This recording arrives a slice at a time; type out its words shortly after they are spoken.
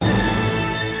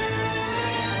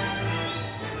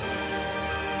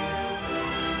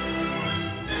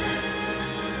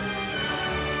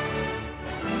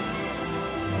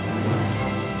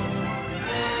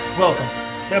welcome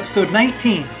to episode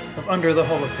 19 of Under the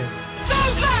Holotable.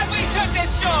 So glad we took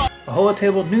this job! A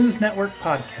Holotable News Network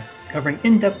podcast covering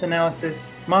in-depth analysis,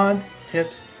 mods,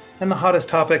 tips, and the hottest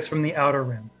topics from the Outer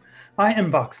Rim. I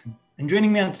am Voxen, and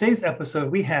joining me on today's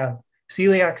episode, we have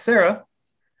Celiac Sarah.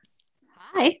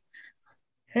 Hi.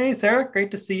 Hey, Sarah,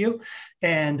 great to see you.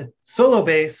 And Solo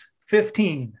Bass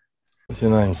 15. What's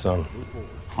your name, son?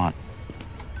 Hot.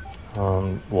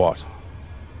 What?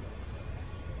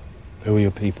 Who are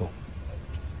your people?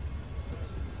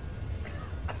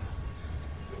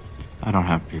 I don't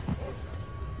have people.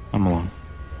 I'm alone.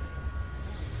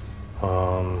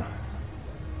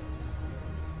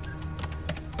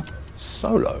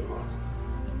 Solo.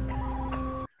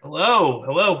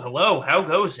 Hello. How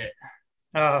goes it?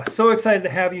 So excited to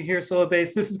have you here, Solo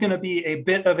Bass. This is going to be a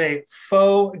bit of a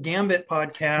faux Gambit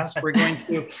podcast. We're going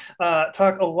to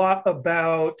talk a lot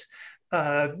about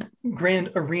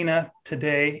Grand Arena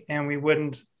today, and we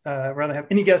wouldn't rather have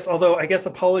any guests, although I guess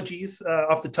apologies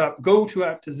off the top go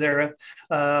out to Zareth.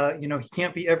 He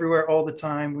can't be everywhere all the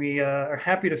time. We are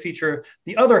happy to feature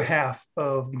the other half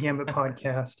of the Gambit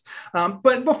podcast.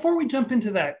 But before we jump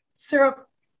into that, Sarah,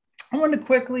 I want to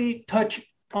quickly touch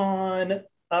on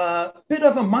a bit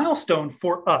of a milestone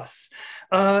for us.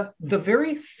 The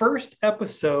very first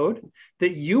episode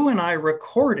that you and I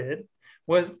recorded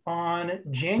was on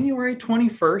January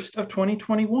 21st of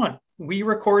 2021. We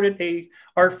recorded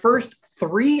our first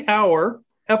 3-hour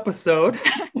episode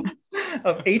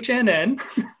of HNN.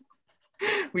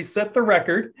 We set the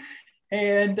record,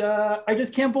 and I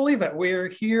just can't believe it. We're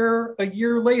here a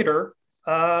year later.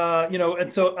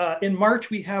 In March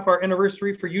we have our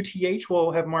anniversary for UTH.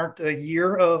 We'll have marked a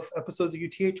year of episodes of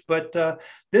UTH, but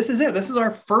this is it. This is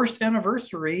our first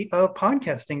anniversary of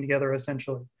podcasting together,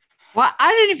 essentially. Well,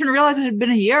 I didn't even realize it had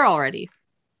been a year already.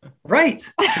 Right.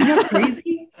 Isn't that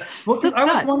crazy? Well, That's I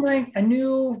was nuts. wondering, I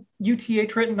knew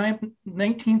UTH written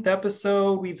 19th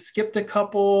episode. We've skipped a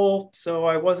couple, so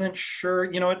I wasn't sure.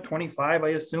 At 25, I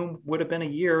assume would have been a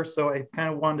year. So I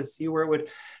kind of wanted to see where it would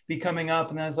be coming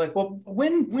up. And I was like, well,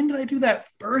 when did I do that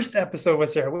first episode with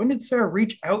Sarah? When did Sarah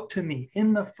reach out to me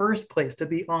in the first place to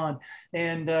be on?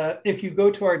 And if you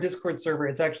go to our Discord server,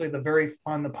 it's actually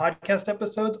on the podcast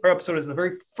episodes. Our episode is the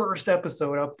very first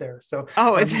episode up there. So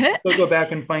Is it? We'll go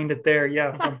back and find it there.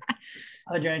 Yeah. From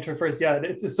January 1st. Yeah.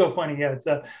 It's so funny. Yeah. It's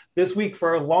this week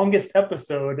for our longest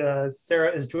episode.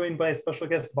 Sarah is joined by a special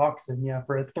guest, Voxen. Yeah.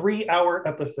 For a 3-hour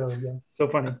episode. Yeah. So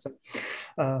funny. So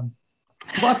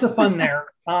lots of fun there.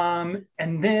 And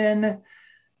then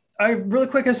I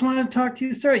just wanted to talk to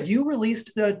you, Sarah. You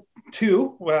released a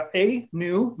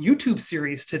new YouTube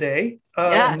series today,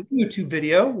 a new YouTube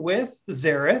video with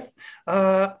Zareth.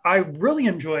 I really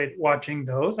enjoyed watching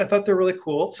those. I thought they're really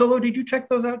cool. Solo, did you check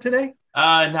those out today?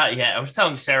 Not yet. I was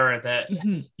telling Sarah that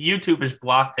YouTube is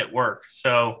blocked at work.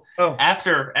 So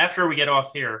after we get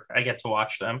off here, I get to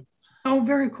watch them. Oh,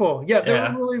 very cool. Yeah, they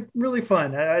were really, really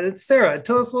fun. Sarah,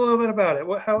 tell us a little bit about it. It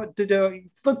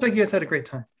looked like you guys had a great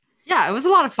time. Yeah, it was a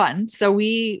lot of fun. So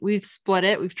we've split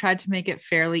it. We've tried to make it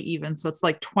fairly even. So it's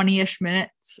like 20-ish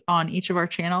minutes on each of our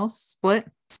channels split.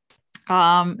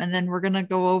 And then we're going to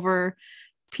go over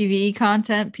PvE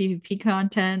content, PvP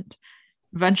content.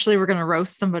 Eventually we're going to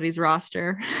roast somebody's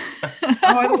roster.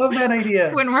 I love that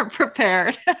idea. When we're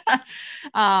prepared.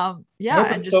 Hope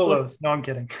it's solos. No, I'm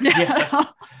kidding. Yeah.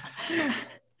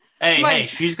 Hey,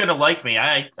 she's going to like me.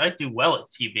 I do well at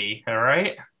TB. All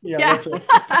right. Yeah. That's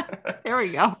right. There we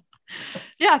go.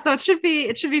 Yeah, so it should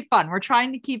be fun. We're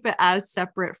trying to keep it as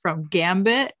separate from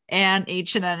Gambit and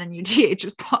HNN and UTH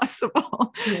as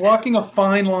possible. You're walking a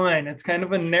fine line. It's kind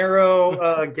of a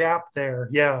narrow gap there.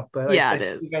 Yeah, but it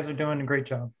is. You guys are doing a great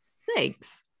job.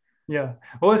 Thanks. Yeah.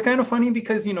 Well, it's kind of funny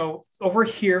because, over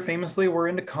here, famously, we're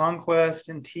into Conquest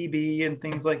and TB and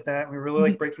things like that. We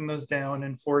really like breaking those down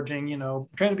and forging,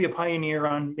 trying to be a pioneer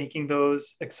on making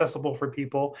those accessible for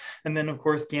people. And then, of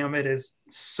course, Gambit is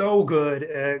so good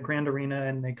at Grand Arena,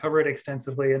 and they cover it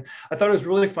extensively. And I thought it was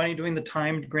really funny doing the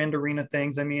timed Grand Arena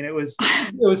things. I mean, it was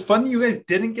fun that you guys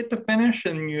didn't get to finish.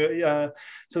 And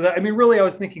really, I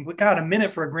was thinking, well, God, a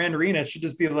minute for a Grand Arena, it should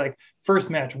just be like first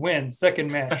match, win,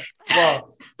 second match,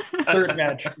 loss, third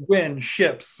match, win,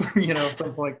 ships,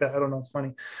 something like that. I don't know. It's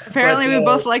funny. Apparently we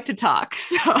both like to talk.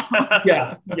 So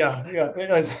yeah.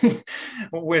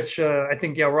 Which I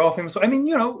think, we're all famous. I mean,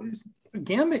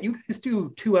 Gambit, you guys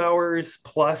do 2 hours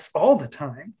plus all the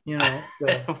time,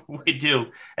 So. We do.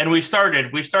 And we started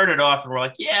off and we're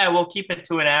like, yeah, we'll keep it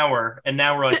to an hour. And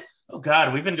now we're like, oh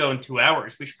God, we've been going 2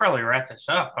 hours. We should probably wrap this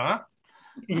up, huh?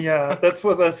 Yeah, that's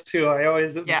with us too. I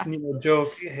always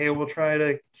joke, hey, we'll try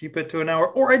to keep it to an hour.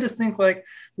 Or I just think like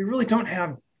we really don't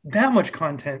have that much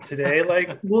content today.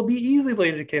 Like, we'll be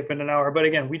easily to keep in an hour. But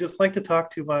again, we just like to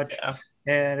talk too much. Yeah.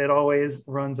 And it always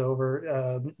runs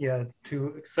over,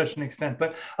 to such an extent.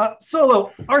 But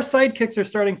Solo, our sidekicks are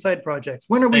starting side projects.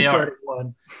 When are we starting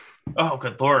one? Oh,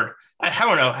 good Lord. I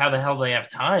don't know how the hell they have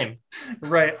time.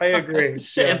 Right. I agree.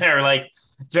 Sitting there like,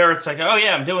 Zaret's like, oh,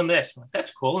 yeah, I'm doing this. I'm like,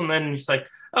 that's cool. And then he's like,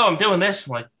 oh, I'm doing this.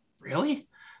 I'm like, really?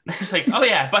 And he's like, oh,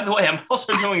 yeah, by the way, I'm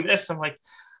also doing this. I'm like,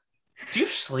 do you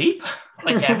sleep?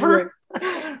 Like, ever?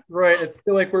 Right. I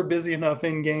feel like we're busy enough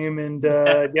in game, and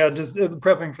just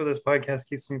prepping for this podcast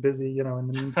keeps me busy, in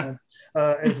the meantime,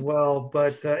 as well.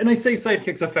 But and I say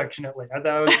sidekicks affectionately. I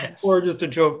thought it was more just a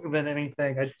joke than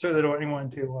anything. I certainly don't want anyone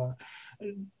to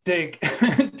take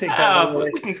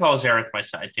that. We can call Zareth my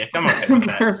sidekick. I'm okay with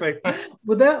that. Perfect.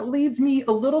 Well, that leads me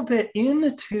a little bit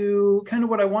into kind of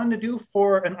what I wanted to do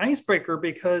for an icebreaker,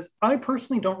 because I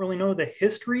personally don't really know the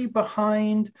history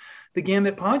behind the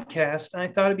Gambit podcast, and I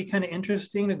thought it'd be kind of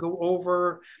interesting to go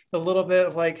over a little bit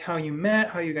of like how you met,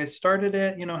 how you guys started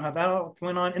it, how that all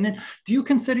went on. And then, do you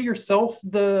consider yourself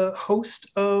the host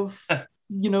of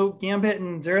Gambit,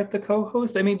 and Zareth the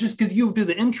co-host? I mean, just because you do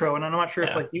the intro, and I'm not sure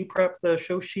if like you prep the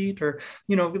show sheet, or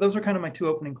those are kind of my two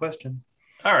opening questions.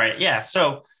 All right, yeah.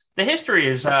 So the history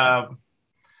is,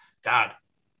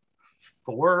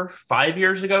 4-5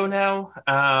 years ago now.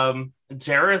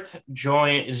 Zareth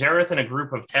and a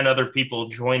group of 10 other people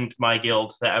joined my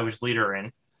guild that I was leader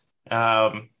in.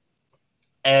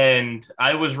 And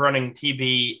I was running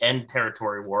TB and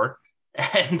Territory War,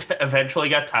 and eventually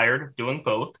got tired of doing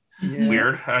both. Yeah.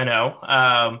 Weird, I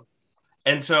know.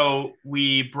 And so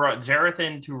we brought Zareth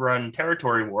in to run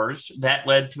Territory Wars. That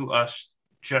led to us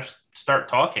just start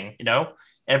talking,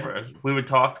 we would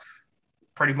talk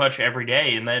pretty much every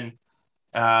day. And then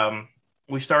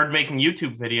we started making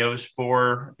YouTube videos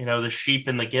for, the sheep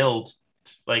in the guild.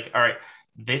 Like, all right,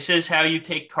 this is how you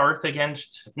take Karth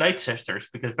against Night Sisters,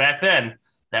 because back then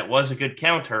that was a good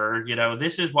counter.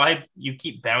 This is why you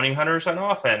keep bounty hunters on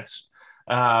offense.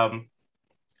 And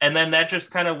then that just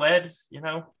kind of led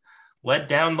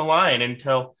down the line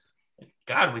until,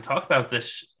 God, we talk about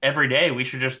this every day. We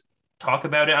should just talk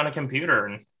about it on a computer.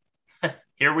 And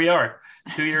here we are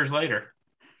 2 years later.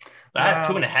 Wow.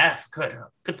 2.5.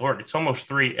 Good Lord. It's almost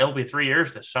 3. It'll be 3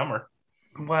 years this summer.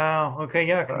 Wow. Okay.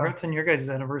 Yeah. Congrats on your guys'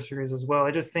 anniversaries as well.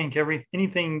 I just think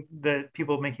anything that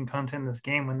people making content in this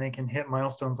game, when they can hit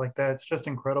milestones like that, it's just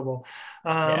incredible.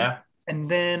 And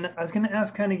then I was going to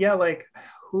ask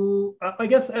who, I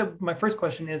guess my first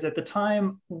question is, at the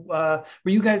time, were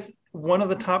you guys one of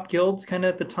the top guilds kind of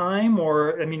at the time?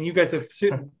 Or, I mean, you guys have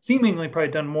seemingly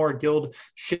probably done more guild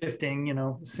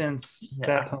shifting, since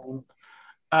that time.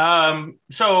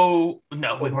 So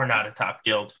no, we were not a top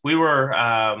guild. We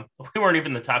weren't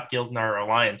even the top guild in our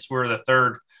alliance. We were the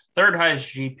third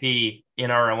highest GP in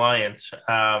our alliance.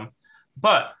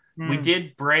 But we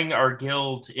did bring our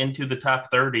guild into the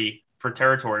top 30 for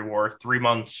Territory War 3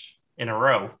 months in a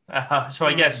row. So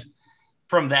I guess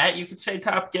from that you could say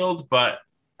top guild, but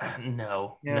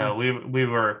no, we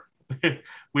were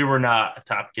not a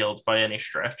top guild by any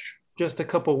stretch. Just a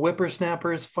couple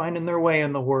whippersnappers finding their way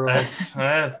in the world.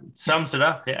 That sums it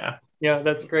up. Yeah. Yeah,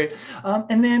 that's great.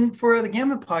 And then for the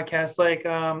Gambit podcast,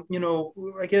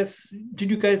 I guess,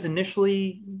 did you guys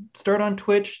initially start on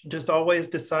Twitch? Just always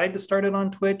decide to start it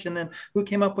on Twitch? And then who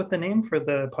came up with the name for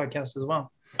the podcast as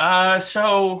well?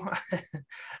 So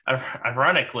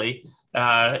ironically,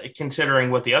 considering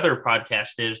what the other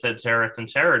podcast is that Zareth and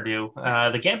Sarah do,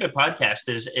 the Gambit podcast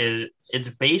it's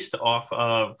based off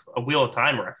of a Wheel of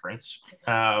Time reference.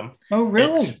 Oh,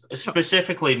 really? It's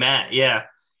specifically Matt. Yeah.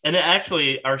 And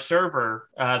actually our server,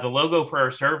 the logo for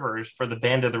our server is for the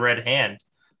Band of the Red Hand,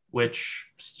 which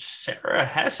Sarah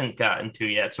hasn't gotten to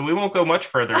yet. So we won't go much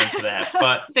further into that,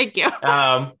 but thank you.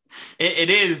 It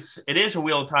is a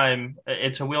Wheel of Time.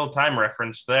 It's a Wheel of Time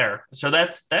reference there. So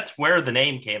that's where the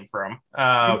name came from.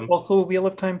 Also a Wheel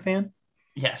of Time fan?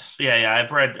 Yes. Yeah.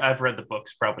 I've read the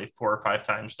books probably 4 or 5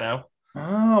 times now.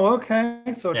 Oh, okay.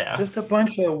 So just a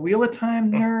bunch of Wheel of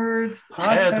Time nerds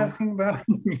podcasting about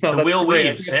the wheel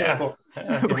weaves. Yeah.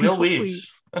 The wheel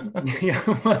weaves. Yeah,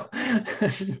 well,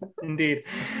 indeed.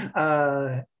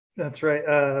 That's right.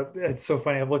 It's so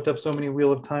funny. I've looked up so many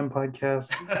Wheel of Time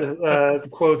podcasts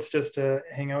quotes just to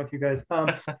hang out with you guys.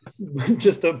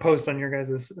 Just to post on your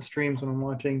guys' streams when I'm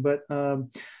watching. But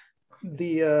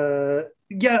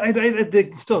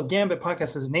still Gambit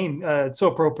podcast is named. It's so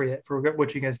appropriate for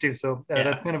what you guys do. So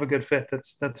that's kind of a good fit.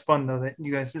 That's fun though, that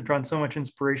you guys have drawn so much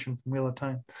inspiration from Wheel of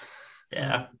Time.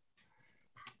 Yeah.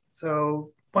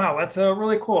 So wow, that's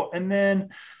really cool. And then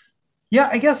Yeah,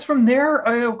 I guess from there,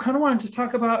 I kind of want to just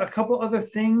talk about a couple other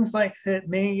things like that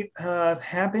may have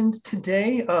happened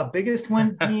today. Biggest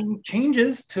one being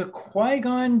changes to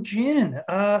Qui-Gon Jinn.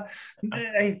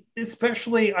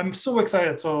 Especially, I'm so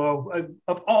excited. So,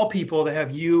 of all people to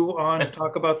have you on to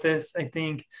talk about this, I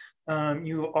think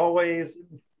you always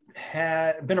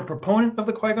had been a proponent of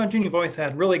the Qui-Gon Jinn. You've always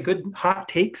had really good hot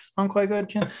takes on Qui-Gon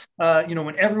Jinn.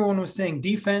 When everyone was saying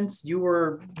defense, you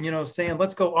were, saying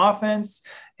let's go offense.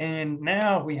 And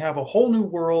now we have a whole new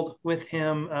world with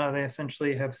him. They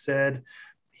essentially have said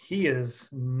he is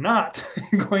not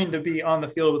going to be on the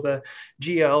field with a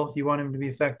GL if you want him to be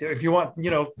effective. If you want,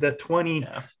 the 20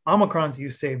 Omicrons you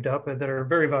saved up that are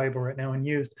very valuable right now and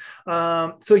used.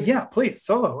 So yeah, please,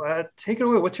 Solo, take it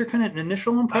away. What's your kind of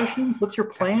initial impressions? What's your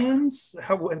plans?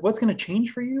 What's going to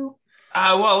change for you?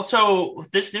 So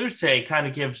this news today kind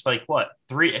of gives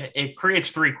it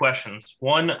creates three questions.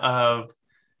 One of,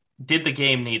 did the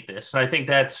game need this? And I think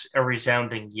that's a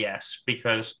resounding yes,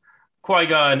 because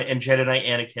Qui-Gon and Jedi Knight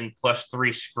Anakin plus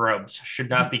 3 scrubs should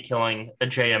not be killing a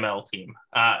JML team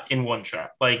in one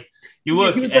shot. Like, you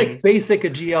look he would basic a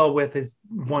GL with his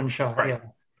one shot. Right. Yeah.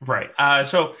 Right.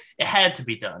 So it had to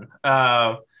be done.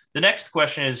 The next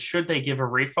question is, should they give a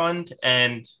refund?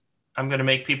 And I'm going to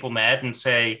make people mad and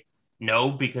say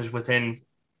no, because within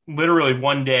literally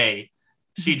one day,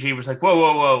 CG was like,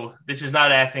 whoa, this is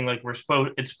not acting like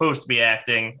it's supposed to be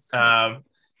acting.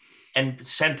 And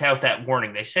sent out that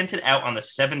warning. They sent it out on the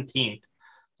 17th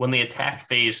when the attack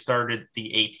phase started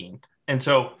the 18th. And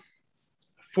so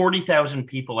 40,000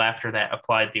 people after that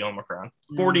applied the Omicron.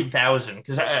 40,000.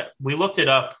 Because we looked it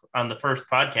up on the first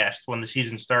podcast when the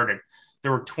season started.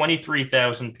 There were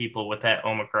 23,000 people with that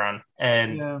Omicron.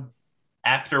 And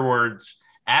afterwards,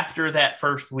 after that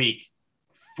first week,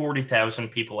 40,000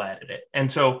 people added it.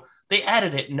 And so they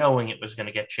added it knowing it was going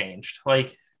to get changed. Like,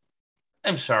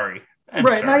 I'm sorry.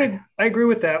 Right. And I agree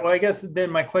with that. Well, I guess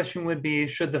then my question would be,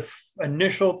 should the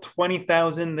initial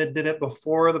 20,000 that did it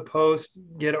before the post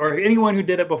get, or anyone who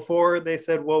did it before they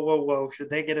said, whoa, should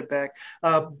they get it back?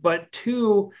 But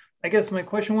two, I guess my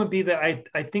question would be that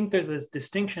I think there's this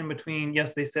distinction between,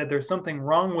 yes, they said there's something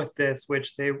wrong with this,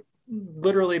 which they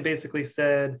literally basically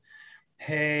said,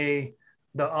 hey,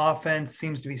 the offense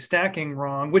seems to be stacking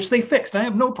wrong, which they fixed. I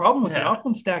have no problem with the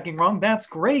offense stacking wrong. That's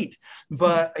great.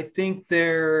 But I think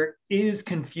there is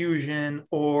confusion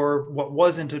or what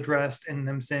wasn't addressed in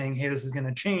them saying, hey, this is going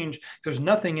to change. There's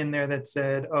nothing in there that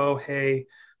said, oh, hey,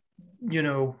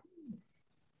 the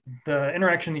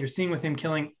interaction that you're seeing with him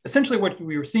killing, essentially what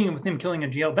we were seeing with him killing a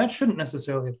GL, that shouldn't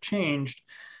necessarily have changed,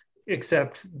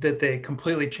 except that they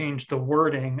completely changed the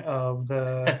wording of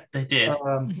the they did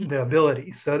the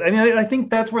ability. So I think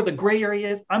that's where the gray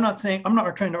area is. I'm not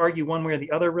trying to argue one way or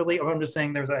the other really. I'm just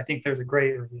saying I think there's a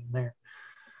gray area in there.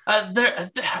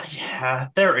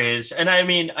 There is. And I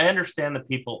mean, I understand the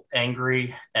people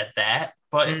angry at that,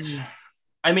 but it's,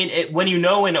 when you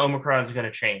know when Omicron is going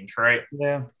to change, right?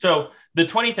 Yeah. So the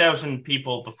 20,000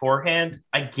 people beforehand,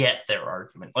 I get their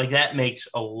argument. Like, that makes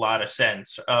a lot of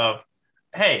sense of,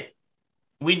 hey,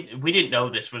 we didn't know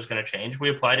this was going to change. We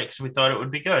applied it because we thought it would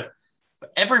be good.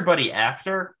 But everybody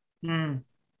after,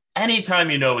 anytime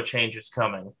you know a change is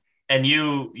coming and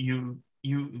you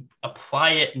apply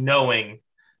it knowing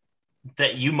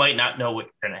that you might not know what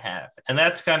you're going to have. And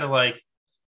that's kind of like,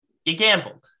 you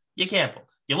gambled.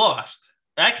 You lost.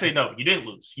 Actually, no, you didn't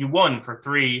lose. You won for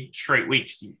 3 straight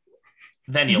weeks.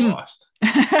 Then you lost.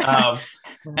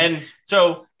 And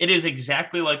so it is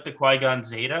exactly like the Qui-Gon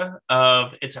Zeta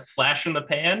of, it's a flash in the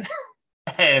pan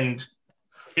and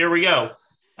here we go.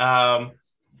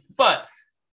 But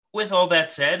with all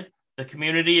that said, the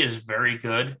community is very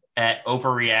good at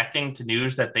overreacting to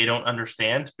news that they don't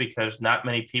understand, because not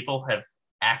many people have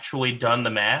actually done the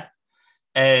math.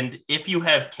 And if you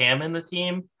have Cam in the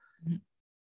team,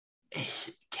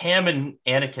 Cam and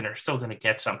Anakin are still going to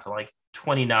get something like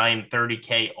 29,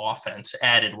 30K offense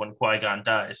added when Qui-Gon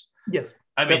dies. Yes.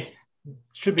 I mean,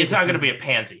 it's not going to be a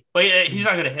pansy. Like, he's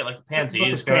not going to hit like a pansy.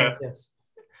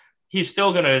 He's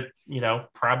still going to,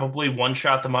 probably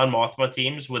one-shot the Mon Mothma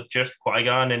teams with just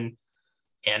Qui-Gon and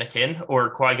Anakin, or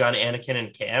Qui-Gon, Anakin,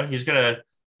 and Cam. He's going to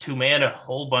two-man a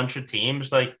whole bunch of teams.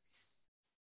 Like,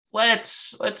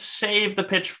 let's save the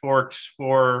pitchforks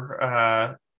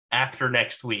for after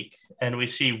next week, and we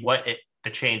see what the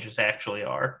changes actually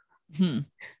are.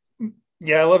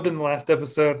 Yeah, I loved in the last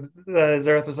episode,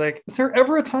 Zareth was like, is there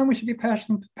ever a time we should be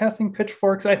passing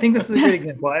pitchforks? I think this is a great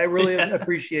example. I really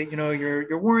appreciate,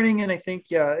 your warning, and I think,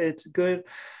 it's good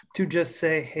to just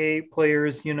say, hey,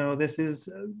 players, this is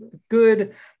a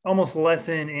good almost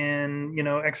lesson in,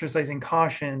 exercising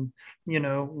caution,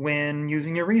 when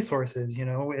using your resources,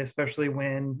 especially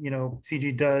when,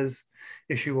 CG does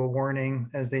issue a warning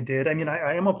as they did. I mean,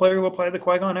 I am a player who applied the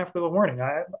Qui-Gon after the warning.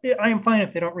 I am fine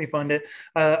if they don't refund it.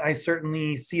 I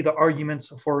certainly see the arguments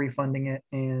for refunding it.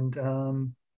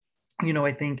 And,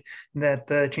 I think that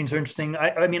the changes are interesting.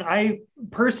 I mean, I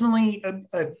personally,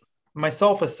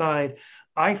 myself aside,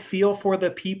 I feel for the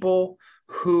people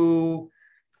who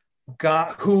on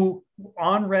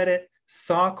Reddit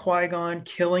saw Qui-Gon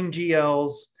killing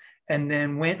GLs and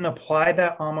then went and applied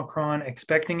that Omicron,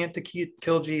 expecting it to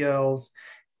kill GLs,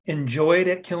 enjoyed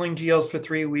it killing GLs for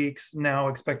 3 weeks, now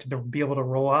expected to be able to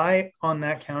rely on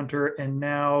that counter, and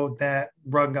now that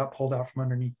rug got pulled out from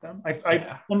underneath them.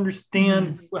 I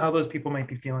understand how those people might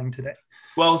be feeling today.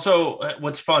 Well, so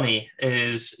what's funny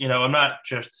is, I'm not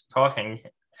just talking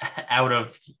out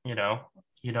of,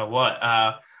 what.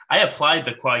 I applied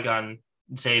the Qui-Gon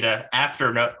Zeta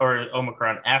or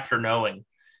Omicron after knowing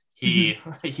he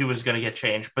was going to get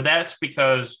changed. But that's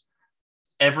because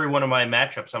every one of my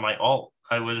matchups on my alt,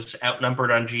 I was outnumbered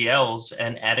on GLs,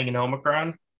 and adding an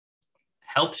Omicron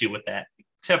helps you with that.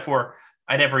 Except for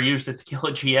I never used it to kill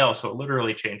a GL, so it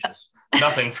literally changes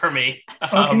nothing for me.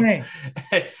 Okay.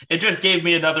 It just gave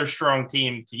me another strong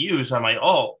team to use on my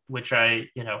alt, which I,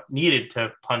 needed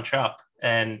to punch up.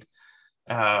 And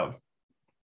I'll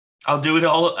do it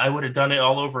all. I would have done it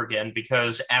all over again,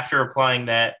 because after applying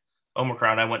that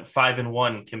Omicron, I went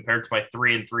 5-1 compared to my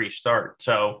 3-3 start.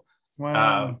 So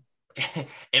wow.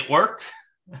 It worked.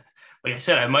 Like I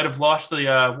said, I might have lost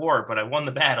the war, but I won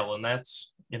the battle, and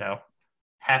that's,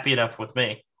 happy enough with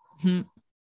me.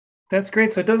 That's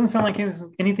great. So it doesn't sound like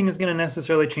anything is going to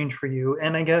necessarily change for you.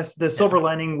 And I guess the silver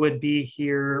lining would be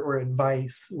here, or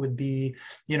advice would be,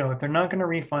 if they're not going to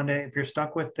refund it, if you're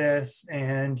stuck with this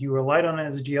and you relied on it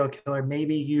as a GL killer,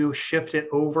 maybe you shift it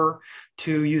over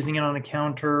to using it on a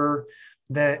counter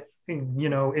that,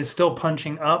 is still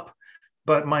punching up,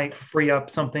 but might free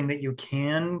up something that you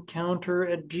can counter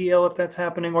at GL if that's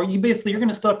happening. Or you're going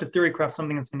to still have to theory craft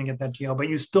something that's going to get that GL, but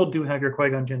you still do have your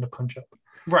Qui-Gon Jinn to punch up.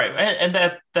 Right. And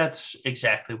that's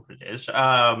exactly what it is.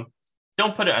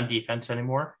 Don't put it on defense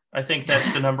anymore. I think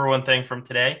that's the number one thing from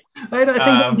today. I think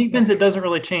on defense, it doesn't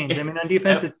really change. I mean, on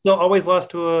defense, it's still always lost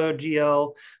to a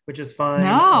GL, which is fine.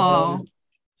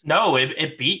 No,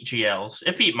 it beat GLs.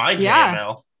 It beat my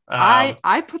JML.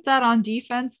 I put that on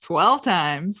defense 12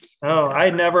 times. Oh, I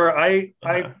used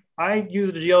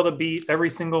a GL to beat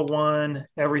every single one,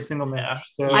 every single match.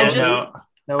 Yeah.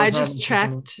 So I just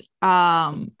checked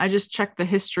the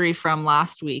history from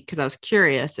last week because I was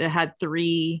curious. It had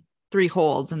three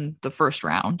holds in the first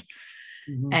round.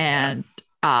 And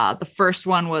the first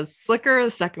one was Slicker,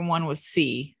 the second one was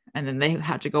C, and then they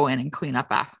had to go in and clean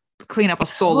up a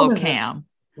solo cam.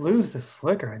 Lose to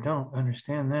Slicker. I don't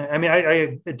understand that. I mean,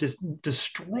 I just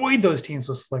destroyed those teams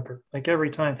with Slicker, like every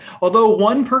time. Although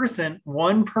one person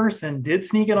did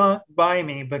sneak it on by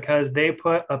me because they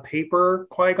put a paper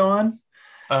Qui-Gon.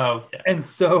 Oh, yeah. And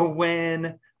so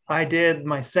when I did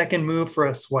my second move for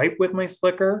a swipe with my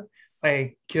Slicker,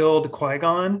 I killed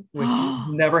Qui-Gon, which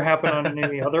never happened on any of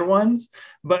the other ones.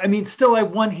 But I mean, still, I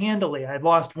won handily. I'd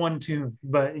lost one tune,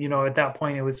 but at that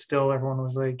point, it was still, everyone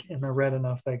was like in the red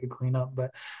enough that I could clean up.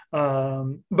 But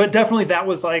definitely, that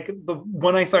was like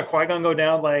when I saw Qui-Gon go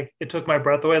down, like it took my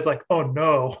breath away. I was like, oh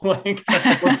no, like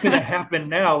what's gonna happen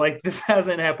now? Like this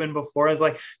hasn't happened before. I was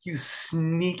like, you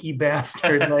sneaky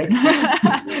bastard! Like,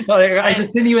 I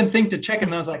just didn't even think to check,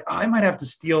 and I was like, oh, I might have to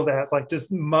steal that. Like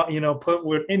just put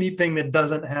with anything that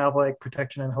doesn't have like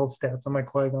protection and health stats on my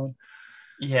Qui-Gon.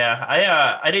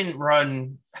 Yeah, I didn't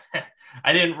run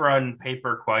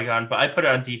paper Qui-Gon, but I put it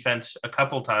on defense a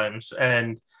couple times,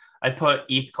 and I put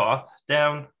Eth Koth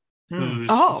down, who's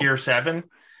Gear 7,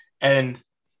 and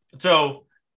so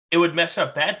it would mess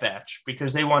up Bad Batch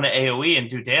because they want to AoE and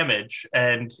do damage,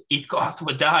 and Eth Koth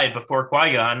would die before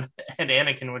Qui-Gon, and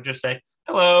Anakin would just say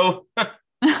hello.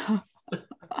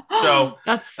 So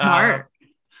that's smart.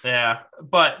 Yeah,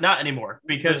 but not anymore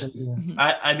because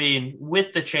I mean,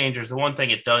 with the changes, the one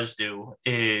thing it does do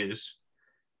is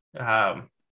they're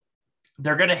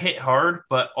going to hit hard,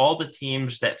 but all the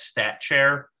teams that stat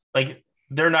share, like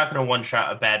they're not going to one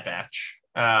shot a Bad Batch.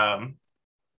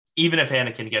 Even if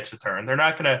Anakin gets a turn, they're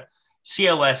not going to.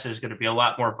 CLS is going to be a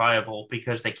lot more viable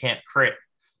because they can't crit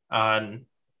on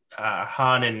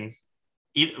Han and.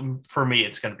 For me,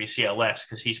 it's going to be CLS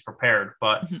because he's prepared,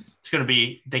 but it's going to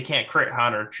be, they can't crit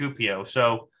Han or Chupio.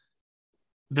 So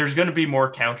there's going to be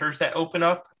more counters that open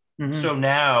up. So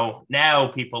now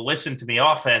people listen to me.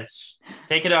 Offense,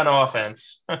 take it on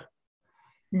offense.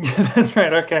 Yeah, that's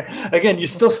right. Okay. Again, you're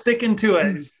still sticking to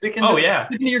it. You're Oh yeah.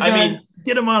 sticking to your I guns. mean,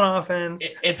 Get them on offense.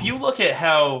 if you look at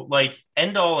how like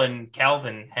Endall and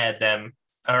Calvin had them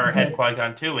or had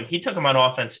Qui-Gon too, and he took them on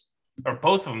offense, or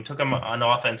both of them took them on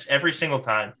offense every single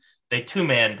time. They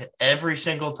two-manned every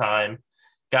single time,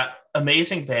 got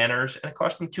amazing banners, and it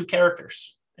cost them 2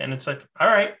 characters. And it's like, all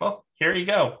right, well, here you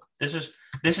go. This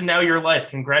is now your life.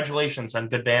 Congratulations on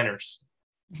good banners.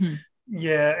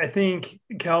 Yeah, I think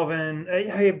Calvin.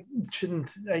 I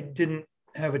didn't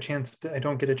have a chance to. I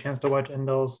don't get a chance to watch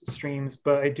Endall's streams,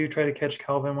 but I do try to catch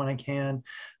Calvin when I can.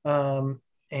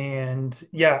 And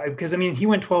yeah, because I mean, he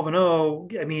went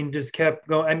 12-0. I mean, just kept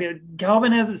going. I mean,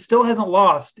 Calvin still hasn't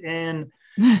lost in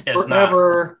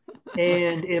forever,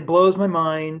 and it blows my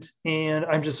mind. And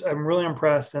I'm really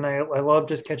impressed, and I love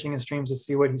just catching his streams to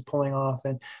see what he's pulling off.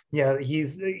 And yeah,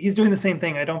 he's doing the same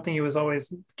thing. I don't think he was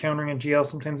always countering a GL.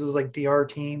 Sometimes it was like DR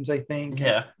teams, I think.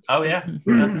 Yeah. Oh yeah.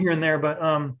 Here and there, but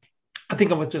I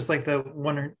think it was just like the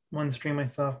one stream I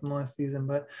saw from last season.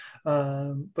 But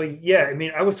yeah, I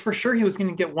mean, I was for sure he was going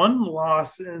to get one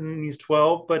loss in these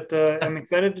 12, but I'm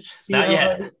excited to see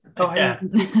how he can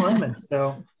keep climbing.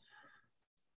 So.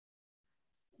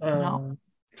 So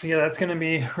yeah, that's going to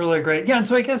be really great. Yeah, and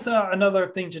so I guess another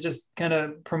thing to just kind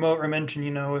of promote or mention,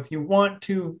 if you want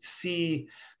to see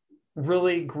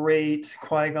really great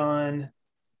Qui-Gon,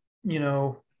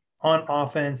 on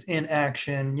offense in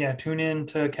action, yeah, tune in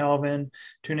to Calvin,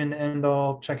 tune in to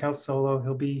Endall, check out Solo.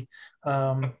 He'll be,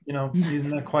 using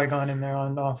that Qui-Gon in there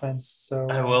on offense. So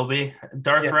I will be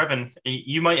Darth Revan.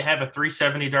 You might have a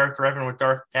 370 Darth Revan with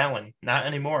Darth Talon. Not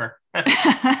anymore.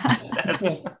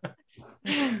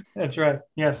 That's right.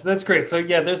 Yes, that's great. So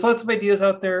yeah, there's lots of ideas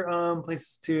out there,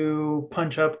 places to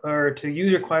punch up or to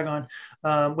use your Qui-Gon,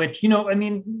 which, I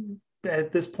mean,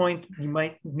 at this point you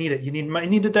might need it. Might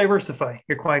need to diversify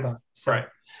your Qui-Gon. So, right.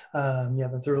 Yeah,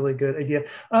 that's a really good idea.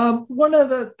 One of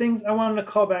the things I wanted to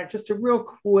call back, just a real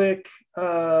quick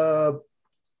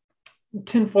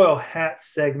tinfoil hat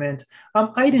segment.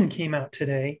 Iden came out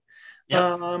today,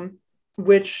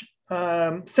 which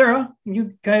Sarah,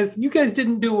 you guys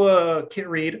didn't do a kit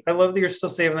read. I love that you're still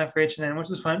saving that for H&N, which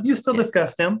is fun. You still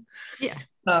discussed him. Yeah.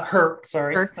 Her.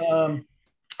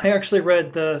 I actually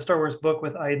read the Star Wars book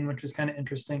with Iden, which was kind of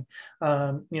interesting.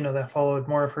 That followed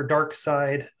more of her dark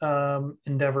side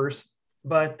endeavors.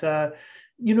 But I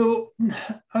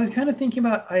was kind of thinking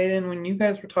about Iden when you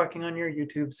guys were talking on your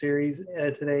YouTube series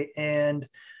today, and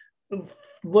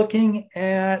looking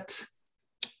at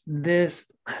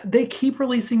this, they keep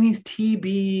releasing these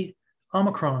TB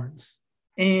Omicrons,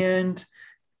 and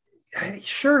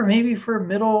sure, maybe for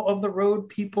middle of the road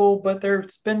people, but they're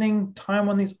spending time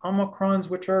on these Omicrons,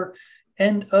 which are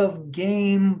end of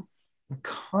game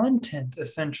content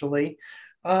essentially.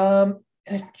 And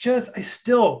it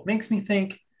still makes me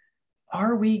think,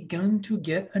 are we going to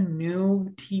get a new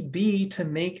TB to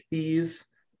make these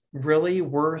really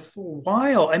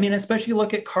worthwhile? I mean, especially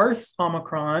look at Karth's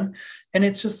Omicron, and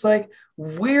it's just like,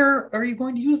 where are you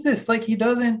going to use this? Like, he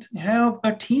doesn't have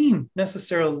a team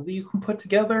necessarily that you can put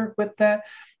together with that.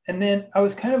 And then I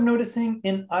was kind of noticing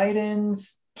in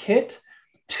Iden's kit,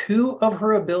 2 of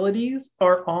her abilities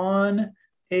are on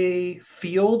a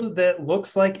field that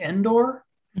looks like Endor.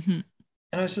 And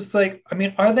I was just like, I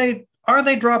mean, are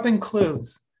they dropping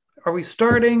clues? Are we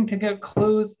starting to get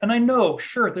clues? And I know,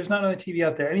 sure, there's not another TB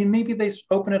out there. I mean, maybe they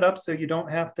open it up so you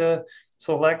don't have to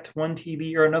select one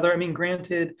TB or another. I mean,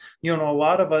 granted, a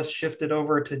lot of us shifted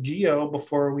over to Geo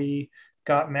before we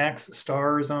got max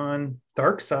stars on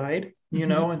Dark Side,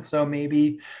 and so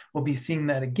maybe we'll be seeing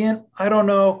that again. I don't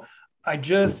know. I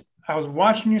was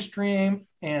watching your stream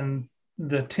and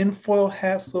the tinfoil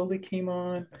hat slowly came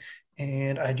on,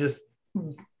 and I just,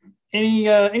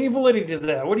 any validity to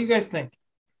that? What do you guys think?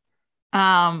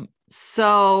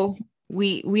 So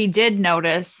we did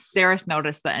notice, Sarah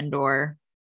noticed the Endor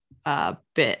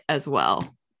bit as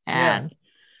well. And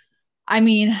I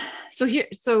mean,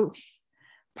 so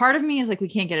part of me is like, we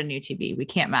can't get a new TB. We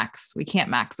can't max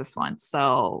this one.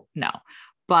 So no,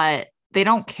 but they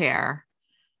don't care.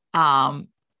 Right.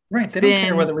 They don't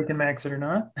care whether we can max it or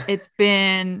not. It's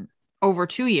been over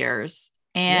 2 years,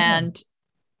 and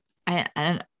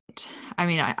I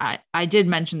mean, I did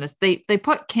mention this. They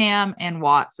put Cam and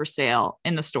Watt for sale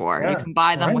in the store. You can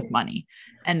buy them with money.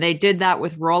 And they did that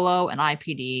with Rolo and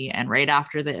IPD. And right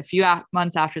after a few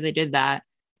months after they did that,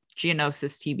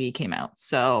 Geonosis TB came out.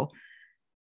 So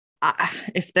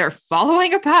if they're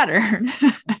following a pattern,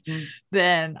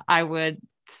 then I would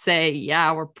say,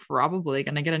 yeah, we're probably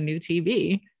going to get a new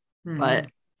TB. But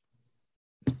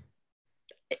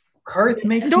Karth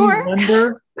makes me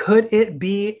wonder. Could it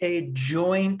be a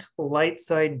joint light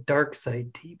side, dark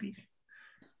side TB?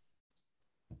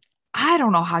 I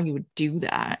don't know how you would do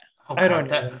that. Oh, I God,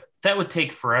 don't know. that would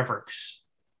take forever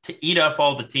to eat up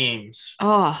all the teams.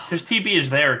 Oh, Because TB is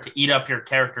there to eat up your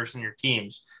characters and your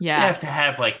teams. yeah. You have to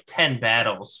have like 10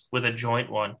 battles with a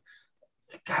joint one.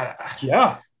 God,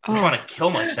 Yeah. I Oh, want to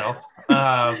kill myself.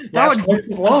 That's would- twice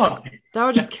as long. that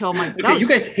would just kill my. that Okay, would you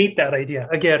just- guys hate that idea.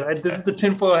 Again, this is the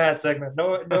tinfoil hat segment.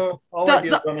 No, all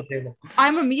ideas on the table.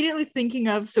 I'm immediately thinking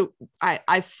of, so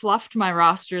I fluffed my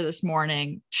roster this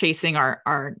morning chasing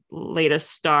our latest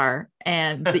star,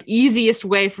 and the easiest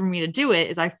way for me to do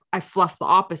it is I fluff the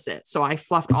opposite. So I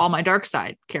fluffed all my dark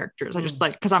side characters. I just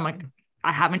like, because I'm like,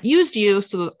 I haven't used you,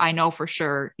 so I know for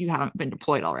sure you haven't been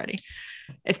deployed already.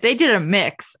 If they did a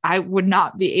mix, I would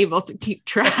not be able to keep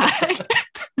track.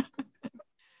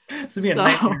 This would be a So-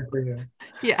 nightmare for you.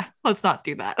 Yeah, let's not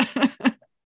do that.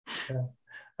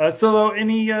 So,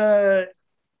 any, how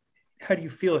do you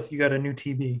feel if you got a new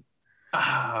TB?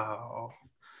 Oh,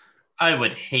 I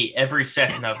would hate every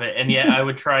second of it. And yet I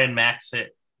would try and max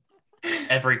it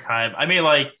every time. I mean,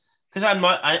 like, because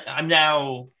I'm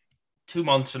now 2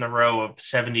 months in a row of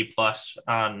 70 plus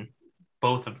on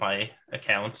both of my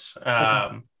accounts.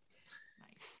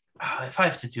 Nice. If I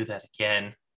have to do that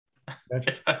again,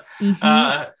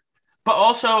 Mhm. but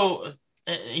also,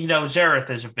 Zareth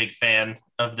is a big fan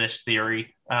of this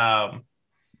theory.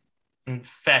 In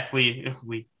fact,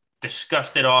 we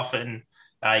discussed it often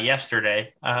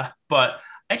yesterday, but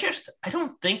I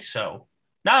don't think so.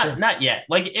 Not yet.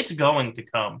 Like, it's going to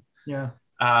come. Yeah.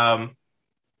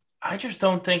 I just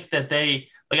don't think that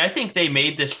I think they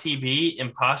made this TB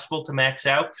impossible to max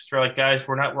out because they're like, guys,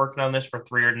 we're not working on this for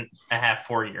 3.5,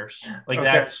 4 years. Like,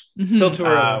 Okay. that's Mhm. Still too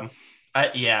early.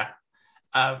 yeah.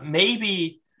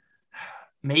 Maybe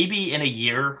in a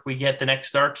year we get the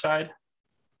next dark side.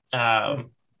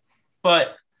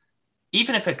 But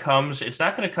even if it comes, it's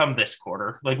not going to come this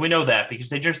quarter. Like, we know that because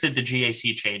they just did the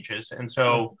GAC changes. And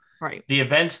so Right. the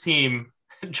events team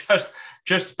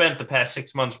just spent the past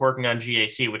 6 months working on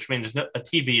GAC, which means a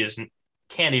TB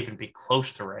can't even be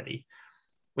close to ready,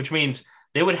 which means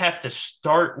they would have to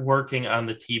start working on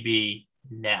the TB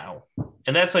now.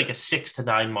 And that's like a 6 to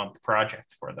 9 month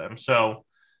project for them. So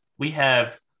we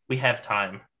have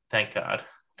time. Thank God.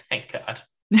 Thank God.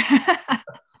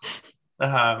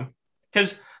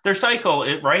 Because their cycle,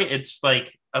 it's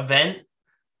like event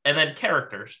and then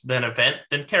characters, then event,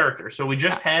 then characters. So we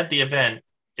just had the event.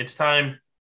 It's time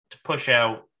to push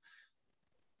out,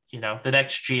 the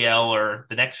next GL or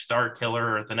the next Star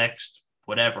Killer or the next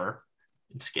whatever.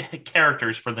 It's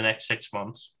characters for the next 6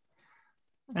 months.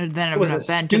 And then It an was a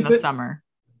event in the stupid- summer.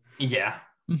 Yeah.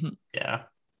 Mhm. Yeah.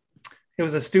 It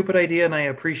was a stupid idea, and I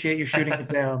appreciate you shooting it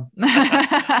down.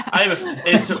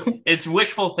 It's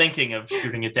wishful thinking of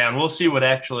shooting it down. We'll see what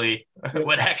actually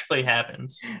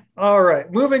happens. All right,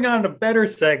 moving on to better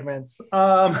segments.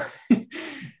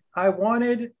 I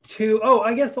wanted to. Oh,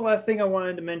 I guess the last thing I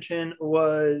wanted to mention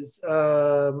was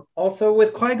also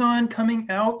with Qui-Gon coming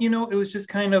out. It was just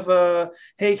kind of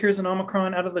hey, here's an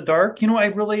Omicron out of the dark. I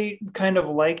really kind of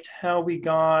liked how we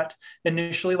got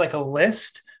initially like a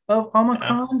list of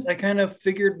Omicrons. I kind of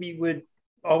figured we would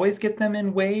always get them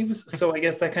in waves. So I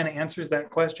guess that kind of answers that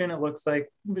question. It looks like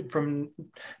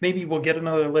maybe we'll get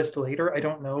another list later. I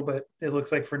don't know, but it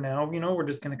looks like for now, we're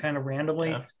just going to kind of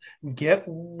randomly get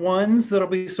ones that'll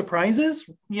be surprises.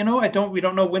 We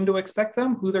don't know when to expect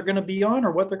them, who they're going to be on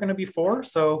or what they're going to be for.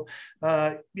 So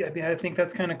I think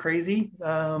that's kind of crazy.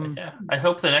 I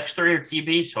hope the next 3 are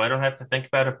TB so I don't have to think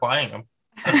about applying them.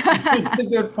 It's a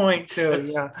good point too.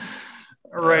 Yeah.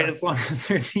 Right, as long as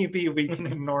they're TB, we can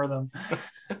ignore them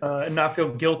and not feel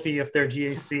guilty if they're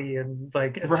GAC and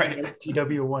like a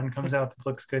TW1 comes out that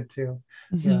looks good too.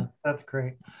 Yeah, that's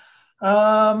great.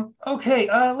 Okay,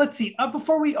 let's see.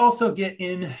 Before we also get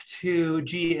into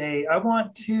GA, I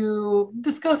want to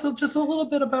discuss just a little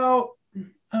bit about.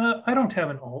 I don't have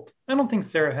an alt. I don't think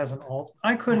Sarah has an alt.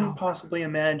 I couldn't possibly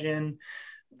imagine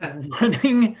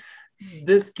running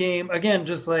this game again,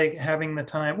 just like having the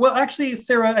time. Well, actually,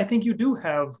 Sarah, I think you do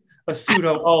have a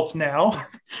pseudo alt now.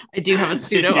 I do have a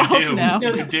pseudo alt now.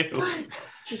 You do.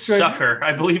 Sucker.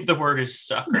 I believe the word is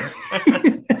sucker.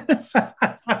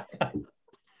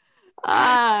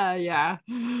 Yeah.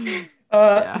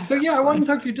 So I want to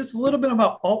talk to you just a little bit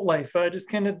about alt life, just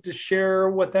kind of to share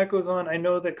what that goes on. I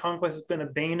know that Conquest has been a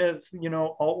bane of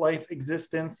alt life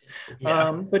existence,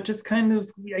 but just kind of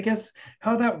I guess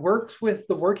how that works with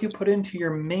the work you put into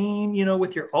your main,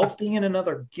 with your alt being in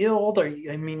another guild, or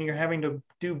you're having to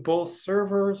do both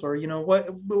servers, or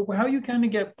how you kind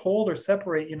of get pulled or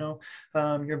separate, your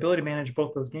ability to manage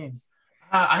both those games.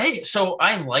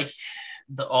 I like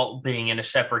the alt being in a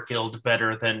separate guild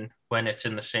better than when it's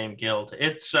in the same guild.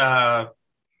 It's I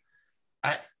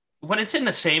when it's in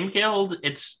the same guild,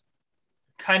 it's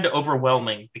kind of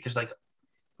overwhelming because like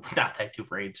not that I do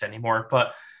raids anymore,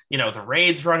 but the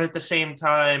raids run at the same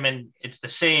time and it's the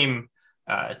same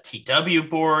TW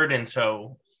board, and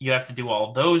so you have to do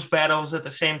all those battles at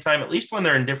the same time. At least when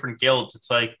they're in different guilds, it's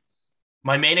like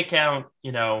my main account,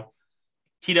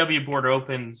 TW board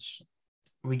opens,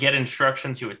 we get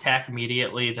instructions, you attack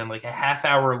immediately. Then like a half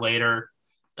hour later,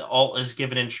 the alt is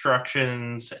given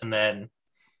instructions. And then,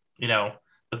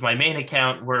 with my main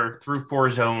account, we're through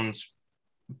 4 zones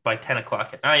by 10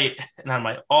 o'clock at night. And on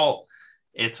my alt,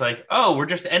 it's like, oh, we're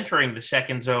just entering the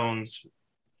second zones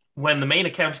when the main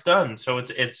account's done. So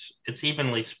it's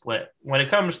evenly split. When it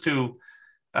comes to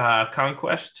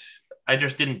Conquest, I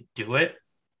just didn't do it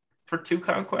for 2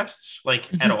 conquests,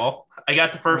 at all. I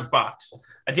got the first box.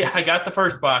 I got the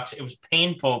first box. It was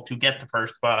painful to get the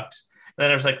first box. And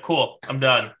then I was like, cool, I'm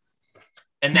done.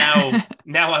 And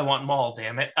now I want Maul,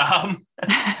 damn it.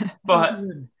 But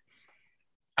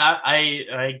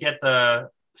I get the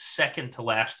second to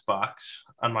last box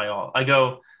on my alt. I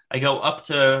go up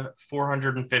to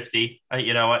 450,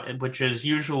 which is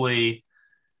usually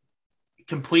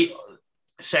complete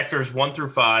sectors 1 through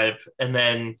 5, and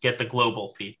then get the global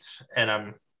feats, and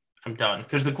I'm done.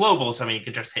 Because the globals, you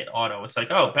could just hit auto. It's like,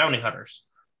 oh, bounty hunters.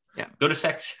 Yeah. Go to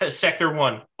sector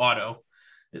 1, auto.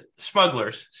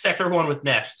 Smugglers, sector 1 with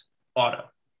nest, auto.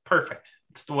 Perfect.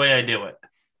 It's the way I do it.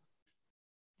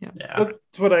 Yeah.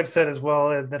 That's what I've said as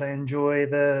well, that I enjoy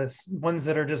the ones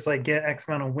that are just like get X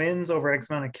amount of wins over X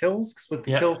amount of kills. Because with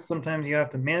the kills, sometimes you have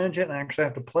to manage it and actually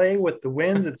have to play. With the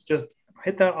wins, it's just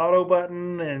hit that auto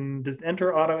button and just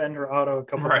enter auto a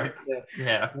couple times.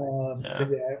 So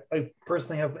I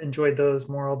personally have enjoyed those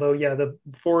more, although the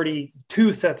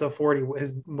 42 sets of 40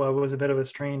 was a bit of a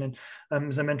strain. And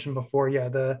as I mentioned before,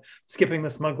 the skipping the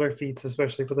smuggler feats,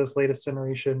 especially for this latest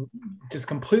generation, just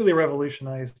completely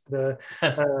revolutionized the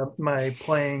my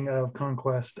playing of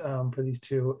Conquest for these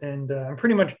 2. And I'm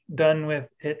pretty much done with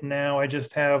it now. I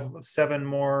just have 7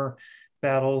 more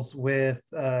battles with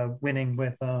winning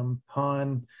with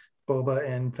Han, Boba,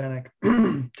 and Fennec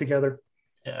together.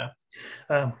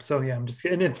 I'm just,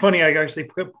 and it's funny, I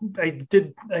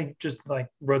just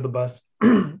rode the bus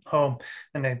home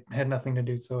and I had nothing to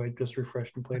do, so I just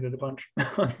refreshed and played it a bunch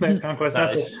on that Conquest.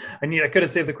 Nice. I could have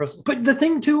saved the crystals, but the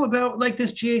thing too about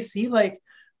this GAC,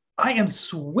 I am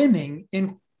swimming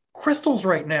in crystals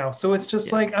right now, so it's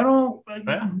just I don't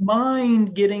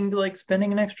mind getting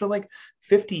spending an extra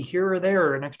 50 here or there,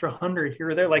 or an extra 100 here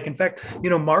or there. In fact,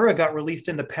 Mara got released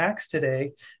into PAX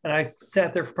today, and I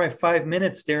sat there for probably 5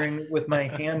 minutes staring with my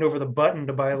hand over the button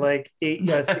to buy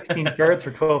 16 cards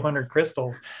for 1,200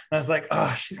 crystals. And I was like,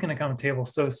 oh, she's gonna come to table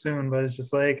so soon, but it's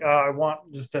just I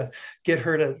want just to get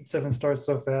her to 7 stars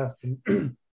so fast.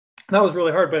 And that was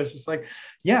really hard, but it's just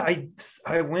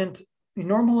I went.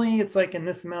 Normally it's in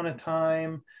this amount of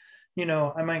time,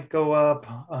 I might go up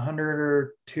 100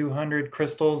 or 200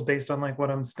 crystals based on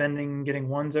what I'm spending getting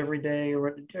ones every day,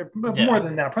 or more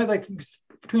than that, probably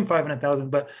between 5 and 1,000.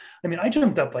 But I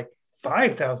jumped up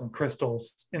 5,000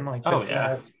 crystals in last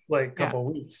couple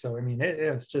of weeks. So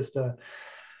it was just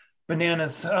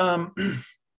bananas.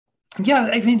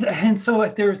 And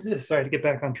so there's, sorry to get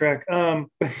back on track.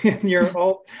 You're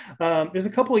all there's a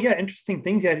couple of interesting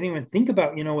things I didn't even think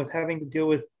about, with having to deal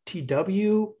with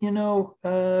TW,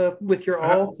 with your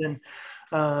alts.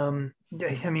 And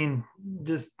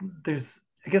just there's,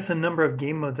 I guess, a number of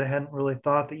game modes I hadn't really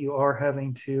thought that you are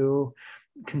having to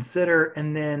consider.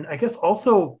 And then I guess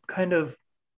also kind of,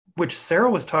 which Sarah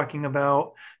was talking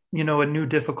about, a new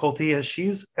difficulty as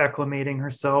she's acclimating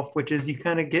herself, which is you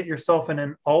kind of get yourself in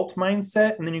an alt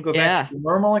mindset, and then you go back to your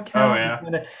normal account, and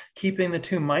kind of keeping the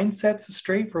 2 mindsets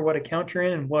straight for what account you're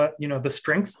in and what, the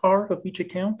strengths are of each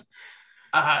account.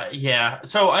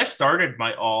 So I started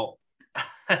my alt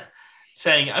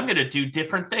saying, I'm going to do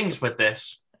different things with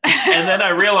this. And then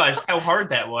I realized how hard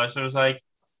that was. I was like,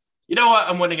 you know what?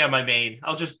 I'm winning on my main.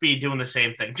 I'll just be doing the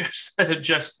same thing,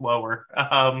 just slower.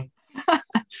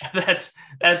 That's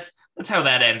how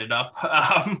that ended up.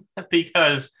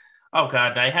 Because oh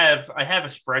god, I have a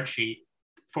spreadsheet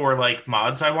for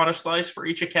mods I want to slice for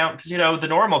each account, because the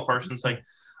normal person's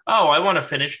oh, I want to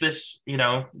finish this,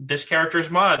 this character's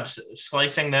mods,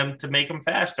 slicing them to make them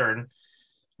faster. And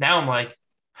now I'm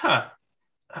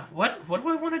what do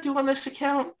I want to do on this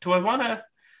account? Do I want to?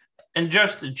 And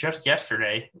just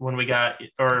yesterday when we got,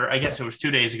 or I guess it was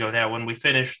 2 days ago now, when we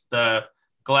finished the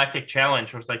Galactic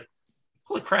Challenge, I was like,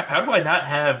 holy crap, how do I not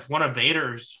have one of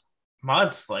Vader's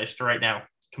mods sliced right now?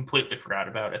 completely forgot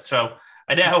about it. So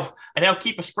I now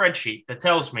keep a spreadsheet that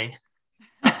tells me,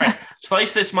 all right,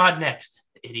 slice this mod next,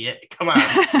 idiot. Come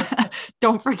on.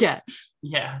 Don't forget.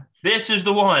 Yeah, this is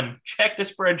the one. Check the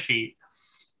spreadsheet.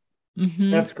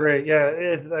 Mhm. That's great. Yeah,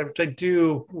 I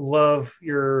do love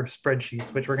your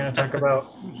spreadsheets, which we're going to talk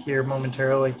about here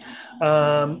momentarily.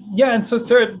 Yeah, and so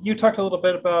Sarah, you talked a little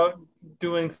bit about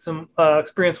doing some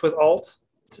experience with alts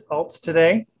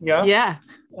today. Yeah. Yeah.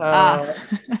 Uh,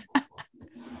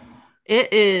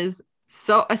 It is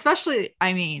so, especially,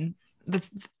 I mean,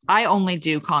 I only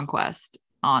do Conquest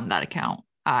on that account.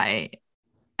 I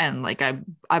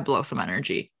blow some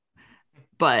energy,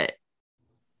 but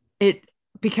it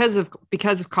because of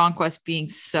Conquest being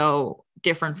so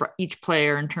different for each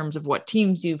player in terms of what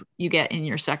teams you get in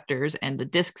your sectors and the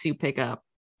discs you pick up.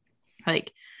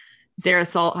 Like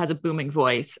Xerathal has a booming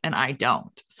voice and I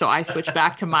don't. So I switch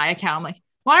back to my account. I'm like,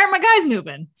 why aren't my guys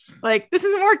moving? Like, this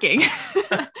isn't working.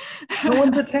 no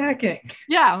one's attacking.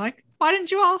 Yeah, I'm like, why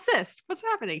didn't you all assist? What's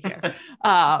happening here?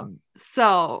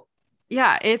 So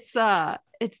yeah, it's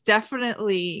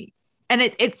definitely, and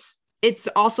it's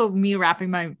also me wrapping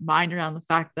my mind around the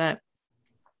fact that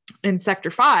in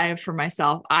Sector 5 for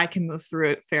myself, I can move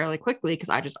through it fairly quickly because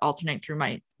I just alternate through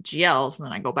my GLs and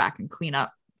then I go back and clean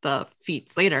up the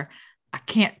feats later. I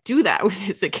can't do that with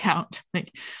his account.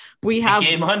 Like, we have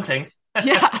game hunting.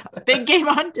 Yeah, big game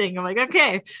hunting. I'm like,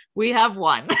 okay, we have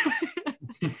one.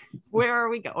 Where are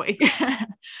we going?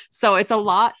 So it's a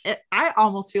lot. I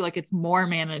almost feel like it's more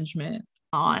management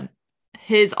on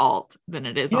his alt than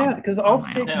it is on, because the on alts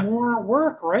my take own. more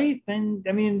work, right? And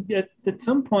I mean, at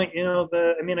some point,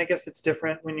 I guess it's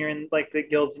different when you're in like the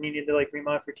guilds and you need to like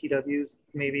remod for TWs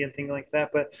maybe and things like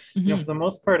that. But Mhm. for the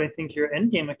most part, I think your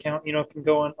end game account, can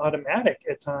go on automatic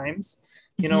at times,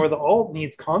 Mhm. where the alt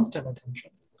needs constant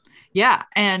attention. Yeah,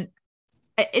 and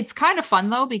it's kind of fun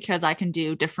though because I can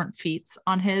do different feats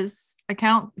on his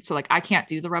account. So like I can't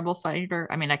do the Rebel Fighter.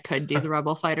 I mean, I could do the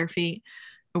Rebel Fighter feat.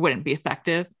 It wouldn't be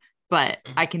effective, but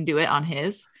I can do it on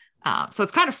his. So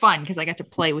it's kind of fun because I get to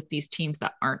play with these teams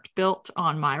that aren't built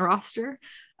on my roster,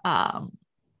 and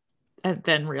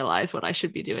then realize what I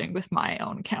should be doing with my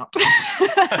own account.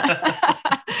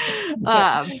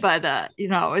 But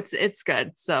it's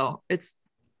good. So it's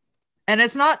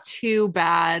not too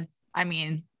bad. I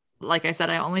mean, like I said,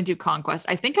 I only do Conquest.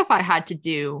 I think if I had to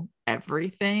do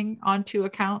everything on 2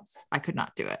 accounts, I could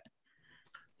not do it.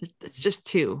 It's just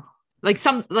too like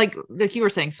you were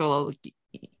saying, Solo.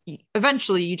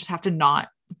 Eventually, you just have to not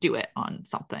do it on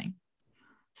something.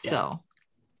 So,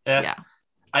 yeah.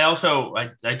 I also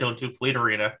I don't do Fleet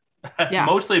Arena,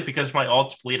 mostly because my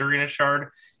alt's Fleet Arena shard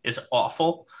is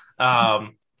awful,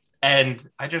 and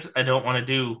I don't want to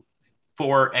do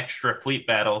 4 extra fleet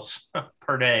battles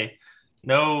per day.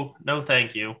 No,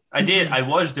 thank you. I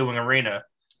was doing Arena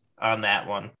on that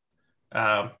one.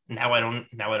 Now I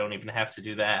don't even have to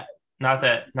do that. Not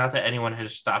that anyone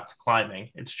has stopped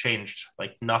climbing. It's changed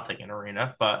like nothing in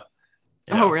Arena, but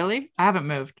Oh really? I haven't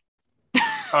moved.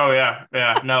 Oh yeah.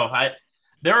 No,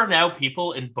 there are now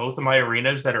people in both of my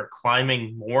arenas that are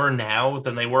climbing more now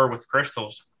than they were with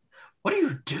crystals. What are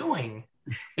you doing?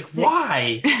 Like,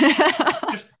 why?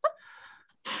 Just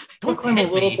I'll climb a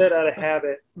little bit out of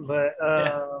habit, but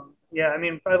I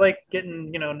mean, I like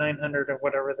getting 900 or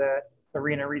whatever that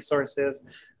arena resource is.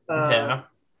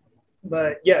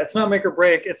 But yeah, it's not make or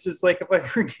break. It's just like if I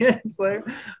forget, it's like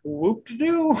whoop to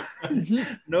do,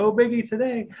 no biggie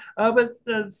today.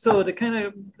 So to kind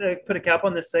of put a cap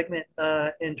on this segment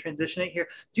and transition it here,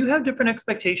 do you have different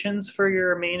expectations for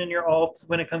your main and your alt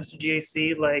when it comes to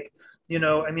GAC? Like,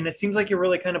 I mean, it seems like you're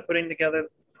really kind of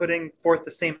putting forth the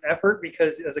same effort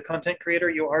because as a content creator,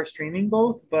 you are streaming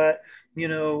both. But I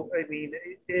mean,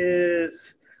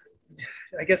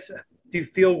 do you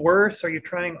feel worse? Are you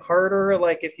trying harder?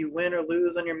 Like if you win or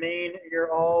lose on your main, your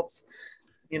alts,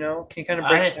 can you kind of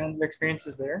break down your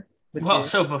experiences there?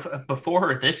 So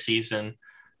before this season,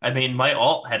 I mean, my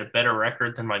alt had a better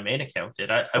record than my main account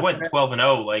did. I went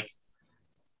 12-0, like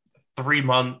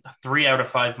 3 out of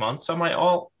 5 months on my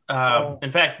alt.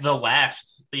 In fact, the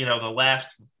last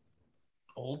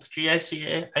old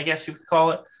GICA, I guess you could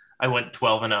call it, I went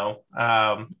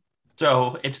 12-0.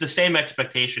 So it's the same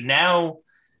expectation now.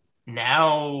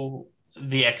 Now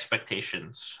the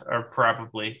expectations are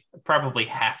probably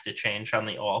have to change on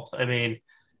the alt. I mean,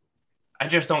 I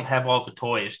just don't have all the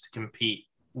toys to compete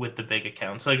with the big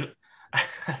accounts. Like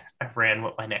I ran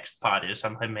what my next pot is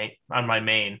on my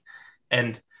main,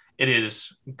 and it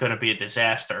is going to be a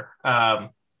disaster.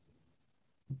 But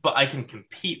I can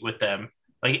compete with them.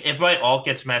 Like if my alt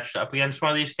gets matched up against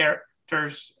one of these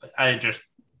characters, I just,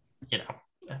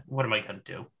 what am I going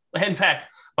to do? In fact,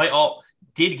 my alt,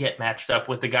 did get matched up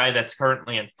with the guy that's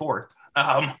currently in fourth.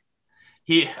 I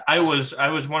was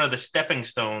one of the stepping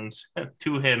stones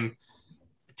to him,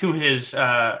 to his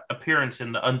appearance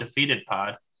in the Undefeated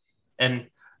pod. And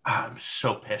I'm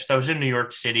so pissed. I was in New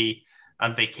York City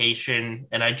on vacation,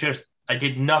 and I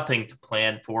did nothing to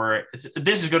plan for it.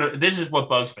 This is what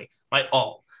bugs me. My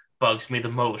alt bugs me the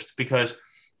most, because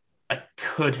I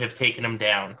could have taken him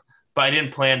down, but I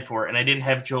didn't plan for it. And I didn't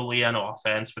have Jolie on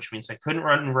offense, which means I couldn't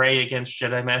run Ray against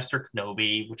Jedi Master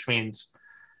Kenobi, which means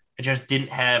I just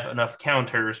didn't have enough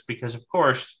counters, because of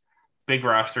course Big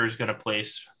Roster is going to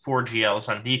place 4 GLs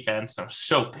on defense. I was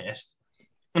so pissed.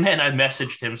 And then I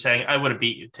messaged him saying, I would have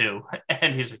beat you too.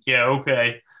 And he's like, yeah,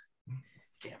 okay.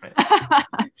 Damn it.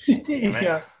 Damn it.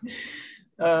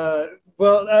 Yeah.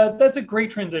 That's a great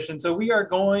transition. So we are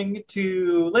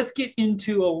let's get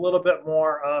into a little bit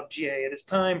more of GA. It is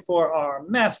time for our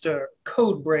Master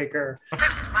Codebreaker. Oh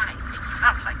my, it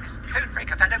sounds like this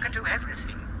Codebreaker fellow can do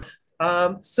everything.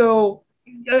 So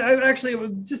I actually,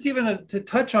 just even to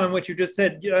touch on what you just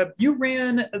said, you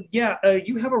ran,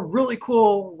 you have a really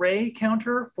cool Ray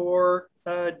counter for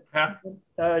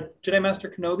Jedi Master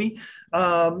Kenobi.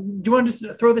 Do you want to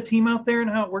just throw the team out there and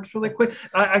how it works really quick?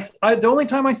 The only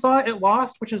time I saw it, it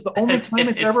lost, which is the only time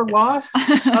it's ever lost.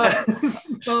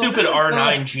 Stupid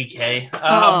R9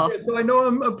 GK. So I know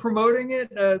I'm promoting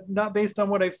it, not based on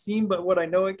what I've seen, but what I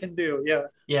know it can do. Yeah.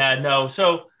 Yeah, no.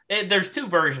 So there's 2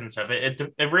 versions of it.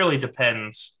 It really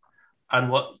depends on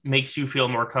what makes you feel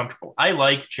more comfortable. I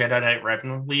like Jedi Knight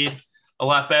Revan lead a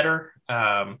lot better,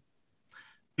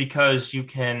 because you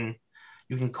can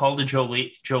call to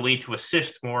Jolie to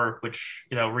assist more, which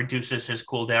reduces his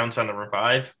cooldowns on the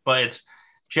revive. But it's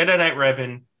Jedi Knight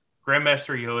Revan,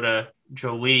 Grandmaster Yoda,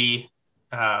 Jolie,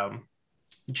 Jedi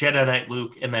Knight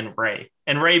Luke, and then Rey.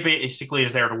 And Rey basically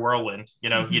is there to whirlwind.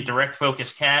 You direct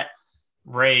focus Cat,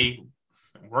 Rey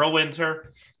whirlwinds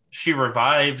her, she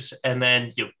revives, and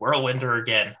then you whirlwind her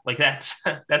again. Like that's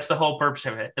the whole purpose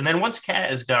of it. And then once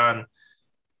Cat is gone,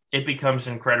 it becomes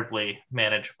incredibly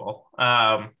manageable.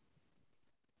 And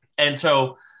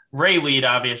so Rey lead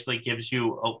obviously gives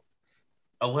you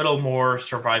a little more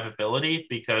survivability,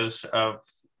 because of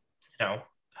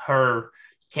her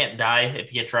can't die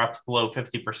if you get dropped below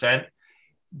 50%.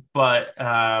 But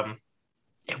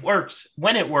it works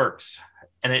when it works,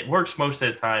 and it works most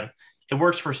of the time. It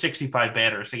works for 65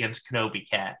 banners against Kenobi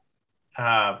Cat.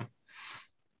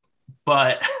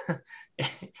 But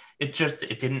it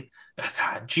didn't.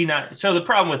 God, G9. So the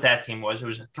problem with that team was it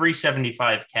was a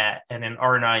 375 Cat and an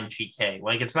R9 GK.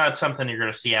 Like, it's not something you're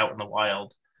going to see out in the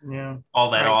wild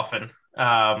all that often.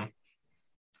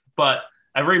 But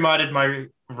I remodded my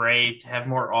Rey to have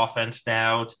more offense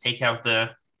now, to take out the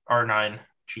R9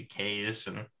 GKs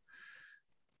and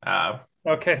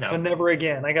okay, so never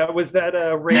again. Was that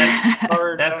a Rey?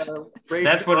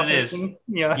 That's what it is.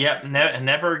 Yeah. Yep.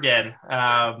 Never again.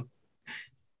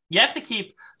 You have to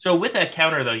keep, so with that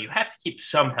counter though, you have to keep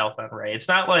some health on Rey. It's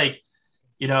not like,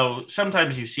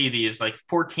 sometimes you see these like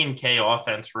 14K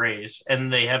offense Reys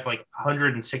and they have like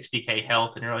 160K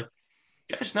health, and you're like,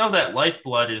 you guys know that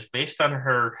lifeblood is based on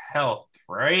her health,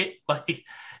 right? Like,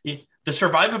 the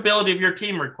survivability of your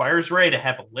team requires Rey to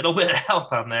have a little bit of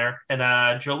health on there.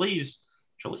 And Jolie's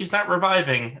not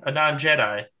reviving a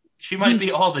non-Jedi. She might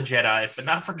be all the Jedi, but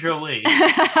not for Jolie.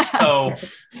 So,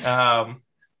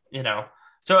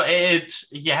 so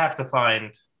you have to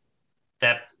find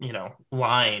that,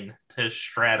 line to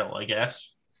straddle, I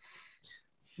guess.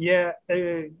 Yeah,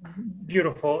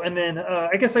 beautiful. And then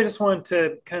I guess I just wanted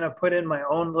to kind of put in my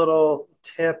own little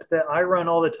tip that I run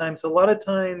all the time. So a lot of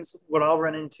times what I'll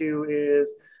run into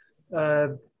is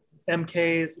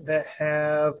MKs that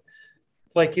have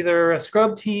like either a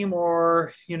scrub team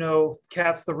or,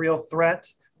 Cat's the real threat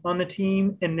on the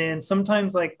team. And then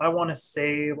sometimes like I want to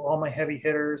save all my heavy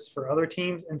hitters for other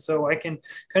teams. And so I can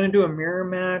kind of do a mirror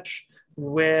match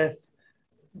with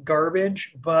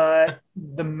garbage, but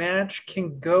the match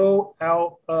can get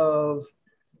out of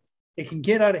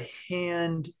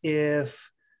hand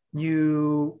if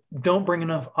you don't bring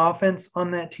enough offense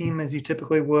on that team as you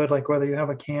typically would, like whether you have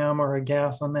a Cam or a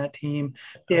Gas on that team.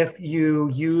 If you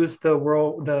use Cat's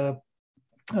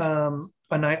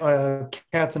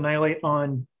Annihilate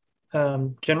on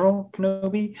General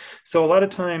Kenobi. So a lot of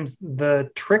times the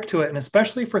trick to it, and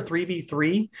especially for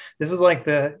 3v3, this is like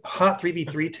the hot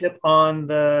 3v3 tip on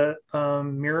the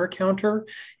mirror counter,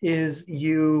 is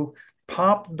you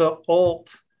pop the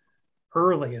ult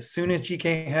early. As soon as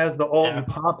GK has the ult, you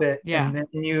pop it, Yeah. and then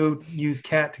you use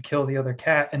cat to kill the other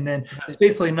cat, and then there's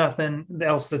basically nothing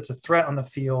else that's a threat on the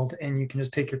field, and you can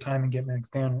just take your time and get max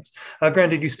banners.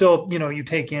 Granted, you still, you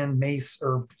take in Mace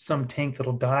or some tank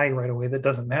that'll die right away. That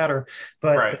doesn't matter,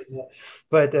 but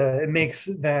it makes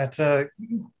that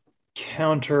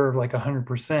counter like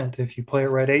 100% if you play it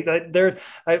right.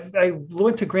 I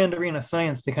went to Grand Arena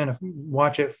Science to kind of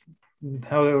watch it,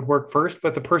 how it would work first,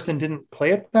 but the person didn't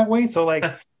play it that way. So like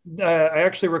I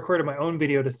actually recorded my own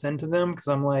video to send to them because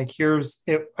I'm like, here's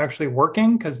it actually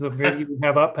working, because the video we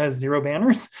have up has 0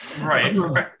 banners. Right.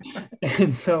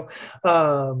 And so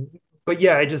but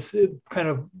yeah, I just kind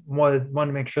of wanted to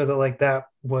make sure that like that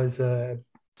was a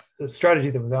strategy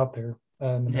that was out there.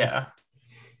 Yeah.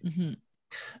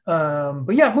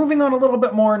 But yeah, moving on a little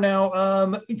bit more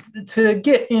now, to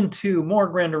get into more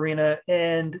Grand Arena,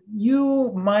 and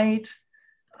you might,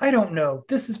 I don't know,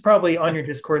 this is probably on your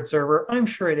Discord server, I'm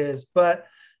sure it is, but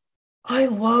I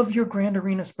love your Grand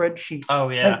Arena spreadsheet. Oh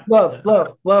yeah,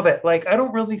 love it. Like, I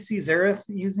don't really see Xerath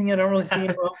using it. I don't really see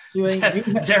anyone else doing it.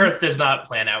 Xerath does not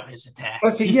plan out his attacks.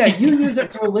 Okay, yeah, you use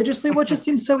it religiously, which just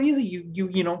seems so easy.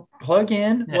 You plug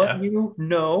in what you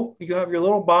know. You have your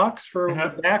little box for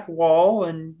the back wall,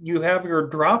 and you have your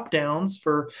drop downs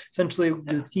for essentially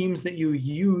the teams that you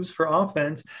use for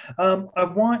offense. I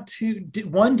want to,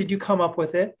 one, did you come up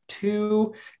with it?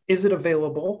 2, is it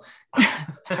available?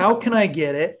 How can I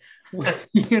get it?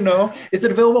 Is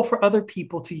it available for other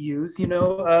people to use?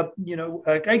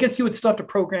 I guess you would still have to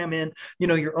program in,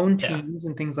 your own teams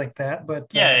and things like that.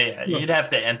 But you'd have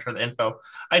to enter the info.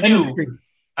 I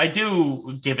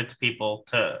do give it to people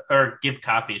or give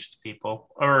copies to people,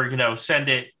 or send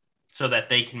it so that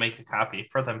they can make a copy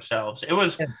for themselves. It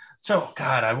was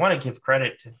God, I want to give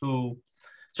credit to who.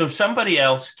 So somebody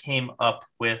else came up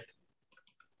with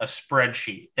a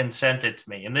spreadsheet and sent it to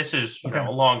me, and this is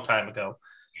a long time ago.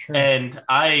 Sure. And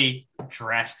I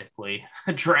drastically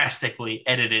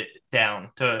edited it down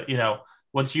to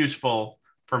what's useful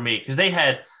for me, because they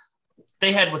had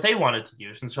what they wanted to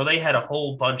use, and so they had a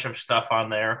whole bunch of stuff on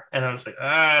there, and I was like,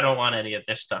 I don't want any of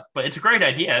this stuff, but it's a great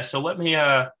idea, so let me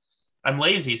I'm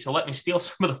lazy, so let me steal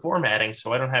some of the formatting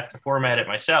so I don't have to format it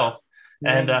myself.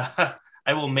 And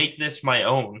I will make this my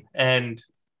own. And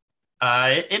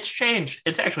it's changed.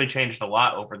 It's actually changed a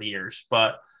lot over the years,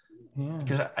 but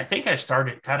because I think I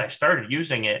started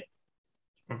using it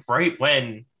right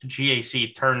when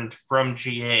GAC turned from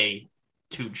GA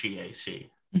to GAC.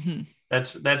 Mm-hmm.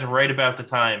 That's right about the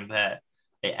time that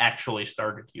I actually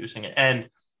started using it. And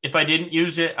if I didn't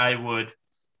use it, I would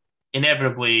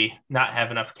inevitably not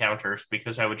have enough counters,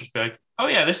 because I would just be like, oh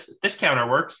yeah, this counter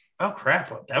works. Oh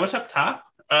crap, that was up top.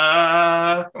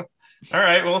 All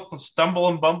right, well, let's stumble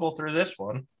and bumble through this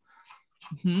one.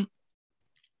 Mm-hmm.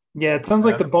 Yeah, it sounds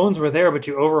like the bones were there, but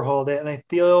you overhauled it. And I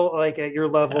feel like at your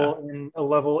level, in a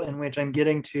level in which I'm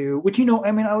getting to, which,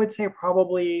 I would say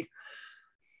probably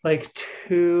like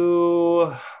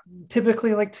 2,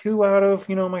 typically like 2 out of,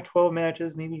 my 12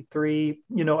 matches, maybe 3,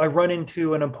 I run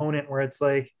into an opponent where it's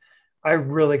like, I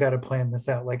really got to plan this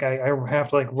out. Like I have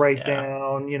to like write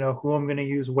down, who I'm going to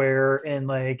use where, and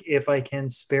like if I can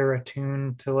spare a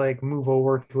tune to like move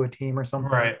over to a team or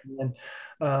something. Right. And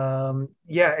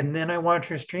and then I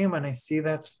watch your stream and I see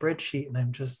that spreadsheet and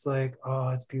I'm just like, oh,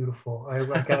 it's beautiful. I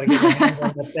gotta get my hands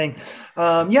on that thing.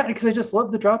 Because I just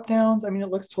love the drop downs. I mean, it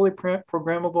looks totally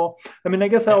programmable. I mean, I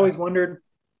guess I always wondered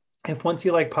if once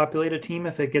you like populate a team,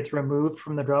 if it gets removed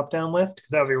from the drop down list, because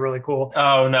that would be really cool.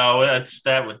 Oh no,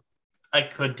 I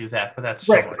could do that, but that's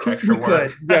so much extra work.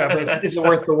 Yeah, but is it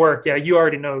worth the work? Yeah, you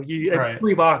already know. It's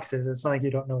 3 boxes. It's not like you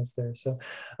don't know it's there. So,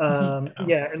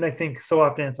 and I think so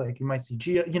often it's like you might see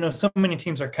so many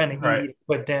teams are kind of easy to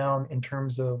put down in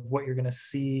terms of what you're going to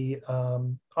see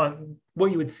on what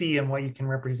you would see and what you can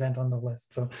represent on the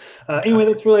list. So, anyway,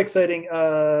 that's really exciting.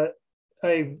 I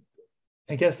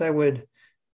guess I would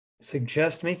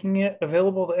suggest making it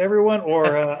available to everyone,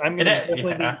 or I'm going to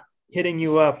definitely be hitting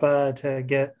you up to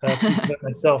get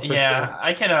myself. Yeah,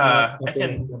 I can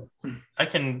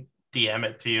DM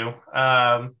it to you.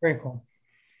 Very cool.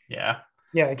 Yeah,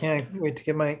 I can't wait to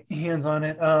get my hands on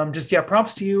it.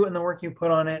 Props to you and the work you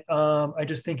put on it. I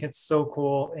just think it's so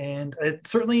cool, and it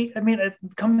certainly, it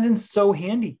comes in so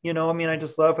handy. I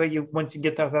just love how once you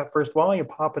get that first wall, you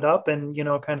pop it up and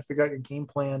kind of figure out your game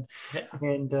plan. Yeah.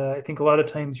 And I think a lot of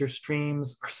times your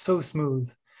streams are so smooth.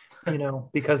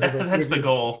 Because of it. That's the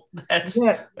goal. That's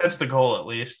the goal, at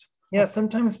least. Yeah,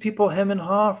 sometimes people hem and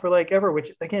haw for like ever,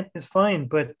 which again is fine.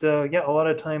 But a lot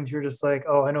of times you're just like,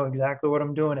 oh, I know exactly what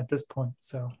I'm doing at this point.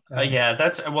 So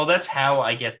that's how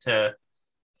I get to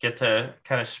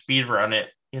kind of speed run it.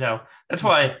 That's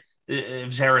why if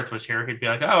Zareth was here, he'd be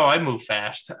like, "Oh, I move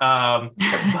fast." But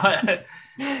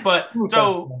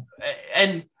so,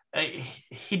 and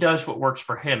he does what works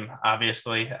for him,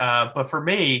 obviously. But for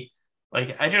me,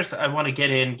 like, I want to get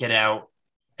in, get out,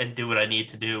 and do what I need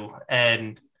to do.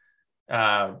 And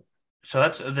so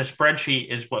that's the spreadsheet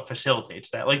is what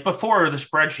facilitates that. Like before, the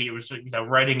spreadsheet was,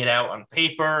 writing it out on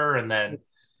paper, and then,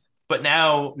 but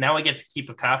now I get to keep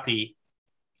a copy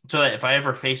so that if I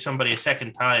ever face somebody a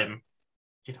second time,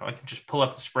 I can just pull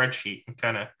up the spreadsheet and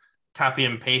kind of copy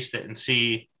and paste it and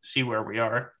see where we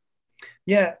are.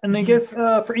 Yeah, and I guess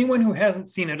for anyone who hasn't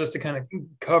seen it, just to kind of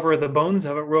cover the bones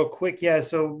of it real quick. Yeah,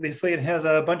 so basically it has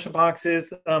a bunch of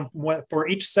boxes for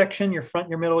each section: your front,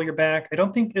 your middle, your back. I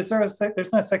don't think there's not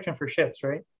a section for ships,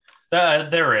 right?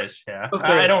 There is, yeah.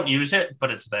 Okay. I don't use it, but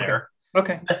it's there.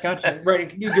 Okay, gotcha.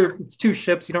 Right, it's 2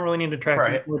 ships. You don't really need to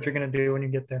track what you're going to do when you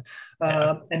get there.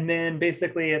 And then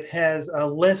basically it has a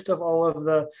list of all of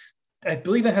the. I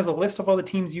believe it has a list of all the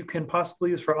teams you can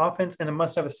possibly use for offense, and it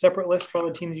must have a separate list for all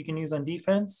the teams you can use on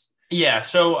defense. Yeah.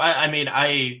 So,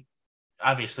 I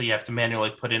obviously you have to manually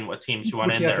put in what teams you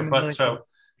want in there. But so,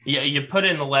 yeah, you put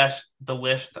in the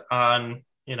list on,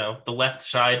 the left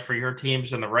side for your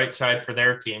teams and the right side for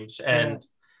their teams. And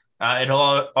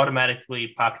it'll automatically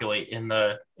populate in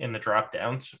the drop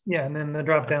downs. Yeah, and then the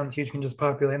drop downs you can just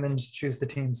populate and then just choose the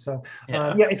team. So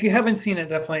if you haven't seen it,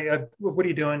 definitely. What are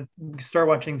you doing? Start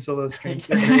watching Solo's streams.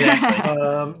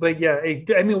 Exactly. But yeah,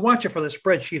 watch it for the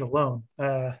spreadsheet alone.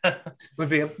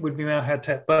 Would be my hat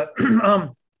tip. But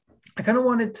I kind of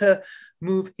wanted to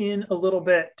move in a little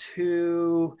bit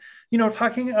to,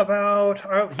 talking about,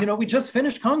 we just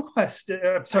finished Conquest.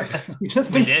 We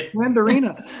just finished Grand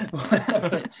Arena.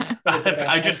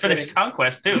 I just finished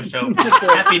Conquest too, so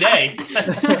happy day.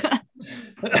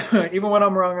 Even when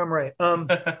I'm wrong, I'm right.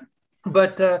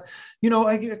 But I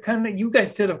kind of, you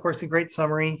guys did, of course, a great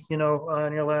summary,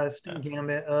 on your last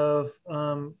gambit of,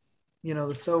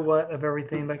 the so what of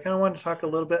everything, but I kind of want to talk a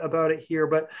little bit about it here.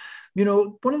 But,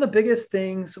 one of the biggest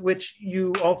things, which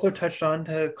you also touched on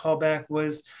to call back,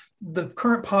 was the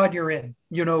current pod you're in.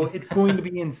 It's going to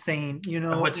be insane.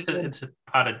 It's a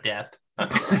pot of death.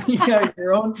 Yeah,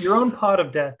 your own pot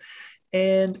of death.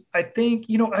 And I think,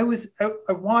 I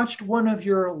watched one of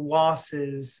your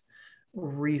losses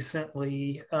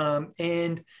recently,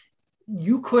 and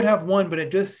you could have won, but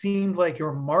it just seemed like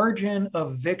your margin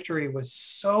of victory was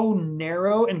so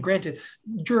narrow. And granted,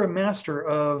 you're a master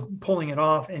of pulling it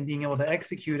off and being able to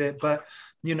execute it. But,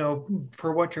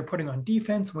 for what you're putting on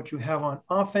defense, what you have on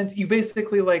offense, you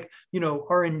basically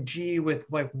RNG with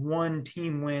one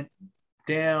team went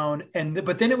down.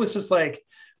 But then it was just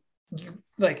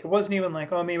it wasn't even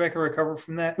oh, maybe I could recover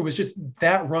from that. It was just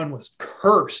that run was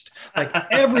cursed.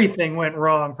 Everything went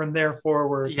wrong from there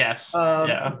forward. Yes.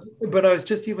 But I was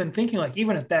just even thinking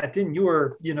even if that didn't, you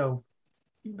were,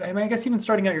 I guess even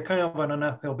starting out, you're kind of on an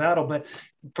uphill battle, but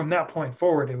from that point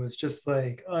forward, it was just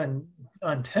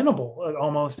untenable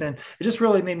almost. And it just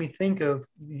really made me think of,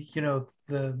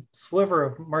 the sliver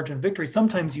of margin of victory.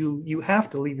 Sometimes you have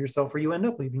to leave yourself, or you end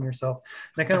up leaving yourself.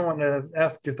 And I kind of wanted to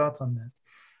ask your thoughts on that.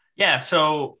 Yeah,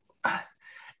 so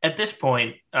at this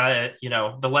point,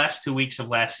 the last 2 weeks of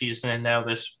last season and now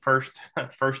this first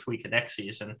week of next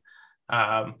season,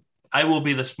 I will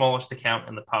be the smallest account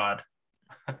in the pod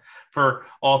for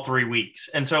all 3 weeks.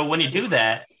 And so when you do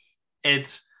that,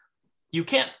 you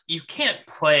can't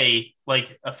play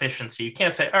efficiency. You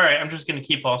can't say, all right, I'm just going to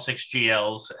keep all 6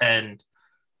 GLs and,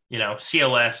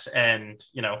 CLS and,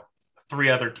 3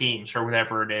 other teams or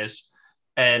whatever it is,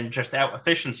 and just out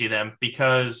efficiency them,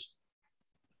 because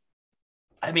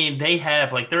they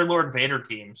have their Lord Vader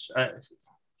teams.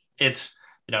 It's,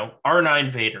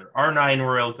 R9 Vader, R9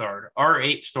 Royal Guard,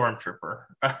 R8 Stormtrooper.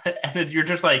 And you're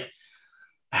just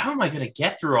how am I going to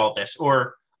get through all this?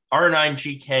 Or R9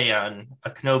 GK on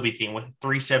a Kenobi team with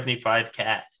 375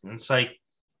 cat. And it's so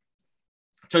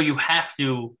you have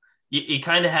to, you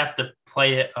kind of have to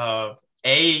play it of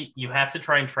you have to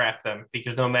try and trap them,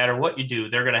 because no matter what you do,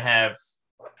 they're going to have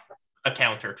a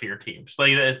counter to your teams. So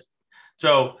you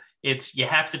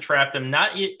have to trap them,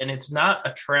 and it's not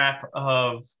a trap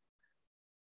of,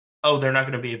 oh, they're not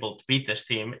going to be able to beat this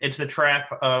team. It's the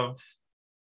trap of,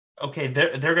 okay,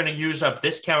 they're going to use up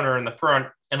this counter in the front,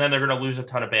 and then they're going to lose a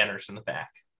ton of banners in the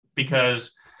back.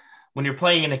 Because when you're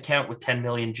playing an account with 10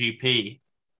 million GP,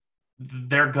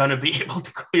 they're going to be able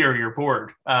to clear your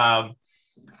board.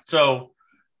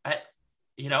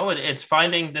 It's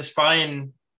finding this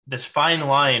fine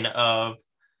line of,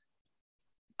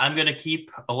 I'm going to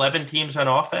keep 11 teams on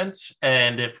offense,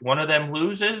 and if one of them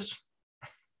loses,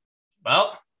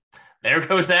 well, there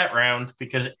goes that round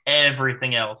because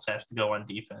everything else has to go on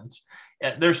defense.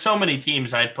 There's so many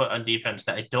teams I put on defense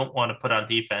that I don't want to put on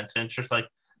defense. And it's just like,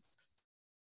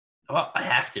 well, I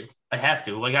have to.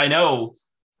 Like, I know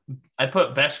I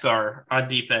put Beskar on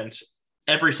defense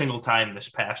every single time this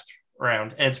past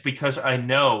round. And it's because I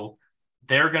know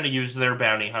they're going to use their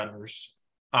bounty hunters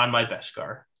on my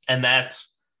Beskar. And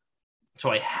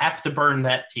so I have to burn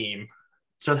that team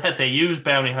so that they use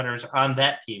bounty hunters on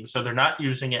that team. So they're not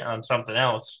using it on something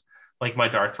else like my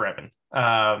Darth Revan.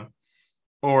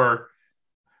 Or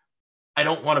I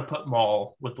don't want to put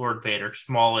Maul with Lord Vader.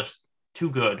 Maul is too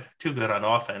good on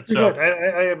offense. So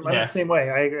I'm the same way.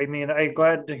 I mean, I'm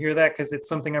glad to hear that because it's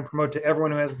something I promote to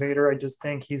everyone who has Vader. I just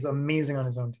think he's amazing on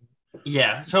his own team.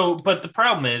 Yeah. So, but the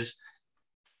problem is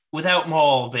without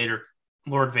Maul,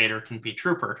 Lord Vader can be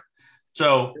trooper.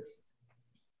 So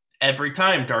every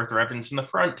time Darth Revan's in the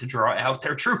front to draw out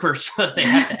their troopers, they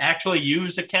have to actually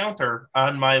use a counter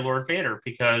on my Lord Vader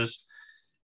because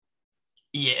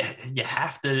you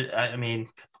have to. I mean,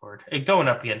 good Lord, going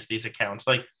up against these accounts,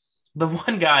 like the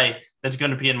one guy that's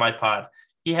going to be in my pod,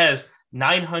 he has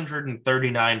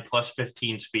 939 plus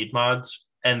 15 speed mods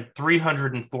and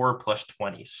 304 plus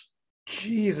 20s.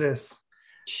 Jesus.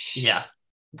 Yeah.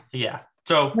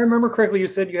 So if I remember correctly, you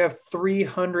said you have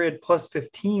 300 plus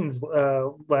 15s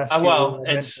last year. Well,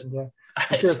 it's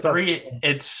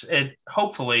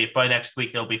hopefully by next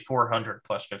week it'll be 400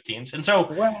 plus 15s. And so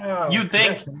wow, you'd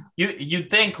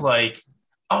think like,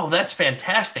 oh, that's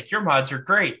fantastic. Your mods are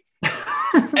great.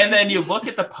 And then you look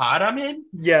at the pod I'm in,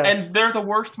 and they're the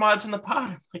worst mods in the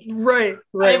pod. Like, right.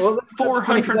 I have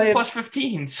 400 plus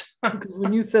 15s.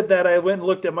 When you said that, I went and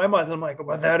looked at my mods, and I'm like,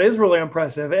 well, that is really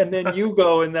impressive. And then you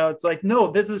go, and now it's like, no,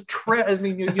 this is trash. I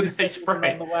mean, you said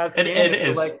right. on the last it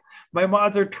is. Like, my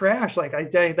mods are trash. Like,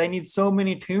 I need so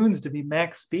many tunes to be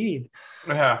max speed.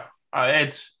 Yeah,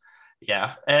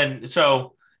 and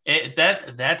so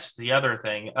that's the other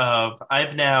thing of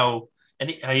I've now.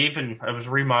 And I was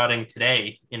remodding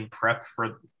today in prep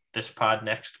for this pod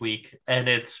next week. And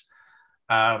it's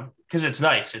because it's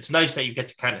nice. It's nice that you get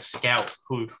to kind of scout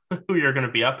who you're going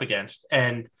to be up against.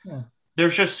 And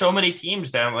there's just so many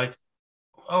teams that I'm like,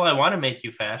 oh, I want to make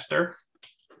you faster.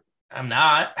 I'm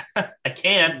not. I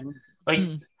can't. Like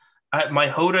my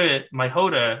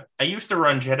Hoda, I used to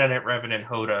run Jedi Revenant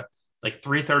Hoda like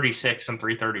 336 and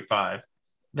 335.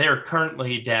 They're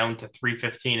currently down to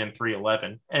 315 and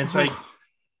 311. And it's like,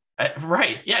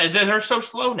 right. Yeah. They're so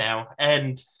slow now.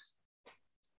 And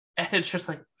it's just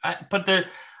like,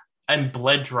 I'm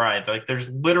bled dry. Like there's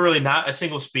literally not a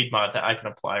single speed mod that I can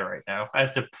apply right now. I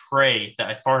have to pray that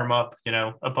I farm up,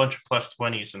 a bunch of plus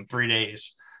 20s in 3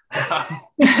 days.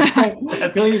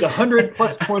 That's only 100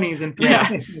 plus 20s in 3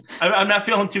 days. I'm not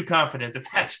feeling too confident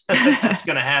that's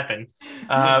going to happen.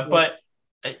 But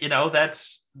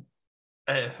that's,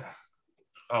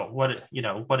 what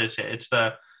is it? It's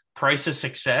the price of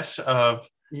success of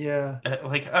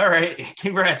like, all right,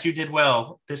 congrats, you did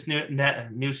well. This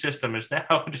new system is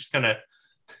now just gonna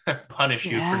punish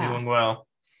you for doing well.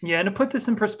 Yeah, and to put this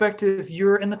in perspective,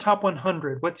 you're in the top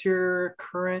 100. What's your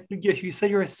current? You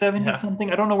said you're a 70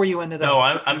 something. I don't know where you ended up. No,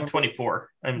 I'm 24.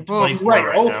 I'm 24 right.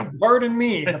 right now. Pardon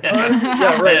me.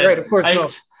 Right. Of course. I'm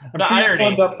the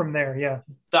irony up from there. Yeah.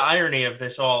 The irony of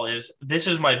this all is this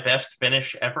is my best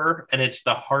finish ever, and it's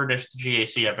the hardest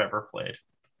GAC I've ever played.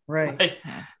 Right.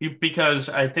 Because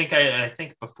I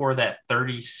think before that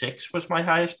 36 was my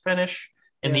highest finish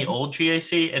in the old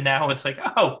GAC, and now it's like,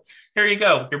 oh, here you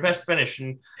go, your best finish,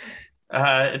 and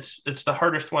it's the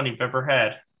hardest one you've ever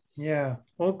had. Yeah.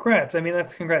 Well, congrats. I mean,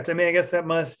 that's congrats. I mean, I guess that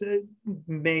must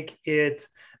make it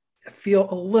feel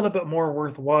a little bit more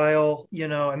worthwhile.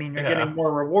 I mean, you're getting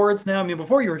more rewards now. I mean,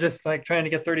 before you were just like trying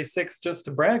to get 36 just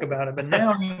to brag about it, but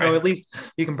now at least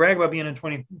you can brag about being in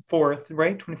 24th,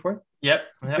 right? 24th. Yep.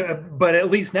 But at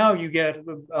least now you get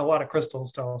a lot of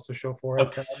crystals to also show for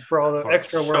it, for all the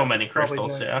extra work. So many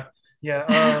crystals, yeah.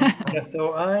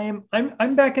 So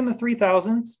I'm back in the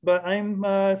 3000s, but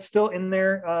I'm still in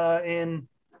there in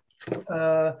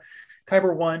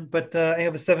Kyber 1, but I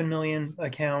have a 7 million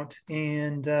account,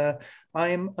 and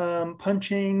I'm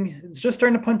punching. It's just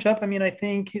starting to punch up. I mean, I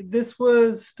think this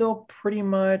was still pretty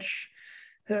much.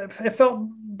 It felt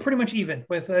pretty much even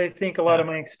with, I think, a lot of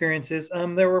my experiences.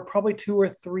 There were probably 2 or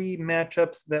 3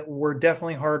 matchups that were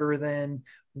definitely harder than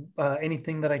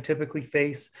anything that I typically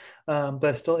face,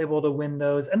 but still able to win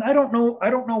those. And I don't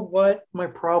know what my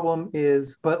problem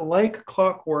is, but like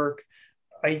clockwork,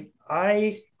 I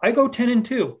go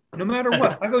 10-2 no matter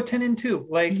what. I go 10-2.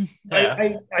 Like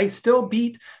I still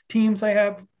beat teams. I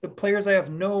have the players. I have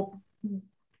no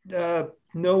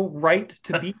no right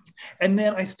to beat. And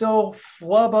then I still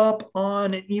flub up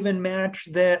on an even match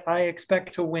that I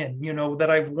expect to win, that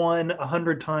I've won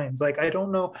 100 times. Like, I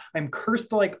don't know. I'm cursed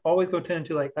to like always go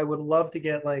 10-2. Like, I would love to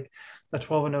get like a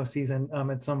 12-0 season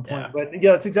at some point. Yeah. But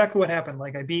yeah, that's exactly what happened.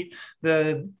 Like, I beat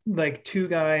the like two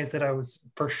guys that I was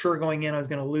for sure going in, I was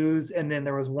going to lose. And then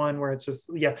there was one where it's just,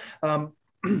 yeah.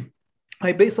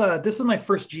 This was my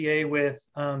first GA with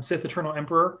Sith Eternal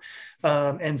Emperor.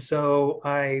 And so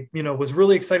I, was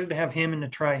really excited to have him and to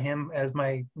try him as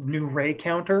my new Rey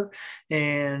counter.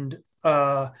 And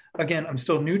again, I'm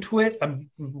still new to it.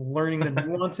 I'm learning the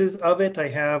nuances of it. I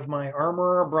have my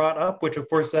armor brought up, which of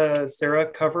course Sarah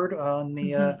covered on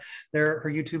the her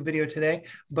YouTube video today.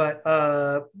 But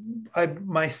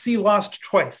my C lost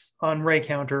twice on Rey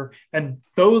counter, and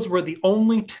those were the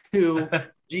only two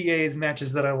GA's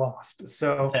matches that I lost.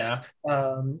 So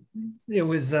it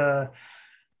was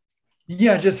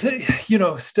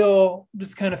still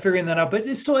just kind of figuring that out, but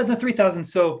it's still at the 3,000.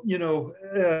 So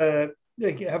I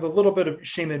have a little bit of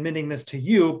shame admitting this to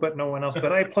you, but no one else.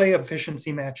 But I play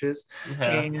efficiency matches,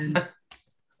 and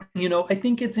I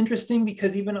think it's interesting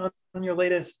because even on your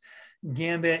latest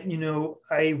Gambit,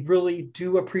 I really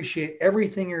do appreciate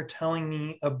everything you're telling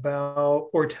me about,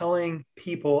 or telling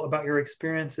people about your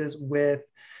experiences with,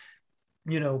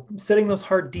 setting those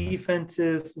hard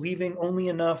defenses, leaving only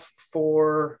enough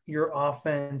for your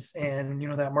offense, and,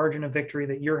 that margin of victory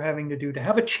that you're having to do to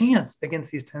have a chance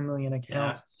against these 10 million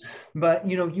accounts. Yeah. But,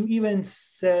 you even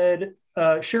said,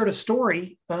 shared a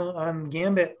story on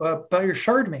Gambit about your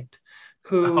shardmate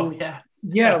who,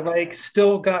 like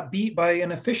still got beat by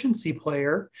an efficiency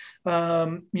player,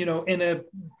 in a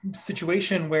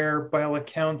situation where by all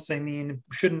accounts, I mean,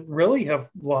 shouldn't really have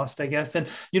lost, I guess. And,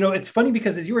 it's funny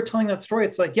because as you were telling that story,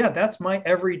 it's like, yeah, that's my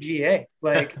every GA.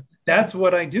 Like, that's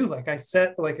what I do. Like, I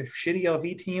set like a shitty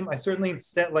LV team. I certainly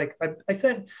set like, I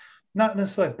set not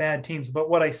necessarily bad teams,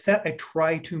 but what I set, I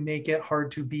try to make it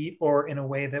hard to beat or in a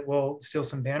way that will steal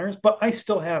some banners, but I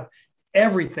still have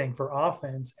everything for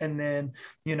offense. And then,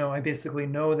 I basically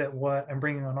know that what I'm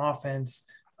bringing on offense,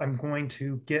 I'm going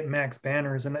to get max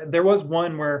banners. And there was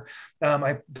one where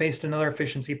I faced another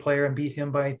efficiency player and beat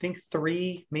him by, I think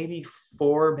 3, maybe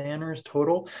 4 banners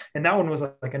total. And that one was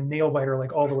like a nail biter,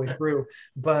 like all the way through.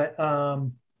 But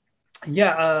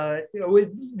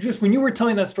just when you were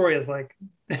telling that story, it's like,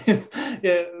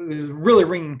 it was really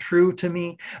ringing true to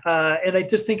me. And I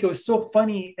just think it was so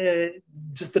funny,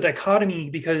 just the dichotomy,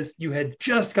 because you had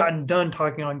just gotten done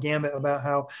talking on Gambit about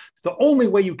how the only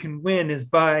way you can win is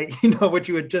by, what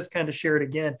you had just kind of shared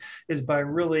again, is by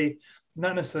really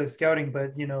not necessarily scouting,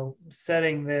 but,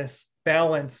 setting this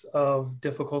balance of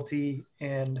difficulty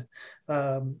and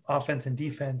offense and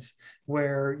defense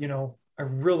where, I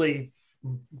really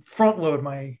front load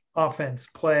my offense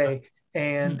play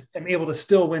and am able to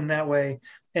still win that way.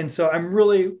 And so I'm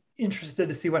really interested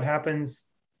to see what happens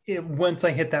once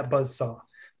I hit that buzzsaw.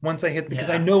 Because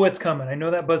I know it's coming. I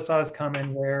know that buzzsaw is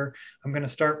coming where I'm going to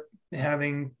start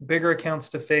having bigger accounts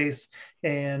to face,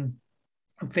 and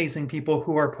I'm facing people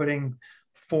who are putting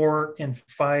 4 and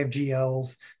 5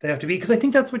 GLs that have to be, because I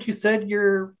think that's what you said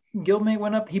your guildmate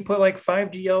went up. He put like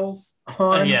 5 GLs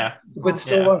on, but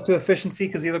still lost to efficiency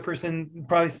because the other person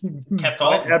probably kept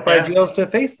all had 5 GLs to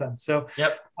face them. So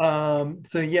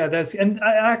that's, and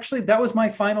that was my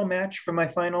final match for my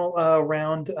final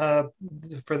round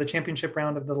for the championship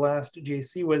round of the last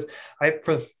GAC. Was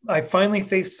I finally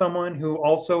faced someone who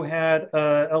also had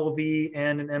LV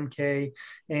and an MK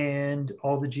and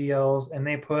all the GLs, and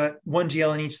they put 1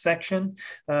 GL in each section,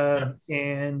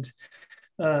 and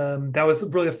that was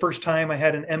really the first time I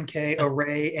had an MK, a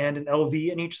Rey, and an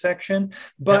LV in each section.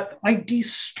 But I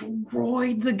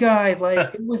destroyed the guy.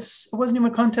 Like, it wasn't even a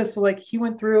contest. So like, he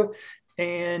went through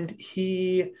and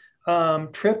he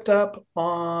tripped up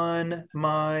on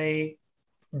my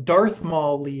Darth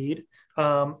Maul lead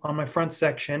on my front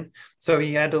section. So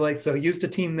he had to used a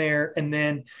team there, and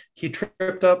then he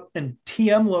tripped up and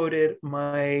TM loaded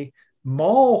my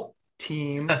Maul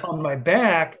team on my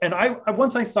back. And I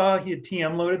once I saw he had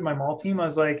TM loaded my Maul team, I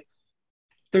was like,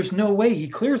 there's no way he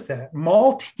clears that.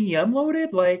 Maul TM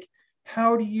loaded? Like,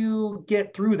 how do you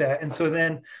get through that? And so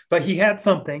then, but he had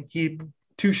something, he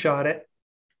 2-shot it.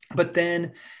 But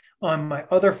then on my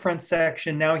other front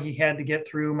section, now he had to get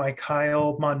through my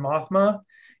Kyle Mon Mothma,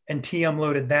 and TM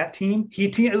loaded that team.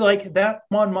 Like that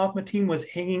Mon Mothma team was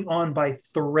hanging on by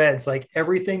threads. Like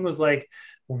everything was like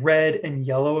red and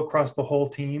yellow across the whole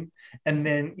team. And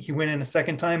then he went in a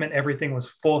second time and everything was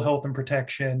full health and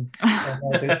protection.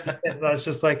 And I was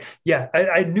just like, yeah,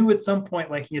 I knew at some point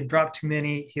like he had dropped too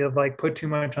many, he had like put too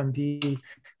much on D,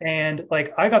 and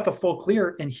like I got the full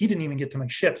clear and he didn't even get to my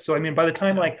ships. So I mean, by the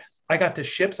time like I got to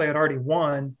ships, I had already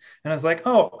won, and I was like,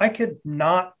 oh, I could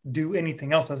not do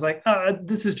anything else. I was like,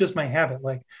 this is just my habit.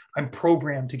 Like I'm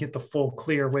programmed to get the full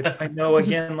clear, which I know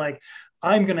again, like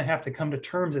I'm gonna have to come to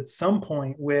terms at some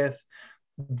point with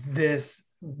this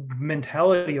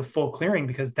mentality of full clearing,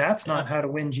 because that's not how to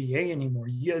win GA anymore.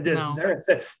 Zareth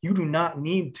said, you do not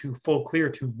need to full clear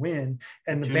to win,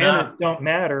 and the banners don't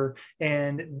matter.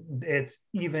 And it's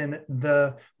even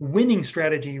the winning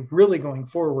strategy really going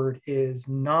forward is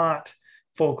not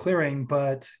full clearing,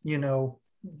 but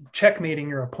checkmating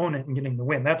your opponent and getting the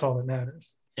win. That's all that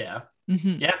matters. Yeah.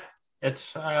 Mm-hmm. Yeah.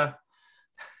 It's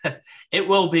it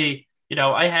will be,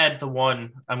 I had the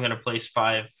one, I'm going to place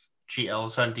 5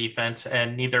 GLs on defense,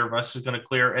 and neither of us is going to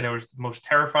clear. And it was the most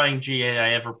terrifying GA I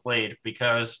ever played,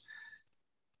 because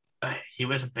he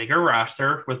was a bigger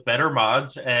roster with better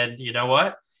mods. And you know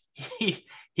what?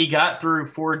 He got through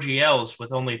 4 GLs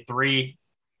with only three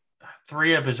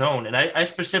of his own. And I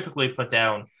specifically put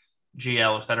down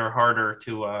GLs that are harder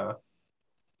to,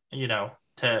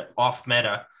 to off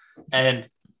meta. And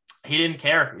he didn't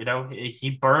care.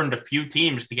 He burned a few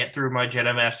teams to get through my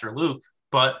Jedi Master Luke,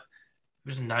 but it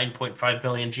was a 9.5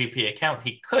 million GP account.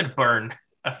 He could burn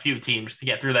a few teams to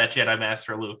get through that Jedi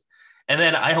Master Luke. And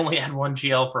then I only had 1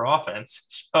 GL for offense.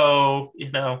 So,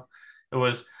 it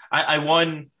was, I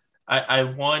won,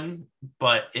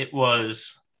 but it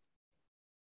was,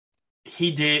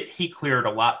 he cleared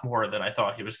a lot more than I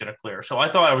thought he was going to clear. So I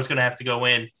thought I was going to have to go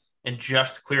in and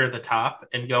just clear the top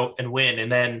and go and win.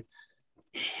 And then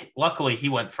luckily he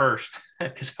went first,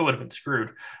 because I would have been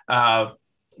screwed.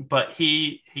 But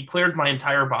he cleared my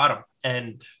entire bottom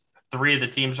and 3 of the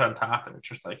teams on top. And it's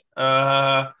just like,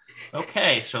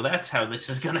 okay, so that's how this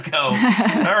is going to go. All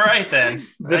right, then.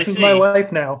 This is my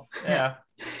life now. Yeah.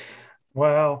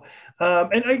 Wow.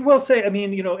 And I will say, I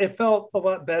mean, it felt a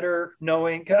lot better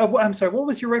knowing, I'm sorry, what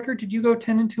was your record? Did you go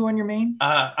 10-2 on your main?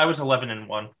 I was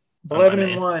 11-1.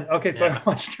 11-1. Okay, so yeah. I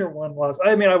watched your one loss.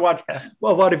 I mean, I watched a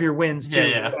lot of your wins too.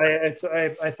 Yeah.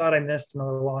 I thought I missed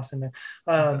another loss in there.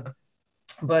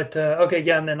 But okay,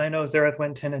 yeah, and then I know Zareth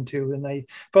went 10-2, and I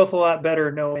felt a lot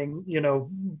better knowing,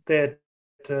 that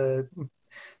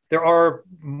there are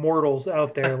mortals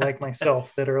out there like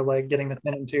myself that are like getting the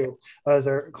 10-2 as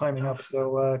they're climbing up.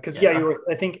 So because you were,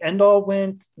 I think Endall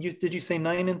went. Did you say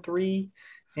 9-3?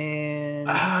 And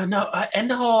no,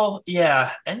 Endall,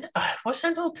 yeah, and was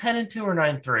Endall 10-2 or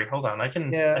 9-3? Hold on, I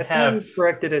can. Yeah, I have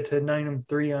corrected it to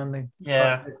 9-3 on the.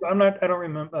 Yeah, I don't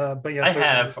remember, but yeah, I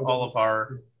have all of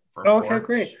our. Oh, okay,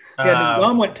 great. Yeah,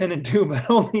 Dom went 10-2, but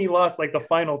only lost like the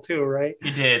final 2, right? He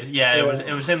did. Yeah,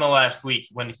 it was in the last week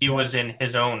when he was in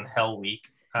his own hell week.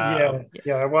 I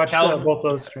watched both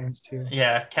those streams too.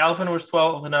 Yeah, Calvin was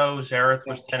 12-0. Zareth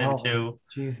was 10-2.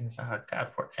 Jesus.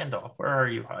 God, poor Endall, where are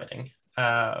you hiding?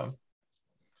 Endall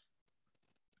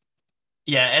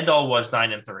was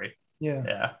 9-3.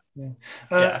 Yeah.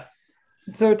 Yeah.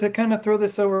 So to kind of throw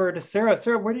this over to Sarah,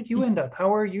 where did you end up?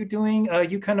 How are you doing?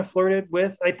 You kind of flirted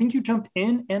with, I think you jumped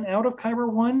in and out of Kyber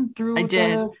 1 through. I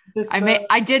did.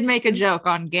 I did make a joke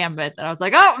on Gambit that I was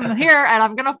like, oh, I'm here and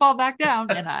I'm gonna fall back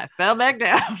down, and I fell back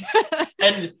down.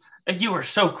 and you were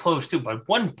so close too, by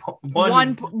one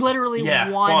literally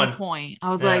 1 point. I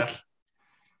was like,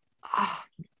 oh,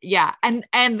 yeah. And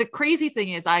the crazy thing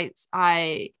is,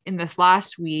 I in this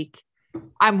last week,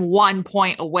 I'm 1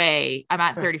 point away. I'm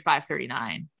at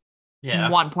 35-39. Yeah.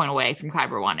 1 point away from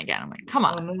Kyber 1 again. I'm like, come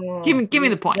on, give me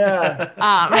the point. Yeah.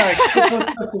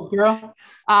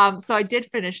 So I did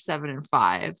finish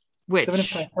 7-5, which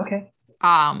 7-5. Okay.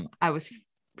 I was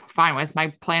fine with.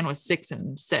 My plan was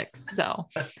 6-6. So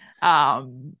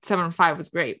 7-5 was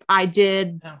great. I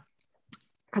did,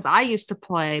 because I used to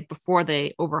play before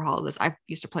they overhauled this. I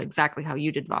used to play exactly how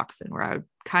you did, Voxen, where I would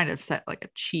kind of set like a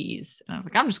cheese, and I was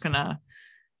like, I'm just gonna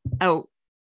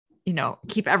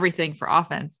keep everything for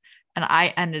offense. And I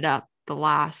ended up the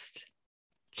last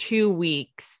 2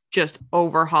 weeks just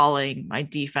overhauling my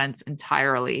defense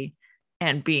entirely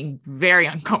and being very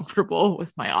uncomfortable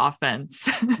with my offense.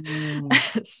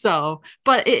 So,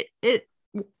 but it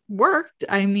worked.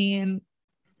 I mean,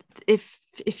 I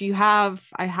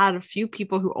had a few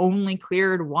people who only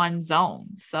cleared 1 zone.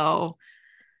 So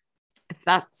if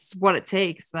that's what it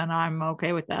takes, then I'm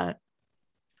okay with that.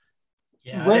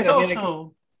 Yeah. Right. It's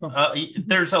also,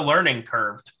 there's a learning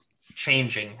curve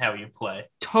changing how you play.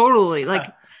 Totally. Like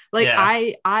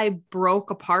yeah. I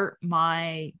broke apart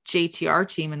my JTR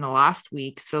team in the last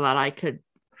week so that I could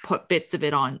put bits of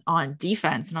it on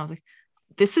defense. And I was like,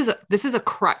 this is a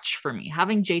crutch for me.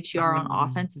 Having JTR on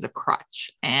offense is a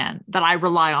crutch, and that I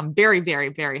rely on very, very,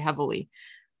 very heavily.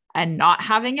 And not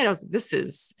having it, I was like, this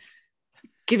is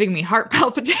giving me heart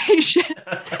palpitations.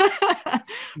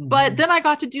 But then I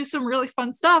got to do some really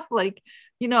fun stuff. Like,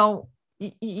 you know,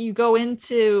 you go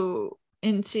into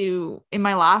in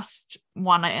my last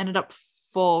one, I ended up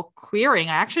full clearing.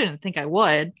 I actually didn't think I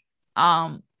would.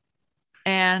 And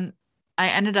I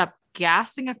ended up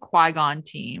gassing a Qui-Gon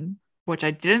team, which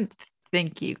I didn't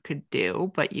think you could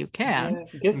do, but you can.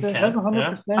 Yeah, that's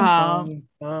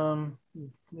 100%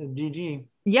 GG.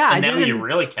 Yeah, and now you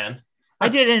really can. I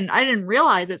didn't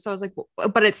realize it, so I was like,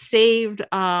 but it saved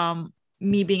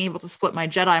me being able to split my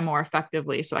Jedi more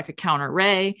effectively, so I could counter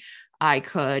Rey. I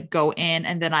could go in,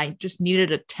 and then I just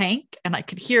needed a tank, and I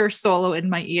could hear Solo in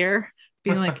my ear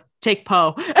being like, take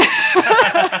Poe.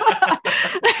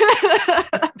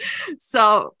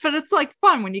 So, but it's like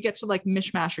fun when you get to like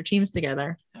mishmash your teams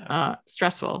together.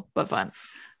 Stressful, but fun.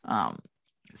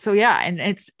 So yeah, and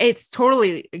it's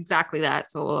totally exactly that.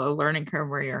 So a learning curve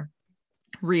where you're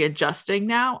readjusting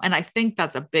now. And I think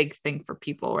that's a big thing for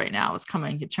people right now, is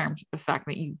coming to terms with the fact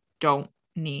that you don't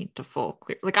need to full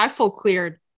clear. Like I full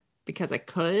cleared because I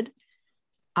could.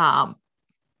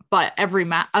 But every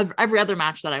other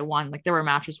match that I won, like there were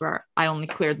matches where I only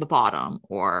cleared the bottom,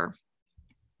 or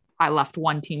I left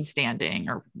one team standing,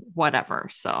 or whatever.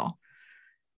 So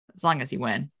as long as you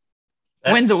win,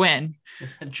 win's a win.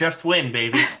 Just win,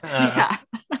 baby. Yeah.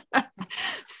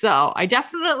 So I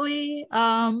definitely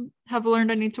have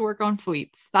learned I need to work on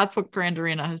fleets. That's what Grand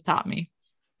Arena has taught me.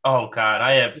 Oh God,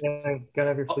 I have gotta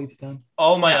have your fleets done.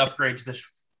 All my upgrades this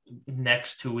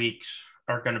next 2 weeks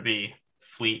are going to be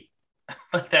fleet.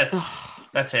 Like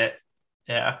that's it.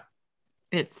 Yeah.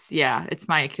 It's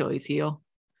my Achilles heel.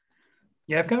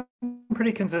 Yeah, I've got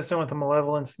pretty consistent with the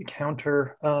malevolence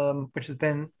counter, which has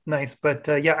been nice. But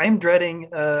yeah, I'm dreading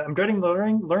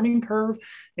the learning curve,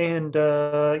 and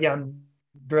I'm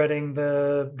dreading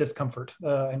the discomfort.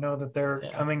 I know that they're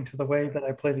coming to the way that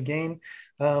I play the game.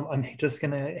 I'm just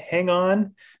gonna hang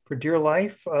on for dear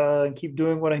life and keep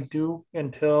doing what I do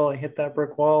until I hit that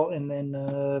brick wall, and then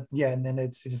and then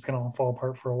it's just gonna all fall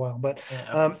apart for a while. But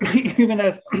even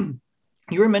as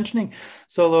you were mentioning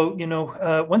Solo,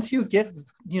 once you get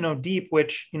deep,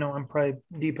 which I'm probably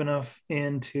deep enough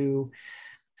into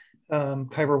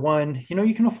Kyber 1,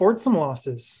 you can afford some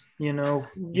losses. You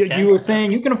were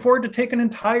saying you can afford to take an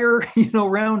entire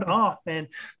round off, and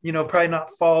probably not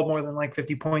fall more than like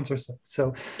 50 points or so.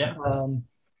 So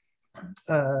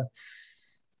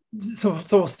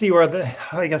we'll see where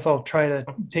I guess I'll try to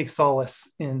take solace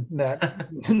in that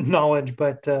knowledge,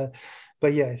 but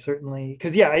yeah, certainly,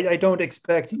 because I don't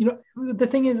expect, the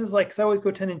thing is like, 'cause I always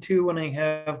go 10-2 when I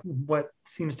have what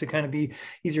seems to kind of be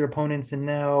easier opponents, and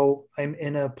now I'm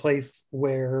in a place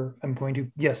where I'm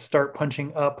going to start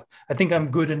punching up. I think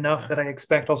I'm good enough that I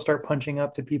expect I'll start punching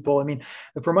up to people. I mean,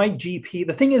 for my GP,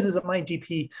 the thing is that my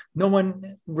GP, no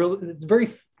one really, it's a very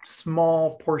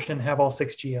small portion have all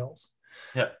 6 GLs.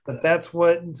 Yeah, but that's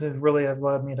what really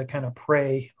allowed me to kind of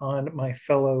prey on my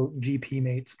fellow GP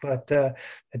mates. But at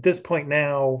this point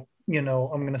now, I'm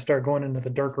going to start going into the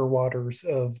darker waters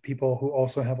of people who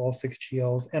also have all 6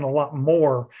 GLs, and a lot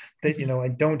more that I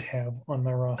don't have on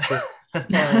my roster.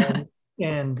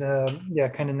 And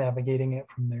kind of navigating it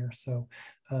from there. So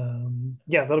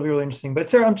that'll be really interesting. But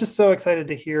Sarah, I'm just so excited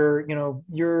to hear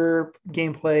your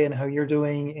gameplay and how you're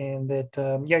doing, and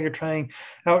that you're trying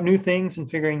out new things and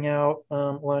figuring out a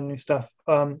lot of new stuff.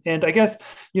 And I guess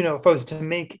if I was to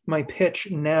make my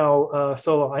pitch now,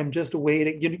 Solo, I'm just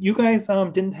waiting. You guys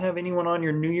didn't have anyone on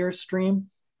your New Year's stream?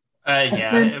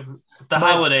 The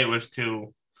holiday was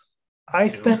too. I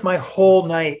spent my whole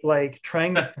night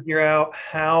trying to figure out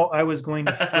how I was going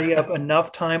to free up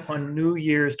enough time on New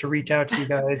Year's to reach out to you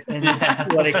guys and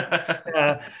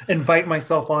invite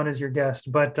myself on as your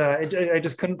guest, but I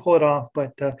just couldn't pull it off.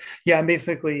 But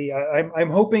basically, I'm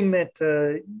hoping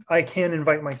that I can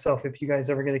invite myself if you guys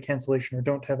ever get a cancellation or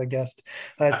don't have a guest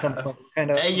at some point.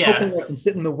 And hoping I can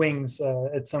sit in the wings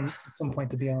at some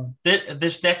point to be on.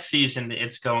 This next season,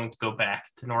 it's going to go back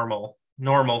to normal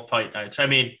fight nights. I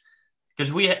mean,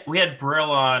 because we had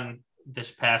Brill on this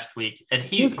past week, and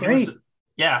he was great.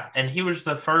 He was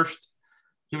the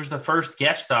first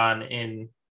guest on in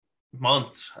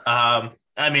months. I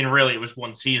mean, really, it was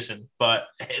one season, but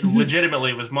it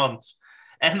legitimately was months.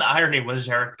 And the irony was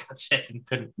Zareth got sick and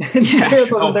couldn't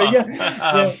show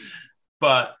up.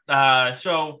 But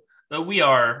so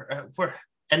we're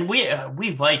and we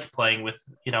like playing with,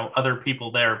 other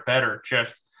people there better.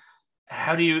 Just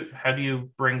how do you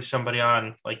bring somebody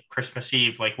on like Christmas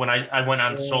Eve, like when I went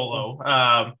on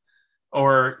solo,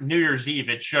 or New Year's Eve?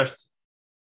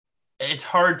 It's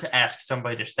hard to ask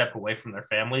somebody to step away from their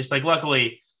families. Like,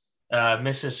 luckily,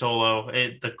 Mrs. Solo,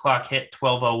 the clock hit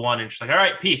 12:01, and she's like, "All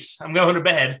right, peace. I'm going to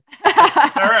bed." All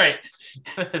right,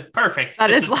 perfect. That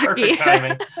is lucky.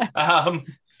 Perfect timing.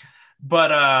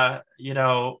 But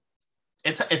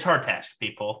it's hard to ask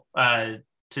people to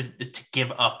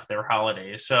give up their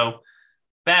holidays. So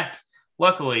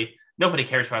luckily, nobody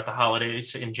cares about the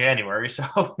holidays in January,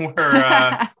 so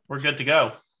we're good to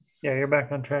go. Yeah, you're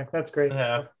back on track. That's great.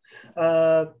 Yeah.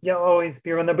 So, I'll always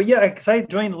be around there. But yeah, because I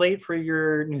joined late for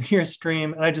your New Year's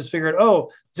stream, and I just figured,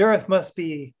 Zareth must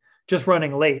be just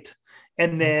running late.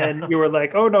 And then you were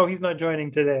like, "Oh no, he's not joining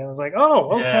today." I was like,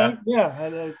 "Oh, okay,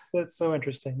 yeah, that's so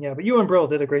interesting." Yeah, but you and Brill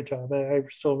did a great job. I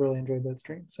still really enjoyed that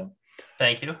stream. So,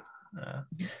 thank you.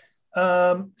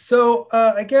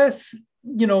 I guess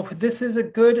this is a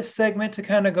good segment to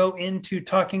kind of go into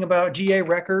talking about GA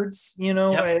records,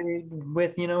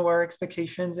 with, our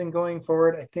expectations and going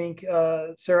forward. I think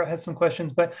Sarah has some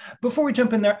questions, but before we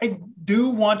jump in there, I do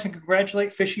want to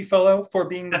congratulate Fishy Fellow for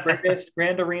being the greatest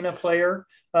Grand Arena player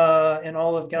in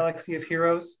all of Galaxy of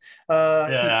Heroes. He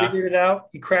figured it out.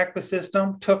 He cracked the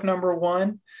system, took number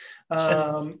one.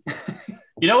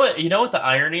 You know what the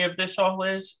irony of this all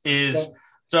is?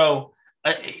 So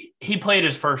he played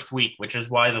his first week, which is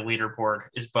why the leaderboard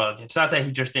is bugged. It's not that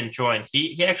he just didn't join.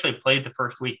 He actually played the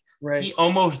first week. Right. He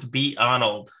almost beat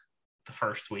Arnold the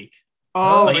first week.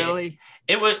 Oh, really?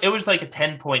 It was like a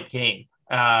 10-point game.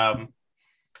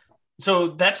 So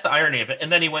that's the irony of it.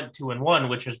 And then he went 2-1,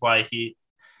 which is why he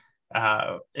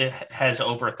it has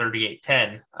over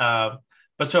 38-10.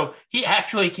 But so he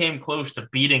actually came close to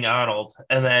beating Arnold,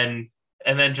 and then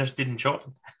just didn't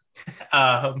join.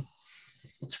 CG,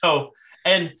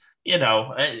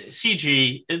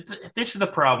 this is the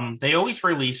problem. They always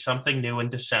release something new in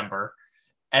December,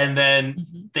 and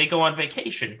then they go on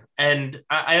vacation. And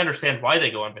I understand why they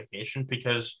go on vacation,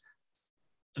 because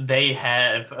they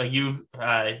have a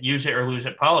use it or lose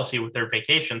it policy with their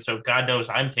vacation. So God knows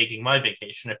I'm taking my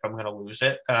vacation if I'm going to lose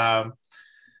it.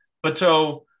 But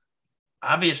so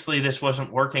obviously this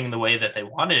wasn't working the way that they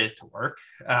wanted it to work.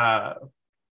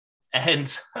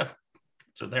 And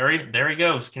so there he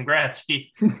goes. Congrats.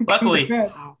 Luckily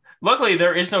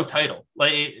there is no title.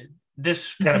 Like,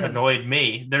 this kind of annoyed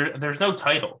me. There's no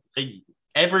title.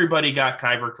 Everybody got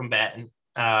Kyber combatant.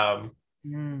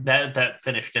 That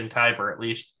finished in Kyber, at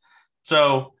least.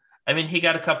 So, I mean, he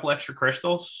got a couple extra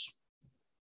crystals,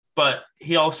 but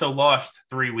he also lost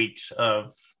 3 weeks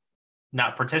of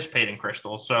not participating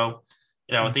crystals. So,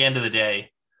 at the end of the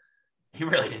day, he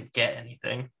really didn't get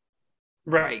anything.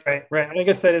 Right. I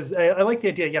guess that is, I like the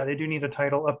idea. Yeah, they do need a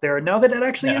title up there. Now that it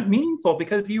actually is meaningful,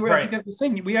 because as you guys were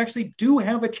saying, we actually do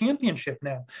have a championship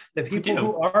now. The people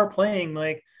who are playing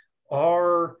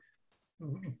are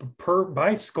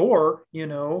by score,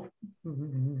 playing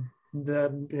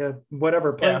for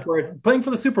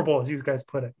the Super Bowl, as you guys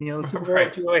put it, the Super Bowl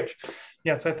at GOH.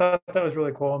 Yeah, so I thought that was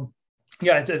really cool.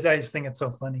 Yeah, I just think it's so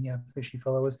funny. Yeah, Fishy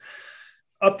Fellow was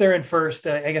up there in first.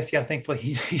 I guess, thankfully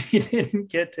he didn't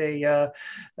get a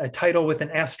title with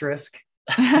an asterisk.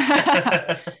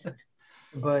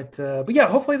 But yeah,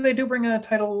 hopefully they do bring a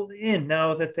title in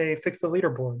now that they fixed the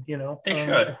leaderboard. They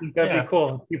should. I think that'd be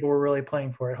cool. People were really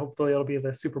playing for it. Hopefully it'll be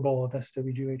the Super Bowl of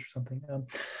SWGH or something.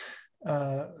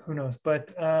 Who knows?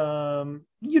 But and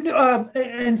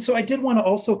so I did want to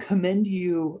also commend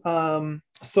you,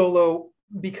 Solo,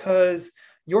 because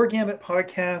your Gambit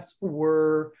podcasts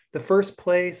were the first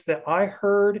place that I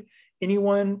heard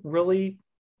anyone really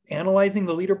analyzing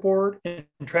the leaderboard and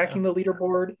tracking the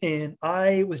leaderboard. And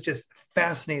I was just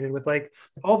fascinated with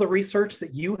all the research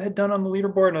that you had done on the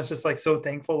leaderboard. And I was just so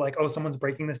thankful, someone's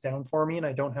breaking this down for me and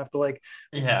I don't have to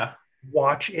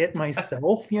watch it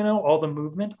myself, all the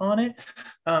movement on it.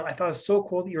 I thought it was so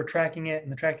cool that you were tracking it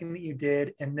and the tracking that you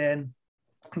did. And then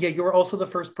you were also the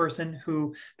first person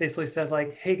who basically said,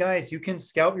 hey guys, you can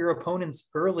scout your opponents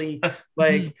early.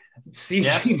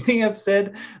 CG may have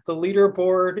said the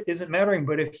leaderboard isn't mattering,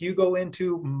 but if you go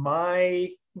into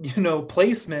my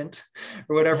placement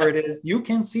or whatever it is, you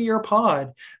can see your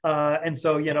pod. And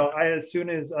so, I, as soon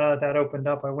as that opened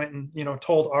up, I went and,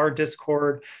 told our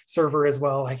Discord server as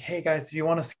well, hey guys, if you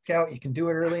want to scout, you can do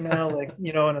it early now,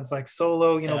 and it's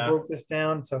Solo, broke this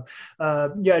down. So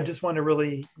I just want to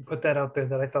really put that out there,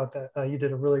 that I thought that you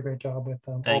did a really great job with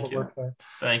all the work there.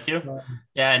 Thank you.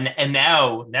 And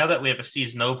now that we have a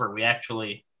season over, we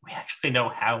actually know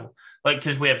how,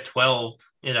 because we have 12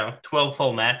 12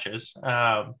 full matches.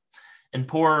 And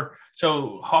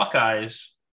Hawkeyes,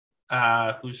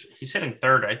 he's sitting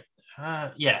third.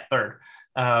 Third.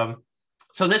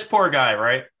 So this poor guy,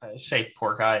 right? I say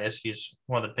poor guy as he's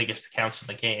one of the biggest accounts in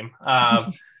the game.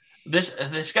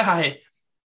 This guy,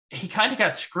 he kind of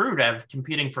got screwed out of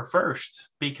competing for first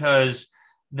because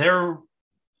there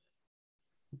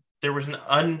was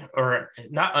not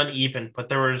uneven, but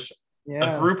there was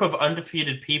a group of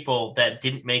undefeated people that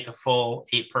didn't make a full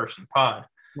 8-person pod,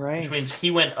 right? Which means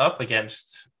he went up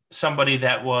against somebody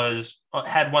that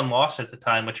had one loss at the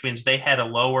time, which means they had a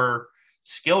lower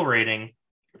skill rating,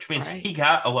 which means he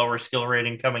got a lower skill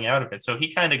rating coming out of it. So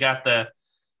he kind of got the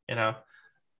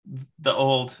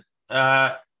old,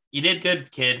 you did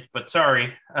good, kid, but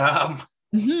sorry.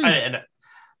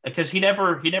 Because he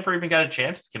never even got a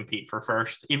chance to compete for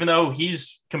first, even though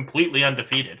he's completely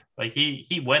undefeated. Like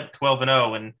he went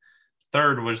 12-0 and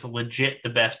third was legit the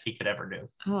best he could ever do.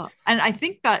 Oh, and I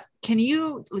think that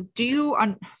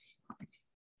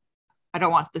I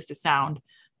don't want this to sound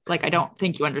like I don't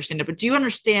think you understand it, but do you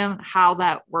understand how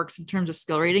that works in terms of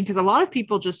skill rating? Because a lot of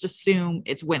people just assume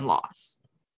it's win-loss.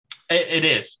 It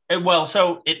is. It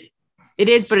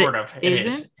is, but it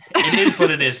isn't. It is, but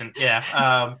it isn't.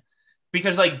 Yeah.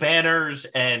 Because like banners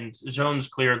and zones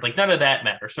cleared, like none of that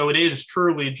matters. So it is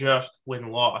truly just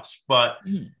win-loss, but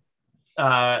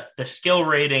the skill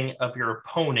rating of your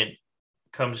opponent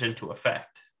comes into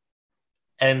effect.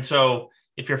 And so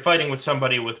if you're fighting with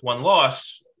somebody with one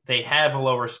loss, they have a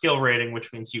lower skill rating,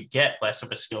 which means you get less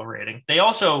of a skill rating. They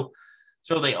also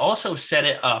set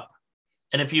it up.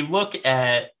 And if you look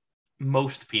at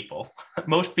most people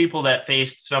that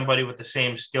faced somebody with the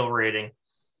same skill rating,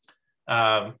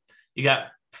 you got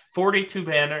 42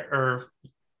 banner or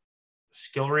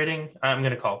skill rating. I'm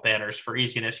going to call it banners for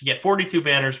easiness. You get 42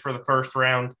 banners for the first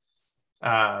round,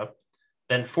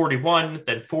 then 41,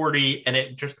 then 40, and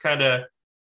it just kind of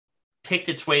ticked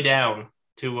its way down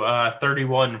to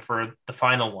 31 for the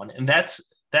final one. And that's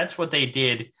what they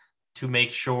did to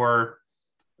make sure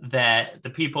that the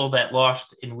people that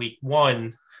lost in week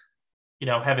 1,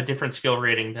 have a different skill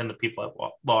rating than the people that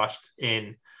lost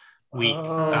in week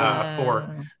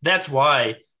 4. That's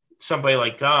why somebody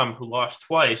like Gom, who lost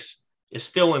twice, is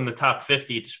still in the top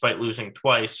 50 despite losing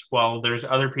twice, while there's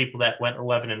other people that went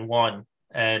 11-1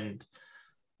 and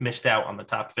missed out on the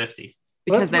top 50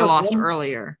 because they lost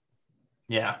earlier.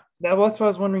 Yeah, that's what I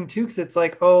was wondering too, because it's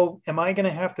like, oh, am I going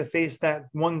to have to face that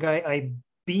one guy I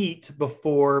beat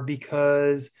before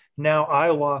because now I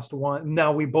lost one.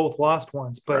 Now we both lost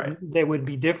once, but they would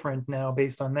be different now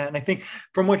based on that. And I think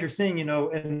from what you're saying,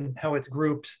 and how it's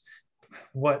grouped,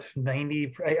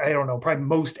 90, I don't know, probably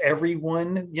most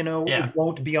everyone,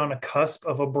 won't be on a cusp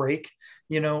of a break,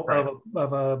 of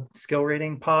a skill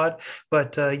rating pod.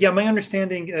 But my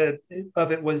understanding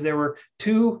of it was there were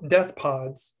 2 death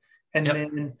pods and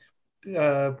then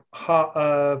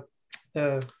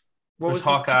what was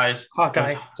Hawkeyes?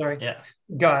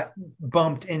 Got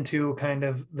bumped into kind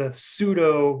of the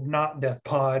pseudo not death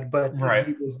pod, but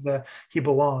he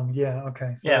belonged. Yeah.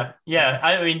 Okay. So, yeah.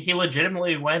 I mean, he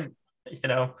legitimately went,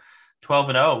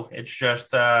 12-0. It's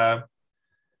just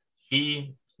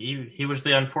he was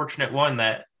the unfortunate one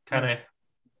that kind of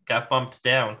got bumped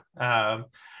down.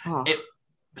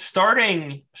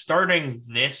 Starting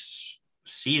this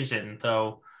season,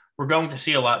 though, we're going to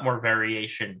see a lot more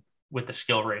variation with the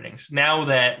skill ratings now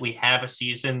that we have a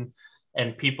season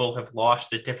and people have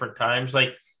lost at different times.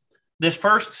 Like this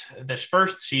first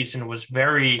season was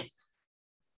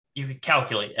you could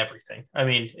calculate everything. I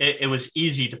mean, it was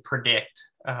easy to predict.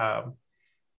 Now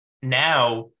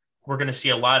we're going to see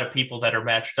a lot of people that are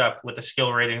matched up with a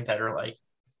skill rating that are like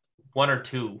 1 or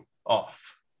 2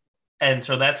 off. And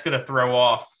so that's going to throw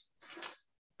off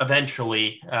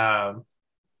eventually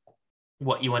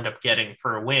what you end up getting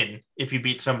for a win if you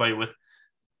beat somebody with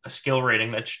a skill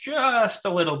rating that's just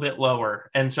a little bit lower.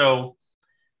 And so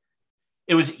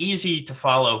it was easy to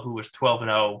follow who was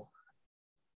 12-0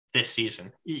 this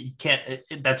season. You can't,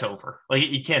 that's over. Like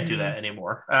you can't do that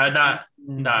anymore. Not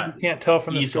you can't tell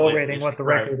from the skill rating what the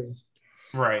record is.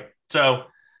 Right. So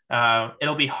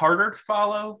it'll be harder to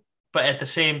follow, but at the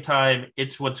same time,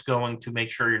 it's what's going to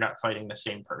make sure you're not fighting the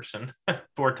same person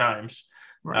 4 times.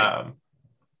 Right.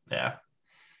 Yeah.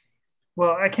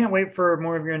 Well, I can't wait for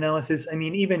more of your analysis. I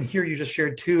mean, even here, you just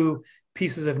shared 2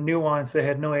 pieces of nuance that I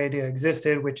had no idea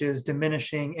existed, which is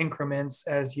diminishing increments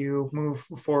as you move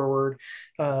forward.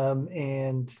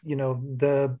 And,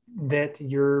 that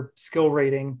your skill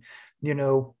rating,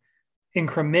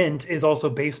 increment is also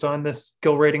based on the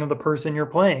skill rating of the person you're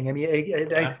playing. I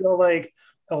mean, I feel like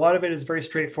a lot of it is very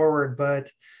straightforward,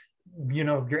 but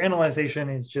your analyzation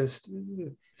is just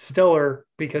stellar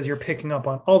because you're picking up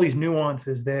on all these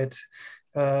nuances that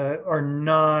are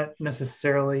not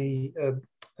necessarily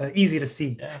easy to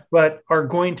see, but are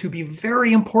going to be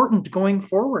very important going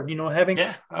forward. Having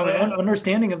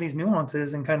understanding of these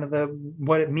nuances and kind of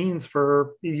what it means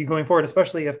for you going forward,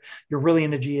 especially if you're really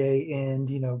into GA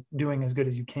and doing as good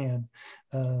as you can.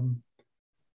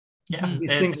 These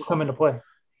things will come into play.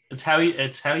 It's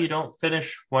how you don't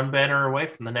finish one banner away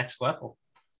from the next level.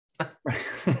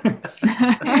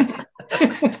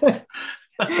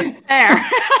 There.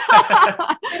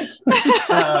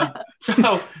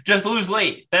 So just lose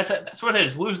late. That's what it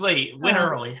is. Lose late, win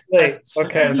early. Late.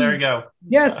 Okay, there you go.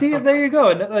 Yeah, see, there you go.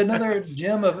 Another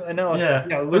gem of analysis.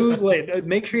 Yeah, lose late.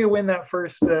 Make sure you win that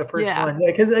first one.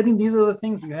 Because I think these are the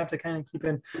things you have to kind of keep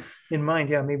in mind.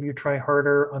 Yeah, maybe you try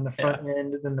harder on the front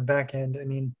end than the back end. I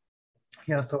mean,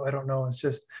 so I don't know. It's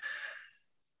just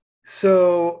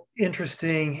so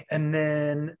interesting. And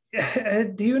then,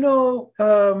 do you know?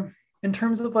 In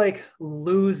terms of like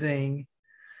losing,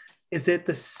 is it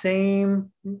the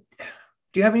same? Do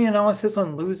you have any analysis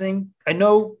on losing? I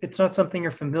know it's not something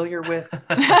you're familiar with,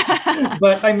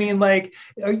 but I mean, like,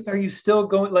 are you still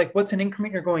going, like, what's an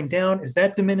increment you're going down? Is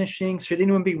that diminishing? Should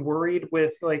anyone be worried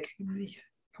with, like,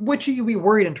 what should you be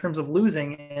worried in terms of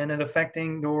losing and it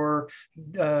affecting your,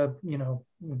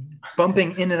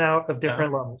 bumping in and out of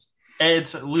different levels?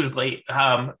 It's lose late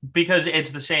because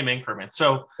it's the same increment.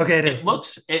 So it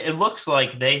looks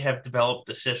like they have developed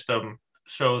the system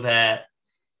so that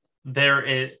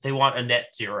they want a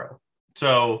net zero.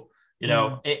 So,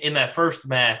 in that first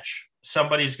match,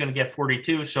 somebody's going to get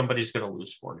 42, somebody's going to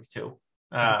lose 42.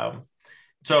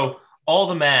 So all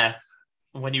the math,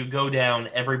 when you go down,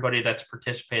 everybody that's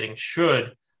participating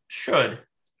should,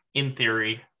 in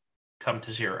theory, come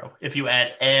to zero. If you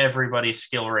add everybody's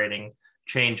skill rating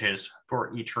changes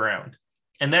for each round.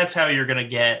 And that's how you're going to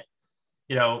get,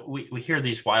 we hear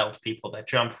these wild people that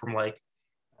jump from like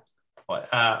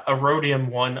Erodium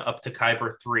 1 up to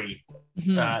Kyber 3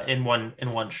 in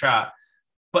one shot.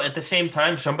 But at the same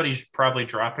time, somebody's probably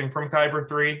dropping from Kyber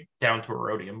 3 down to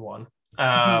Erodium 1.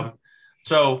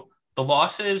 So the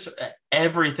losses,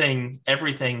 everything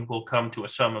will come to a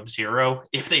sum of 0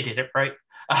 if they did it right,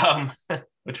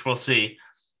 which we'll see.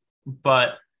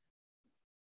 But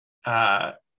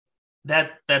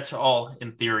that's all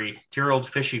in theory. Dear old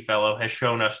fishy fellow has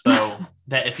shown us, though,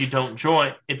 that if you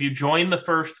join the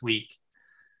first week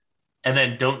and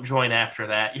then don't join after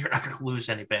that, you're not going to lose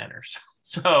any banners.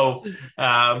 So,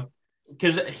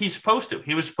 because he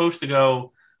was supposed to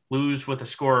go lose with a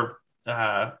score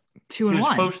of 2 and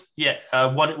 1. 1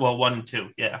 and 2.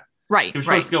 Yeah, right. He was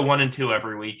supposed to go 1 and 2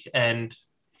 every week, and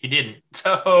he didn't.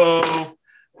 So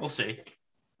we'll see.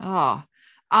 Oh,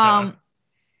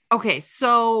 okay,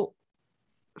 so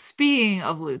speaking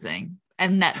of losing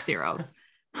and net zeros,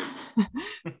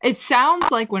 it sounds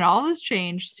like when all this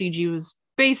changed, CG was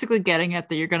basically getting at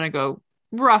that you're going to go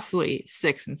roughly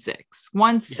 6 and 6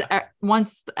 once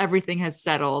everything has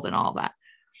settled and all that.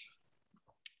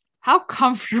 How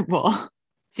comfortable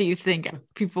do you think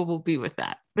people will be with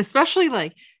that? Especially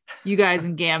like you guys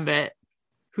in Gambit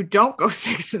who don't go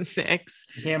 6 and 6.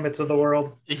 Gambits of the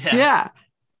world. Yeah.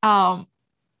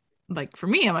 Like for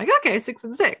me, I'm like, okay, 6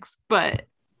 and 6. But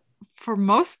for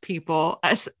most people,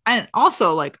 and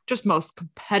also like just most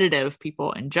competitive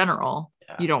people in general,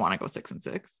 you don't want to go 6 and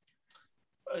 6.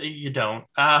 You don't.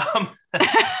 Oh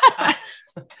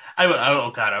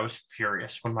God, I was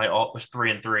furious when my alt was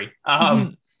 3 and 3.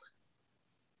 I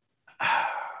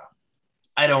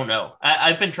don't know.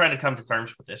 I've been trying to come to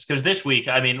terms with this because this week,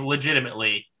 I mean,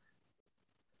 legitimately,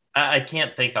 I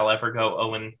can't think I'll ever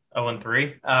go 0 and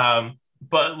 3.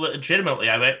 But legitimately,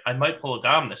 I might pull a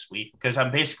Gom this week because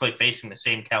I'm basically facing the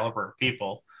same caliber of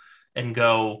people and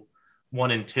go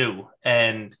 1 and 2.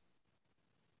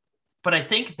 But I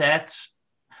think that's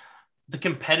the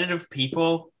competitive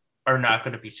people are not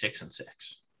going to be 6 and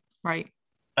 6. Right.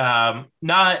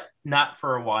 Not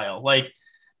for a while. Like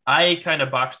I kind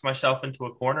of boxed myself into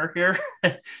a corner here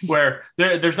where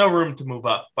there's no room to move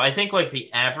up. But I think like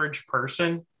the average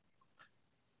person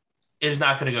is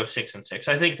not going to go 6 and 6.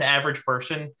 I think the average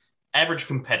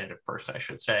competitive person, I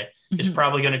should say, is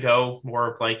probably going to go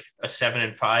more of like a 7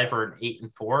 and 5 or an 8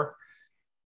 and 4,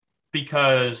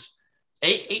 because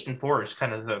 8 and 4 is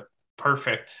kind of the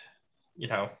perfect,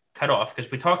 cutoff.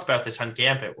 Because we talked about this on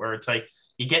Gambit, where it's like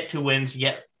you get 2 wins, you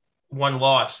get 1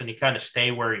 loss, and you kind of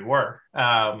stay where you were.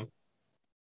 So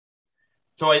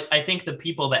I think the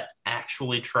people that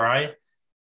actually try,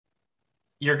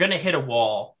 you're going to hit a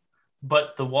wall.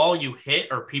 But the wall you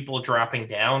hit are people dropping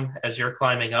down as you're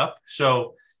climbing up.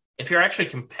 So if you're actually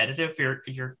competitive,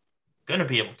 you're going to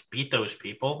be able to beat those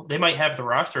people. They might have the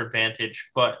roster advantage,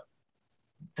 but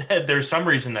there's some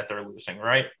reason that they're losing,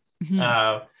 right?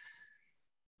 Mhm.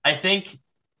 I think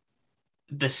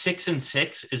the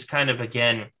 6-6 is kind of,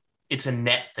 again, it's a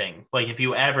net thing. Like if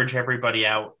you average everybody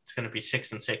out, it's going to be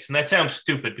 6-6. And that sounds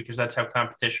stupid because that's how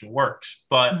competition works.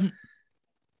 But Mhm.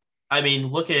 I mean,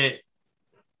 look at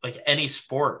like any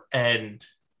sport, and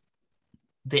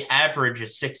the average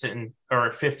is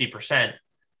 50%,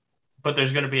 but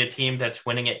there's going to be a team that's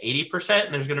winning at 80%,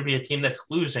 and there's going to be a team that's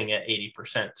losing at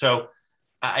 80%. So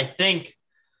I think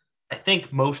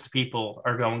most people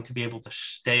are going to be able to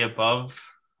stay above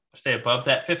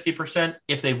that 50%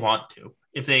 if they want to,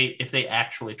 if they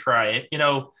actually try it.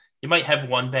 You might have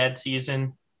one bad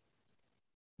season,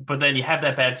 but then you have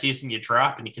that bad season, you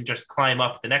drop, and you can just climb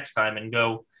up the next time and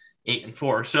go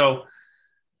 8-4. So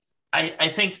I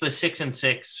think the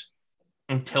 6-6,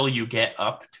 until you get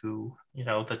up to,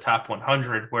 the top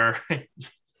 100, where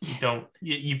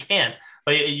you can't,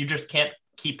 but you just can't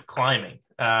keep climbing.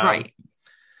 Right.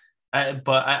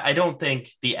 But I don't think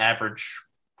the average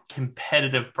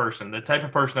competitive person, the type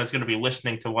of person that's going to be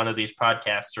listening to one of these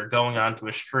podcasts or going onto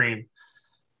a stream,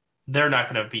 they're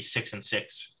not going to be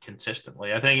 6-6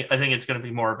 consistently. I think it's going to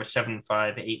be more of a 7-5,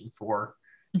 8-4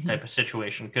 type of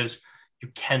situation, because you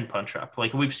can punch up.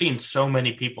 Like we've seen so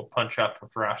many people punch up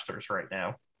with rosters right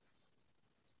now.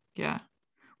 Yeah.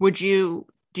 Do you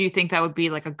think that would be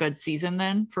like a good season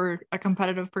then for a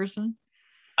competitive person?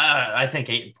 I think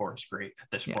 8-4 is great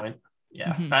at this point.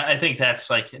 Yeah. Mm-hmm. I think that's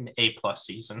like an A+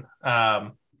 season.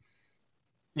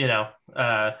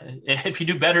 If you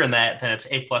do better than that, then it's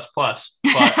A++. But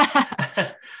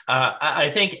I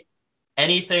think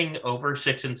anything over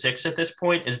 6-6 at this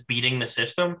point is beating the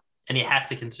system, and you have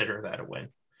to consider that a win.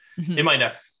 Mm-hmm. It might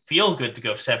not feel good to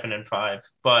go 7-5,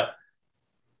 but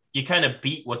you kind of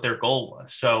beat what their goal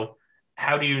was. So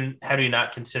how do you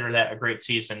not consider that a great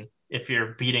season if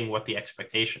you're beating what the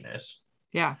expectation is?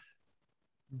 Yeah,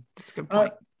 that's a good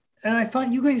point. And I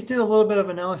thought you guys did a little bit of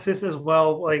analysis as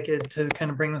well, like to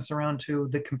kind of bring this around to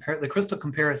the crystal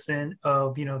comparison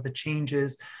of, the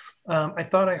changes. I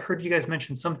thought I heard you guys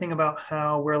mention something about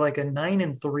how we're like a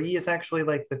 9-3 is actually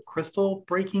like the crystal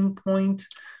breaking point,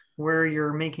 where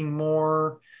you're making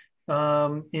more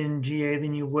in GA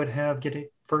than you would have getting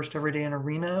first every day in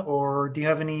arena. Or do you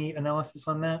have any analysis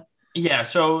on that? Yeah,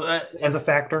 so as a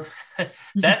factor,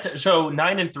 that's so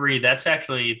 9-3. That's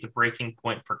actually the breaking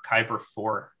point for Kyber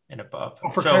 4 and above.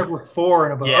 For Kyber 4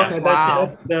 and above. Yeah. Okay, Wow.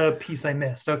 that's the piece I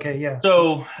missed. Okay, yeah.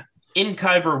 So in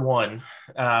Kyber 1,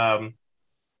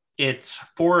 it's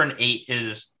 4 and 8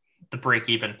 is the break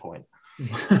even point.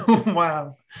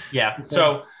 Wow. Yeah. Okay.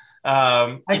 So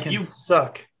if you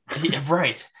suck. Yeah,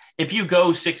 right. If you go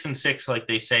 6-6 like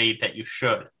they say that you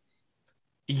should,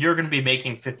 you're going to be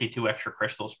making 52 extra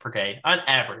crystals per day on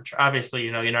average. Obviously,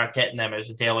 you're not getting them as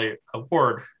a daily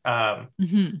award, but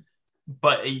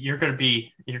you're going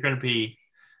to be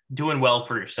doing well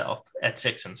for yourself at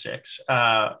 6-6.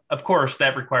 Of course,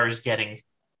 that requires getting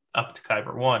up to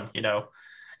Kyber 1. And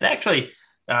actually,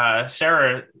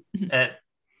 Sarah at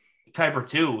Kyber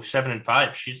 2,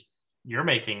 7-5, you're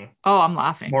making I'm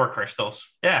laughing more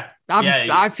crystals. Yeah.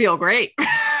 I feel great.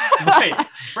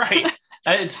 right.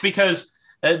 It's because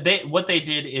what they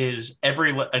did is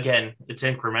it's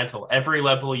incremental. Every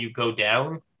level you go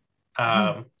down,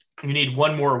 you need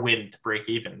one more win to break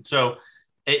even. So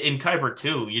in Kyber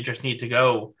 2, you just need to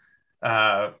go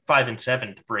 5 and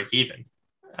 7 to break even.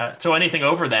 So anything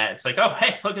over that, it's like, oh,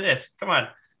 hey, look at this. Come on.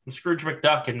 I'm Scrooge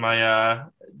McDuck in my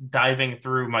diving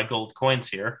through my gold coins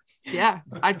here. Yeah,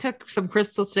 I took some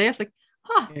crystals today. I was like,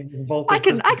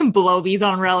 Vaulted I can blow these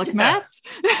on relic mats.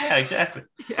 Yeah, exactly.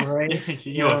 Right.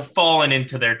 You have fallen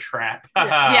into their trap.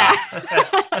 Yeah.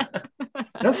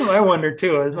 That's what I wonder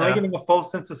too. Am I getting a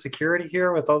false sense of security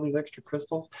here with all these extra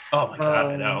crystals? Oh my God,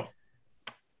 I know.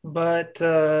 But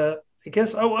I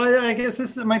guess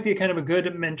this might be kind of a good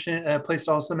place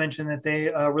to also mention that they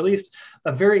released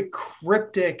a very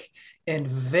cryptic and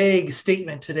vague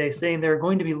statement today, saying they're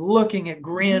going to be looking at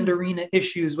Grand Arena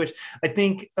issues, which I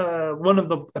think one of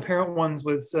the apparent ones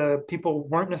was people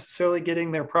weren't necessarily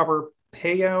getting their proper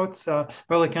payouts.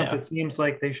 By all accounts, it seems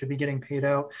like they should be getting paid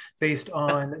out based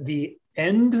on the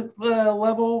end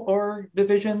level or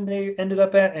division they ended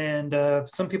up at, and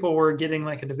some people were getting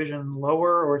like a division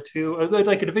lower or two,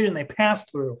 like a division they passed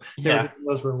through. They were getting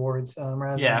those rewards.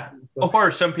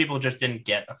 Or some people just didn't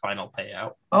get a final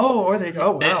payout. Or they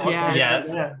wow.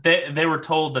 They were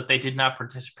told that they did not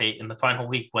participate in the final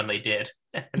week when they did.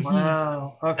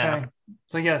 Wow. Okay.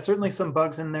 So certainly some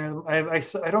bugs in there. I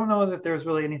don't know that there was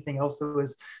really anything else that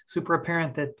was super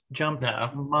apparent that jumped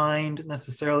to mind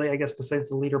necessarily, I guess, besides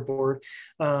the leaderboard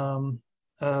of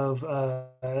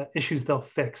issues they'll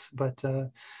fix. But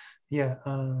it'll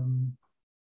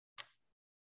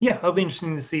be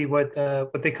interesting to see what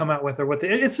they come out with, or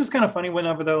it's just kind of funny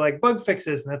whenever they're like bug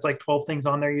fixes and that's like 12 things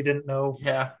on there you didn't know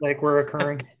like were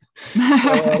occurring. So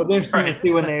it'll be interesting to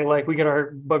see when they we get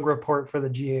our bug report for the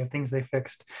GA of things they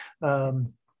fixed.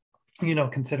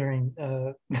 Considering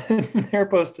their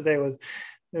post today was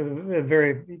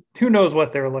very, who knows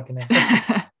what they're looking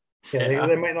at.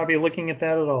 They might not be looking at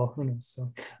that at all. Who knows?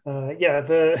 So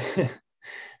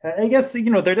I guess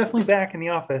they're definitely back in the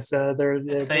office. They are.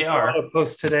 A lot of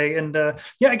posts today, and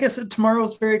I guess tomorrow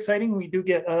is very exciting. We do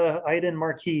get Iden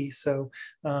Marquis, so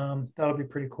that'll be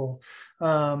pretty cool.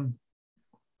 So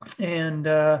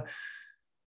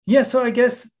I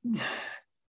guess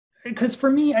because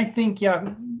for me, I think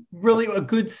really a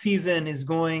good season is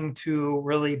going to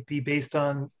really be based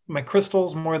on my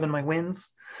crystals more than my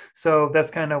wins. So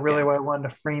that's kind of really why I wanted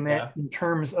to frame it in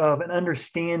terms of an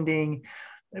understanding.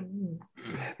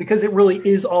 Because it really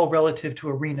is all relative to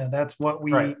Arena. That's what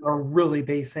we are really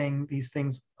basing these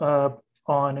things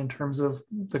on in terms of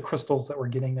the crystals that we're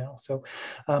getting now. So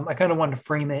I kind of wanted to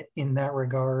frame it in that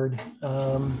regard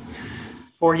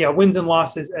for wins and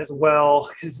losses as well.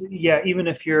 Because even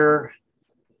if you're,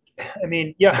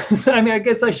 I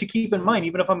guess I should keep in mind,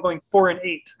 even if I'm going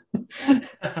 4-8,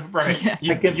 right?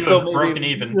 I can still maybe broken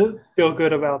even. Feel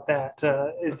good about that.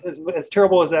 As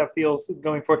terrible as that feels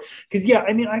going forward, because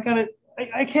I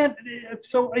can't.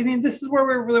 So this is where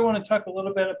we really want to talk a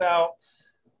little bit about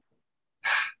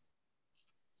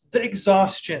the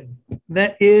exhaustion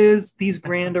that is these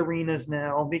grand arenas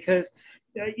now. Because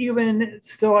even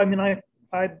still,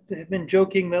 I've been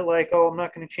joking that I'm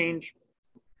not going to change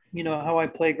how I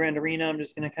play Grand Arena. I'm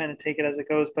just going to kind of take it as it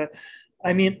goes. But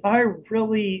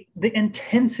the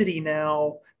intensity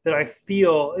now that I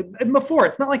feel before,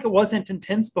 it's not like it wasn't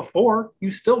intense before. You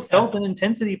still felt an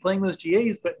intensity playing those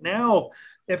GAs, but now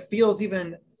it feels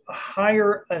even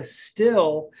higher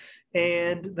still.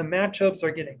 And the matchups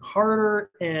are getting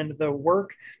harder, and the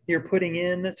work you're putting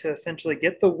in to essentially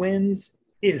get the wins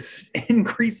is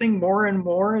increasing more and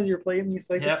more as you're playing these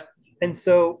places. Yep. And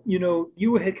so,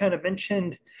 you had kind of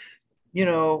mentioned,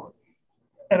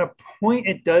 at a point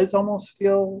it does almost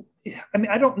feel,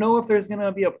 I don't know if there's going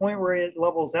to be a point where it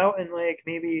levels out and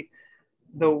maybe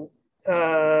you're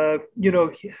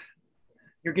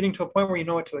getting to a point where you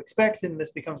know what to expect and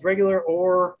this becomes regular,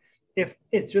 or if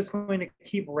it's just going to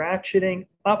keep ratcheting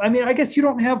up. I guess you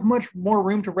don't have much more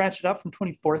room to ratchet up from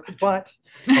 24th, but,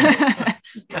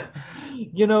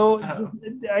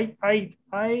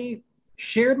 I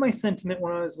shared my sentiment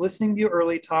when I was listening to you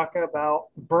early talk about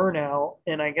burnout,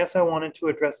 and I guess I wanted to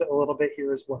address it a little bit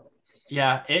here as well.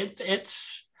 Yeah,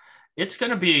 it's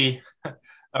going to be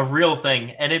a real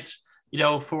thing, and it's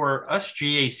for us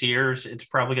GACers, it's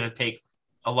probably going to take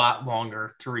a lot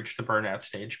longer to reach the burnout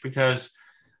stage, because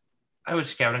I was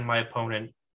scouting my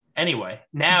opponent anyway.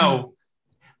 Now,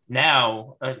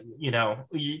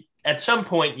 at some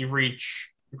point you reach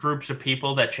groups of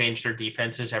people that change their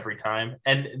defenses every time.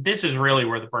 And this is really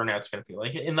where the burnout's going to be.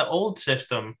 Like in the old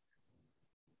system,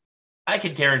 I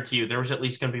could guarantee you there was at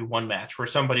least going to be one match where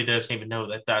somebody doesn't even know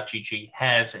that .gg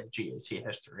has a GAC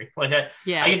history. Like I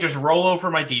can just roll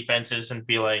over my defenses and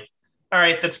be like, all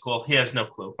right, that's cool. He has no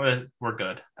clue. We're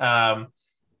good.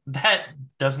 That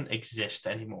doesn't exist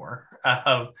anymore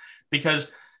because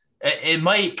it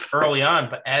might early on,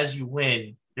 but as you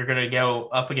win, you're going to go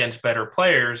up against better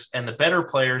players, and the better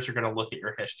players are going to look at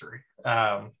your history.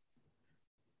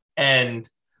 And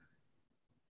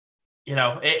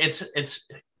it's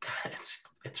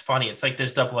funny. It's like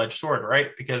this double-edged sword, right?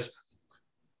 Because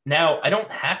now I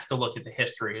don't have to look at the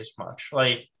history as much.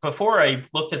 Like before, I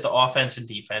looked at the offense and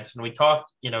defense, and we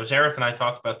talked, Zareth and I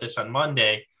talked about this on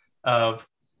Monday of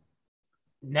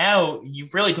now you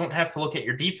really don't have to look at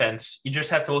your defense. You just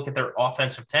have to look at their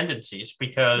offensive tendencies,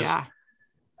 because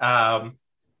the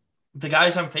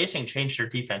guys I'm facing change their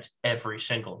defense every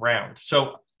single round.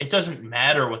 So it doesn't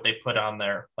matter what they put on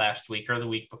there last week or the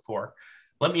week before.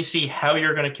 Let me see how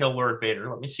you're going to kill Lord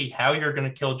Vader. Let me see how you're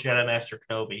going to kill Jedi Master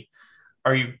Kenobi.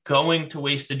 Are you going to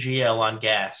waste a GL on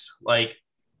gas? Like,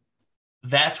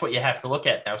 that's what you have to look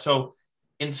at now. So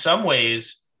in some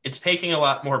ways, it's taking a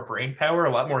lot more brain power,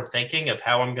 a lot more thinking of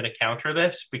how I'm going to counter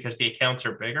this because the accounts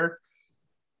are bigger.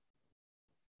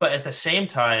 But at the same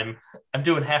time, I'm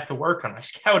doing half the work on my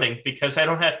scouting because I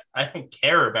don't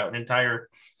care about an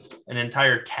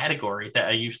entire category that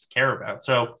I used to care about.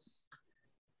 So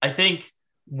I think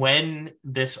when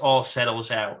this all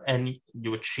settles out and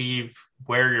you achieve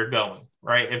where you're going,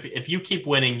 right? If you keep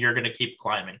winning, you're going to keep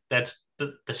climbing. That's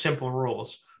the simple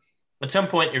rules. At some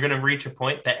point, you're going to reach a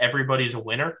point that everybody's a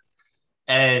winner,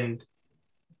 and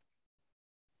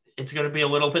it's going to be a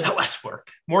little bit of less work,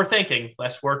 more thinking,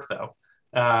 less work though.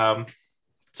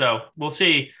 So we'll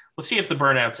see if the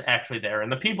burnout's actually there,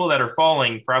 and the people that are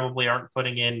falling probably aren't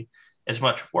putting in as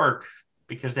much work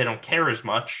because they don't care as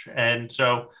much. And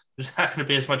so there's not going to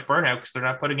be as much burnout because they're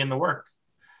not putting in the work.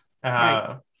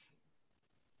 Right.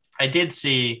 I did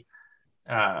see,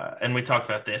 and we talked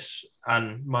about this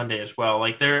on Monday as well.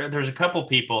 Like there's a couple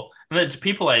people, and it's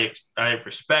people I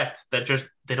respect that just,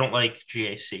 they don't like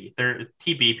GAC. They're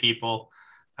TB people.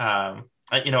 I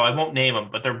won't name them,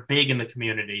 but they're big in the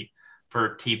community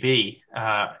for TB.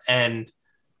 And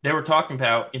they were talking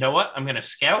about, you know what, I'm going to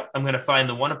scout. I'm going to find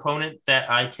the one opponent that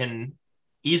I can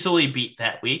easily beat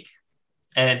that week.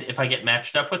 And if I get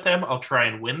matched up with them, I'll try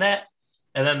and win that.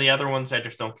 And then the other ones, I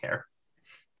just don't care.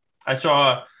 I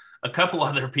saw a couple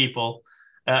other people,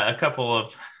 a couple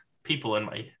of people in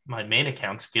my main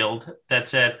accounts guild that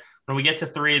said, when we get to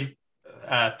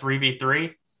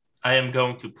 3v3, I am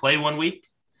going to play 1 week.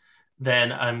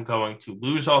 Then I'm going to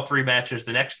lose all 3 matches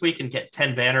the next week and get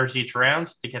 10 banners each round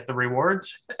to get the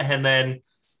rewards. And then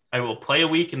I will play a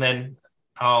week, and then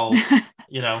I'll,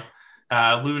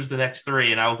 lose the next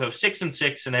 3, and I'll go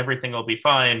 6-6 and everything will be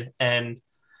fine. And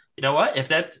you know what? If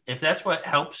that's what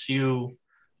helps you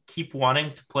keep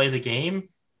wanting to play the game,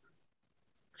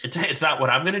 it's not what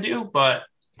I'm going to do, but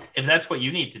if that's what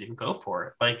you need to do, go for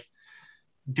it. Like,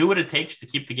 do what it takes to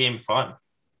keep the game fun.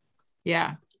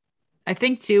 Yeah. I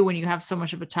think too, when you have so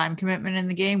much of a time commitment in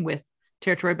the game with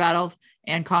territory battles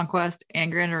and conquest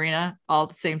and Grand Arena all at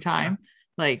the same time,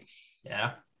 like,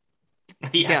 yeah.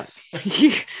 Yes.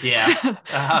 Yeah.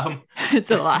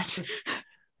 It's a lot.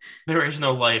 There is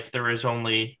no life. There is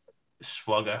only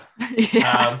Swugga.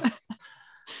 Yeah.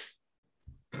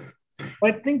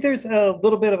 I think there's a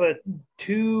little bit of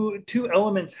two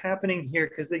elements happening here,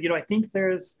 because I think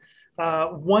there's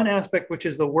one aspect which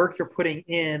is the work you're putting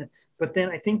in, but then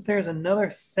I think there's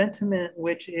another sentiment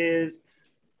which is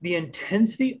the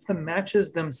intensity of the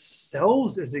matches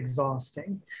themselves is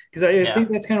exhausting. Because I think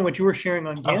that's kind of what you were sharing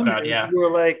on Gambit. Oh God, yeah. You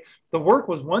were like, the work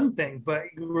was one thing, but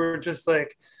you were just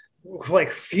like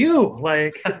phew,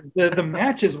 like the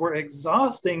matches were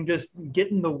exhausting, just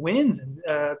getting the wins, and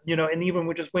and even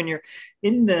when you're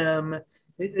in them,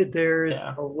 there's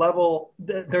a level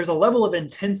of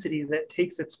intensity that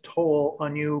takes its toll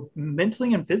on you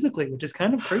mentally and physically, which is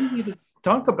kind of crazy to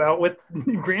talk about with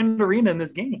Grand Arena in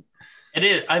this game. It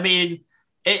is. I mean,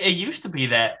 it used to be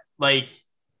that, like,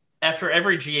 after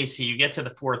every GAC, you get to the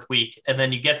 4th week, and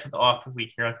then you get to the off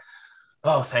week, you're like,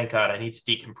 oh, thank God, I need to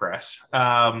decompress.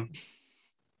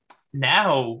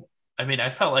 Now, I mean, I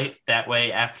felt like that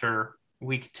way after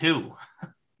week 2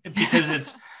 because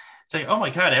it's like, oh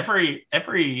my God,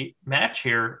 every match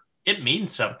here, it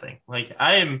means something. Like,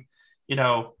 I am,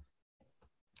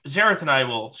 Xerath and I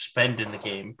will spend in the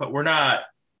game, but we're not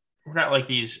like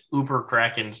these uber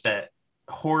Krakens that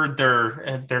hoard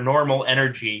their normal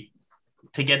energy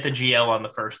to get the GL on the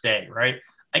first day, right?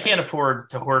 I can't afford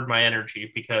to hoard my energy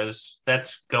because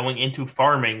that's going into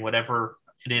farming whatever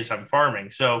it is I'm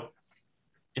farming. So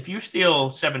if you steal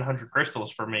 700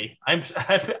 crystals from me, I'm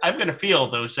going to feel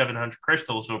those 700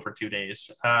 crystals over 2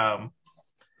 days.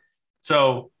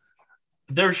 So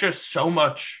there's just so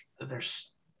much.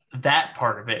 That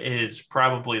part of it is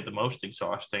probably the most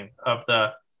exhausting.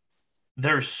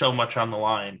 There's so much on the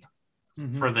line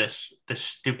for this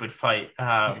stupid fight.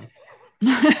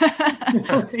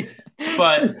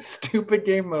 But stupid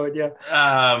game mode, yeah.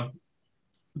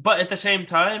 But at the same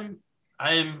time,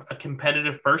 I'm a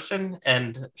competitive person,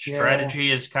 and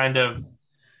strategy is kind of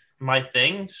my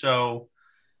thing. So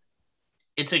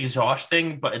it's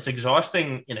exhausting, but it's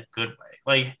exhausting in a good way.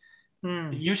 Like,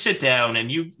 you sit down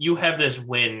and you have this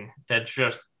win that's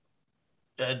just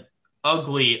an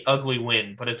ugly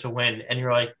win, but it's a win, and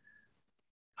you're like,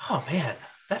 oh man,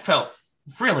 that felt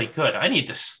really good. I need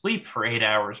to sleep for 8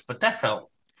 hours, but that felt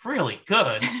really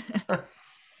good.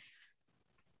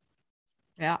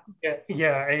 Yeah.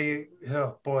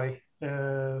 Oh boy,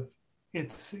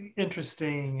 it's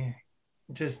interesting.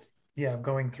 Just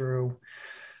going through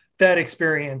that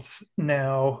experience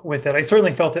now with it. I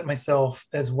certainly felt it myself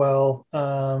as well.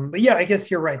 But yeah, I guess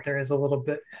you're right. There is a little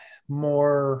bit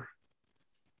more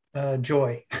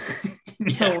joy.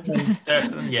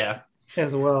 Yeah.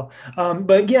 As well.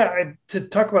 But yeah, to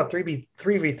talk about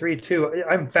 3v3 too,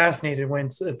 I'm fascinated when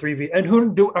it's a 3v. And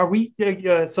are we,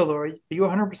 Solo, are you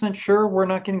 100% sure we're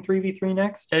not getting 3v3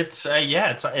 next? It's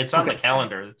it's on the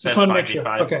calendar. It says Just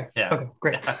 5v5. Okay. Yeah. Okay,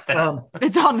 great.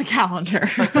 It's on the calendar.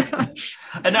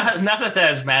 And not that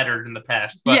has mattered in the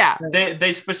past, but Yeah.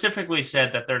 they specifically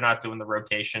said that they're not doing the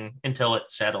rotation until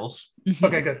it settles.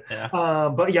 Okay, good. Yeah.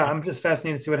 But yeah, I'm just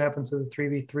fascinated to see what happens with the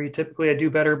 3v3. Typically, I do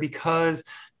better because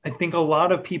I think a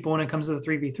lot of people, when it comes to the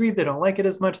 3v3, they don't like it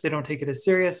as much. They don't take it as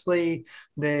seriously.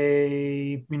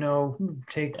 They,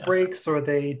 take breaks, or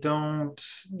they don't,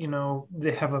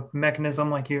 they have a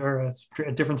mechanism like you, or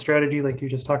a different strategy like you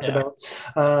just talked about.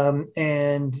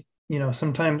 And,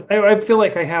 sometimes I feel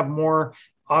like I have more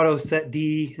auto set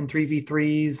D in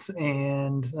 3v3s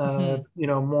and,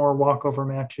 more walkover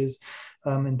matches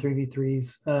in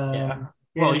 3v3s.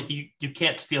 Well, you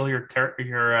can't steal your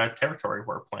territory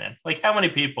war plan. Like, how many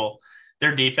people,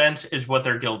 their defense is what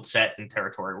their guild set in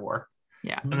territory war.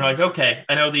 Yeah. And they're like, okay,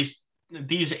 I know these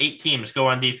 8 teams go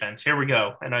on defense. Here we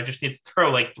go. And I just need to throw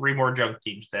like 3 more junk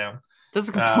teams down. That's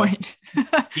a good point.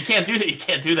 You can't do that. You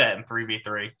can't do that in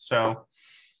 3v3. So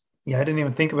yeah, I didn't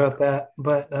even think about that.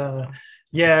 But and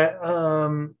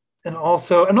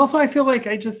also I feel like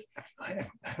I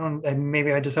don't,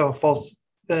 maybe I just have a false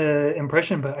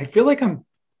impression, but I feel like I'm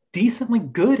decently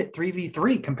good at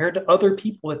 3v3 compared to other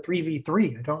people at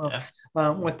 3v3. I don't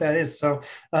know what that is. So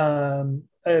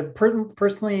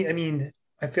personally, I mean,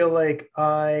 I feel like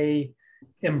I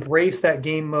embrace that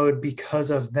game mode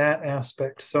because of that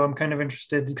aspect. So I'm kind of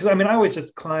interested, because I mean, I always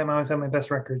just climb. I always have my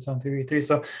best records on 3v3.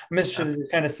 So I'm interested to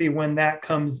kind of see when that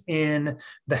comes in,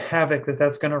 the havoc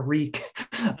that's going to wreak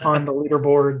on the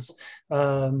leaderboards.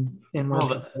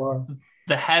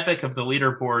 The havoc of the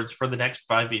leaderboards for the next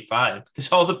 5v5,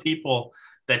 because all the people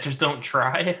that just don't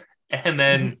try, and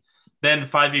then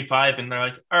 5v5, and they're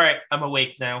like, all right, I'm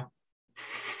awake now.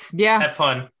 Yeah. Have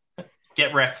fun.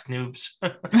 Get wrecked, noobs.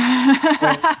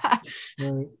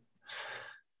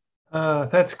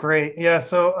 That's great. Yeah.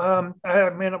 So,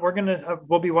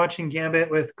 we'll be watching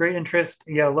Gambit with great interest.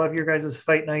 Yeah. Love your guys'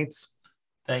 fight nights.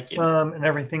 Thank you. And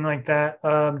everything like that.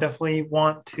 Definitely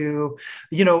want to,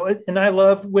 and I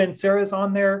love when Sarah's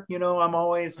on there, I'm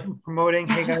always promoting,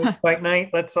 hey guys, fight night.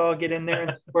 Let's all get in there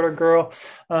and support our girl.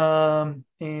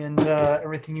 And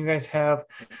everything you guys have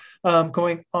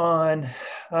going on.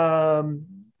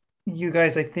 You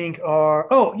guys, I think, are,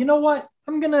 you know what?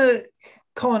 I'm going to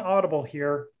call an audible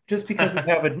here just because we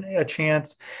have a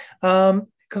chance.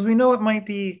 Because we know it might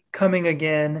be coming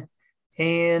again.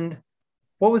 And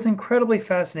what was incredibly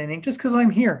fascinating, just because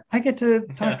I'm here, I get to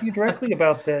talk to you directly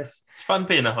about this. It's fun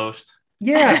being the host.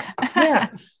 Yeah. I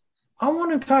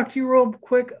want to talk to you real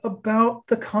quick about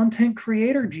the content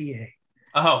creator GA.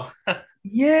 Oh.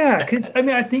 Yeah, because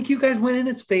I think you guys went in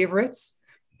as favorites.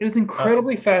 It was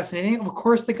incredibly fascinating. Of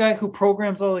course, the guy who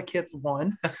programs all the kits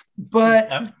won,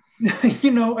 but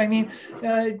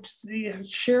just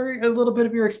share a little bit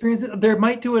of your experience. There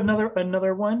might do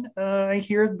another one. I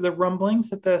hear the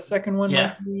rumblings that the second one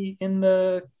might be in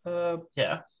the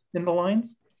in the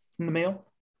lines, in the mail.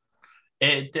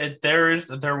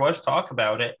 There was talk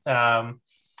about it.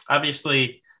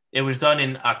 Obviously, it was done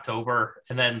in October,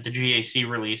 and then the GAC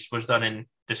release was done in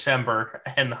December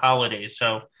and the holidays.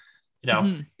 So,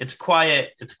 it's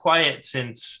quiet. It's quiet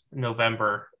since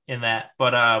November in that.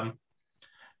 But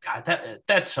God,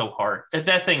 that's so hard.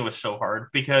 That thing was so hard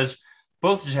because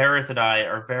both Zareth and I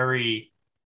are very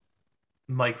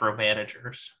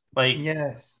micromanagers. Like,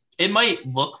 yes, it might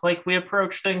look like we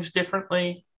approach things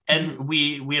differently, and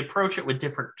we approach it with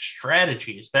different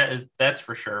strategies. That's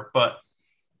for sure. But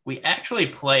we actually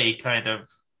play kind of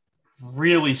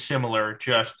really similar,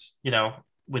 just,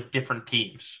 with different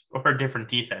teams or different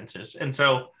defenses. And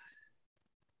so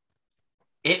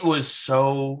it was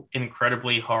so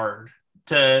incredibly hard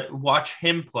to watch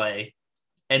him play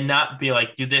and not be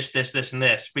like, do this, this, this, and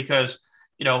this, because,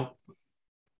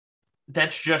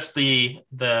 that's just the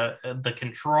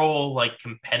control, like,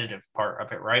 competitive part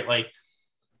of it, right? Like,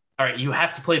 all right, you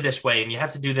have to play this way and you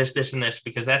have to do this, this, and this,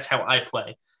 because that's how I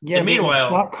play. Yeah. And meanwhile,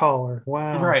 shot caller.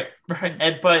 Wow. Right.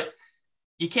 But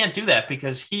you can't do that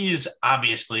because he's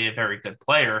obviously a very good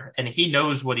player and he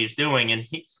knows what he's doing, and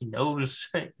he knows,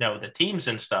 the teams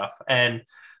and stuff. And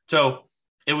so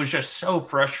it was just so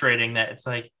frustrating that it's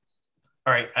like,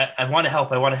 all right, I want to help.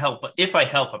 But if I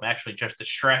help, I'm actually just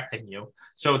distracting you.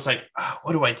 So it's like,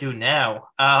 what do I do now?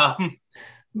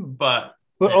 But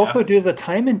But Yeah. also due to the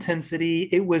time intensity,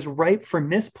 it was ripe for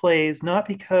misplays, not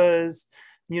because,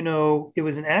 it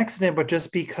was an accident, but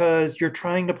just because you're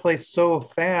trying to play so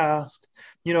fast.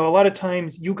 A lot of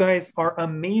times you guys are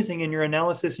amazing in your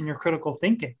analysis and your critical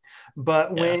thinking.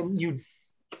 But Yeah. when you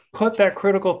put that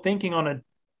critical thinking on a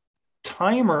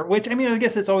timer, which I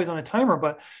guess it's always on a timer,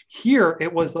 but here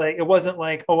it wasn't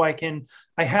like, oh, I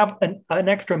have an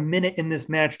extra minute in this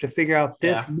match to figure out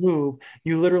this Yeah. move.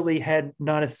 You literally had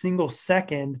not a single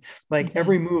second. Like Mhm.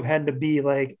 every move had to be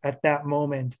like at that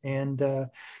moment. And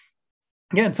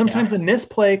and sometimes a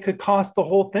misplay could cost the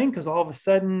whole thing because all of a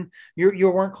sudden you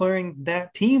weren't clearing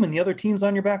that team and the other team's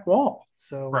on your back wall.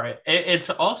 So Right. It's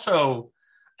also,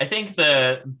 I think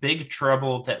the big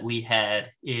trouble that we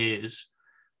had is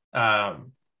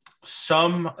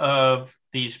some of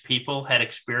these people had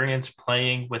experience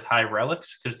playing with high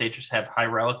relics because they just have high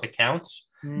relic accounts.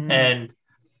 And,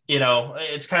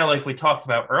 it's kind of like we talked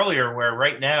about earlier, where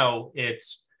right now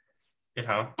it's,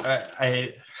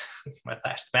 I my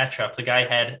last matchup, the guy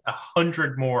had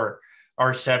 100 more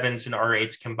R7s and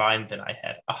R8s combined than I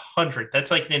had. 100. That's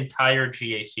like an entire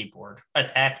GAC board,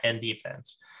 attack and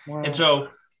defense. wow. And so,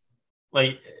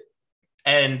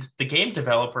 and the game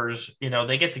developers,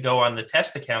 they get to go on the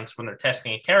test accounts when they're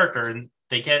testing a character, and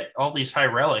they get all these high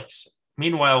relics.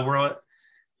 Meanwhile,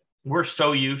 we're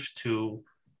so used to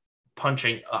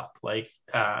punching up.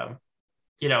 How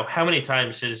many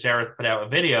times has Xerath put out a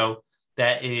video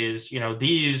that is,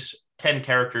 these 10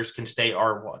 characters can stay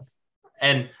R1,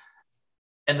 and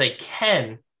they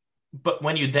can, but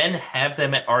when you then have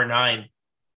them at R9,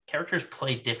 characters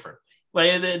play differently.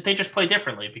 They just play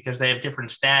differently because they have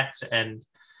different stats, and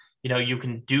you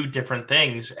can do different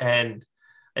things. And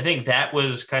I think that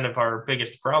was kind of our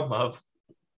biggest problem of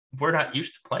we're not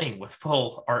used to playing with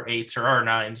full R8s or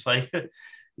R9s.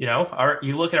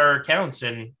 You look at our accounts,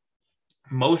 and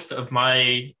most of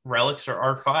my relics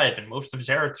are R5, and most of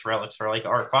Xerath's relics are like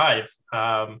R5.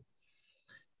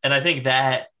 And I think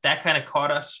that kind of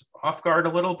caught us off guard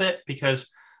a little bit because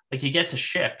you get to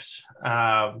ships,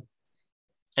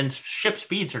 and ship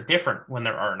speeds are different when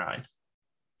they're R9.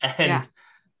 And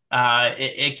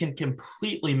it can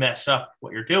completely mess up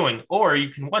what you're doing, or you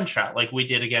can one-shot like we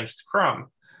did against Crumb.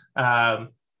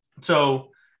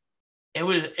 So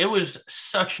it was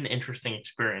such an interesting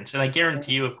experience. And I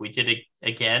guarantee you, if we did it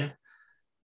again,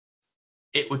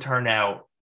 it would turn out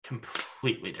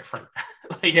completely different.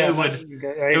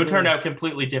 It would turn out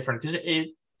completely different because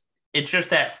it's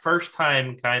just that first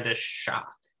time kind of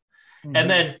shock. Mhm. And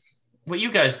then what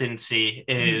you guys didn't see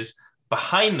is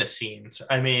behind the scenes.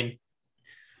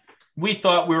 We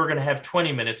thought we were going to have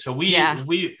 20 minutes. So we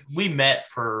met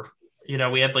for,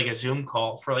 we had like a Zoom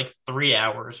call for like 3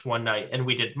 hours one night, and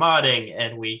we did modding,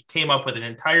 and we came up with an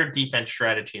entire defense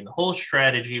strategy. And the whole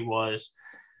strategy was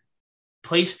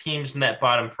place teams in that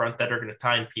bottom front that are going to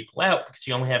time people out because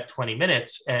you only have 20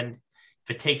 minutes. And if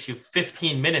it takes you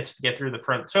 15 minutes to get through the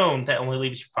front zone, that only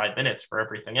leaves you 5 minutes for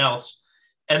everything else.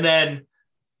 And then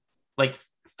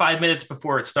 5 minutes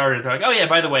before it started, they're like, oh yeah,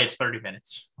 by the way, it's 30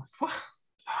 minutes. What?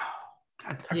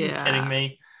 God, are you kidding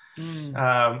me?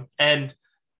 And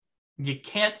you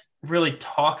can't really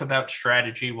talk about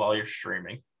strategy while you're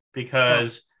streaming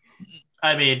because,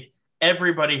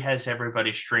 everybody has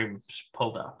everybody's streams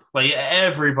pulled up.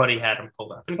 Everybody had them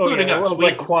pulled up, including us. It was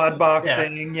like quad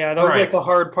boxing. Yeah, that was like the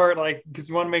hard part, because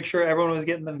you want to make sure everyone was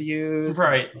getting the views.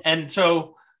 Right. And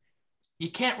so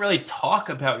you can't really talk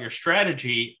about your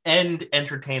strategy and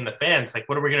entertain the fans.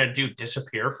 What are we going to do?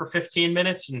 Disappear for 15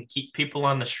 minutes and keep people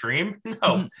on the stream?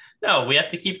 No, we have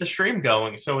to keep the stream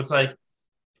going. So it's all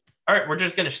right, we're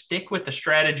just going to stick with the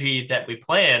strategy that we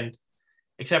planned,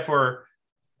 except for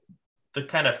the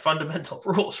kind of fundamental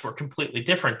rules were completely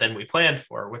different than we planned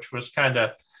for, which was kind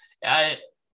of,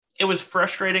 it was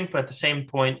frustrating, but at the same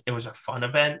point, it was a fun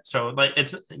event. So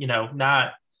it's,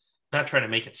 not trying to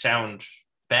make it sound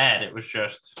bad. It was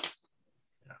just,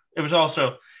 it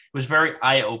was very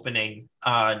eye-opening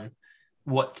on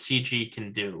what CG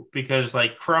can do, because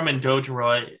Crumb and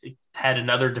Doja had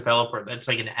another developer that's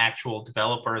an actual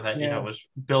developer that, was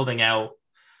building out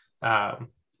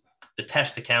the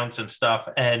test accounts and stuff.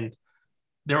 And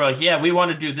they were like, yeah, we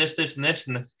want to do this, this, and this.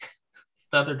 And the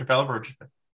other developer just,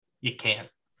 you can't.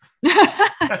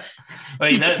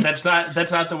 That's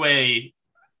not the way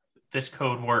this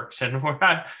code works. And we're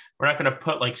not going to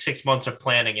put 6 months of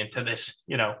planning into this,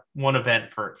 one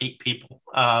event for 8 people.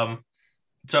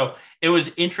 So it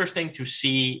was interesting to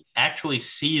actually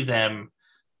see them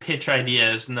pitch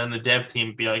ideas, and then the dev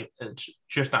team be like, it's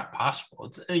just not possible.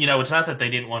 It's, it's not that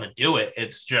they didn't want to do it.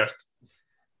 It's just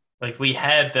we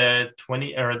had the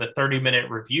 20 or the 30-minute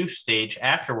review stage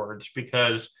afterwards,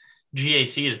 because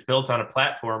GAC is built on a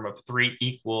platform of 3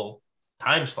 equal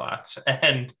time slots.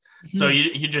 And so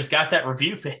you just got that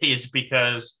review phase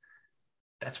because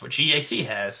that's what GAC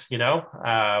has, you know?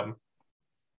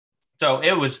 So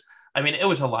it was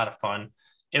a lot of fun.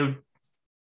 It would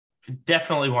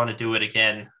definitely want to do it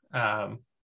again.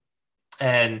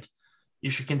 And you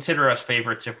should consider us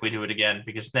favorites if we do it again,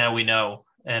 because now we know.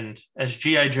 And as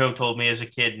G.I. Joe told me as a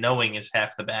kid, knowing is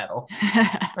half the battle.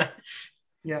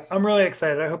 Yeah, I'm really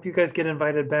excited. I hope you guys get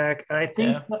invited back. I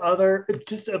think the other,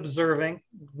 just observing,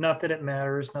 not that it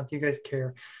matters, not that you guys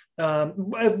care.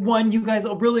 One, you guys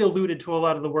really alluded to a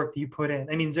lot of the work that you put in.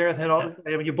 I mean, Zareth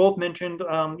had you both mentioned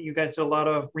you guys did a lot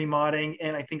of remodding,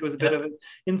 and I think it was a bit of an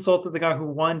insult that the guy who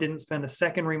won didn't spend a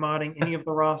second remodding any of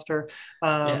the roster.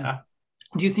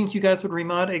 Do you think you guys would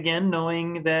remod again,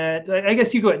 knowing that? I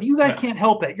guess you go ahead. You guys can't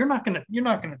help it. You're not gonna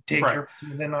take your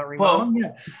then not remod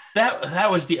them.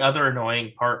 That was the other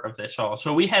annoying part of this all.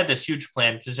 So we had this huge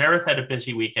plan because Zareth had a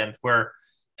busy weekend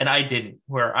and I didn't.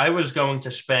 Where I was going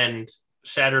to spend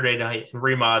Saturday night and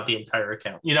remod the entire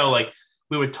account. You know, like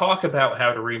we would talk about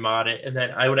how to remod it, and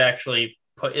then I would actually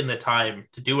put in the time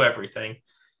to do everything,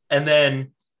 and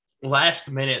then last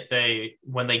minute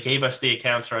when they gave us the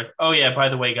accounts, they're like, oh yeah, by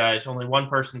the way, guys, only one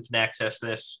person can access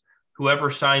this. Whoever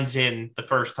signs in the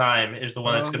first time is the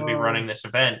one that's going to be running this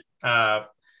event.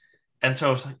 And so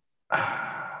I was like,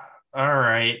 all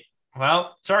right,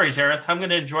 well, sorry, Zareth, I'm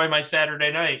going to enjoy my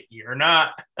Saturday night. You're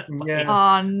not. Yeah.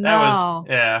 Oh no.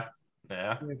 That was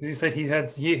yeah. He said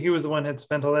he was the one that had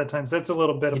spent all that time. So that's a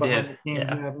little bit of behind the scenes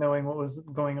of knowing what was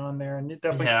going on there. And it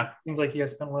definitely seems like you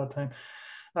guys spent a lot of time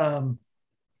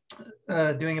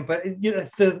doing it. But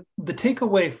the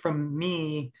takeaway from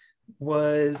me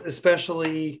was,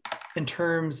 especially in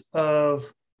terms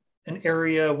of an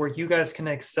area where you guys can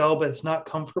excel, but it's not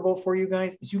comfortable for you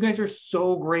guys, is you guys are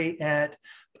so great at,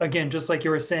 again, just like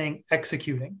you were saying,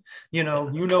 executing. You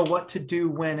know what to do,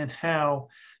 when, and how.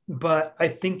 But I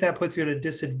think that puts you at a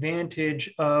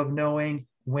disadvantage of knowing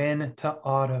when to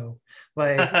auto.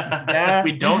 Like that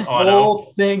we don't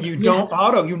whole thing, you don't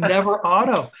auto, you never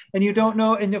auto, and you don't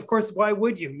know. And of course, why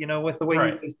would you? With the way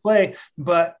you guys play,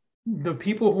 but the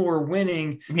people who are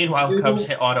winning. Meanwhile, Cubs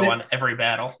hit auto on every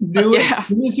battle. As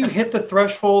soon as you hit the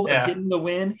threshold of getting the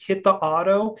win, hit the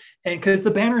auto, and because the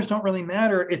banners don't really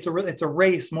matter, it's a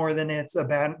race more than it's a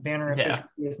banner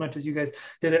efficiency as much as you guys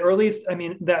did it. Or at least,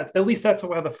 that's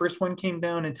how the first one came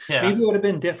down, and maybe it would have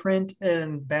been different,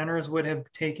 and banners would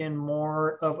have taken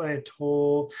more of a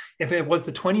toll if it was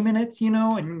the 20 minutes,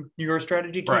 and your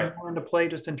strategy came more into play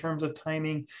just in terms of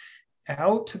timing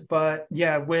out. But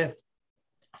with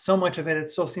so much of it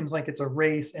still seems like it's a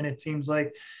race, and it seems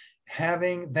like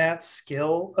having that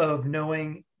skill of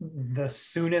knowing the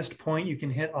soonest point you can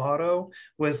hit auto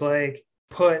was like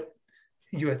put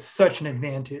you at such an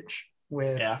advantage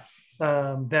with that.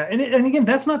 And again,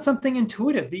 that's not something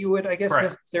intuitive that you would, I guess,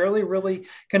 necessarily really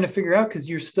kind of figure out, because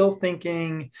you're still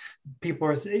thinking people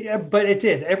are, but it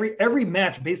did. Every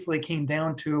match basically came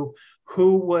down to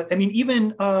who would,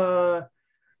 even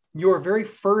your very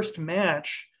first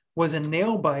match was a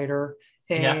nail biter,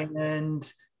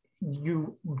 and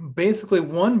you basically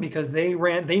won because they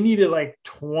needed like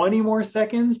 20 more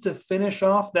seconds to finish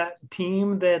off that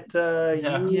team that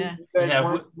you guys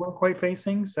weren't quite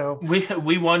facing. So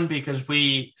we won because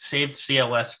we saved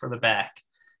CLS for the back,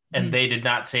 and they did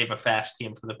not save a fast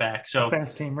team for the back. So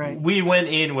fast team, right? We went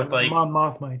in with like Mon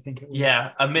Mothma, I think it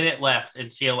was. a minute left, and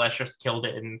CLS just killed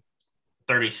it in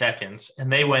 30 seconds,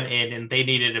 and they went in and they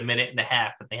needed a minute and a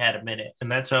half, and they had a minute,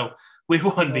 and that's so we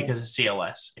won because of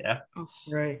CLS.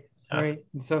 Right.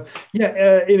 So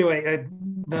anyway,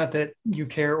 not that you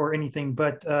care or anything,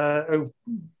 but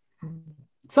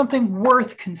something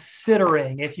worth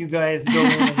considering if you guys go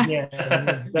in again.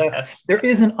 There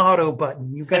is an auto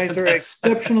button. You guys are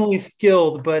exceptionally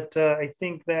skilled, but I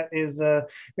think that is an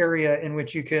area in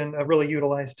which you can really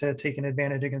utilize to take an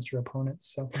advantage against your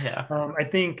opponents. So I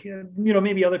think,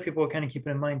 maybe other people will kind of keep it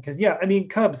in mind, because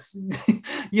Cubs,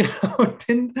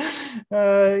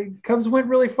 Cubs went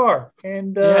really far.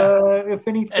 And if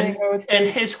anything, I would say. And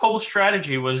his whole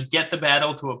strategy was get the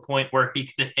battle to a point where he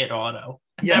could hit auto.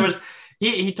 That was,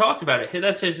 he talked about it.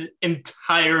 That's his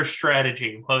entire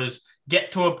strategy, was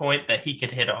get to a point that he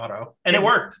could hit auto, and it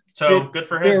worked. So good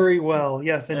for him. Very well,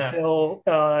 yes. Until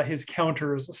his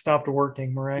counters stopped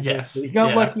working miraculously. He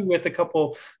got lucky with a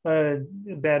couple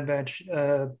bad batch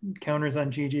counters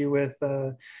on GG with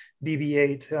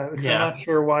BB-8. So I'm not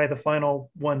sure why the final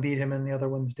one beat him and the other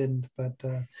ones didn't, but.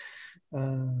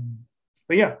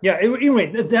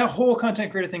 Anyway, that whole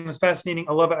content creator thing was fascinating.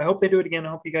 I love it. I hope they do it again. I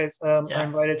hope you guys are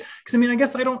invited. Because I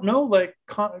guess I don't know, like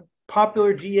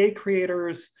popular GA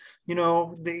creators you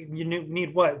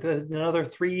need what, another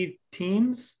 3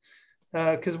 teams?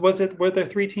 Because were there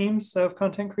 3 teams of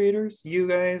content creators? You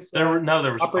guys? There was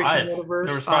Operation 5. Metaverse?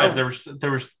 There was 5.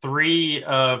 There was 3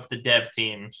 of the dev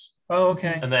teams. Oh,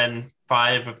 okay. And then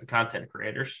 5 of the content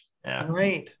creators. Yeah.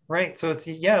 Right. So it's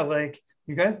like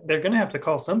you guys, they're gonna have to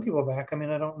call some people back. I mean,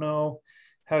 I don't know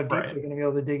how deep they're going to be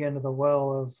able to dig into the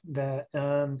well of that,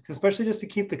 especially just to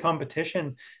keep the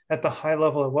competition at the high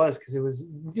level it was, because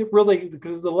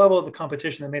the level of the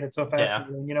competition that made it so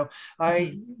fascinating.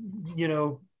 I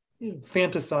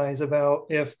fantasize about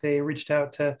if they reached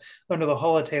out to Under the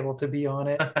Holotable to be on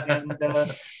it, and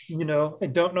I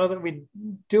don't know that we'd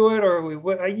do it, or we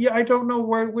would. I don't know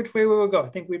which way we would go. I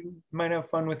think we might have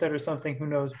fun with it or something. Who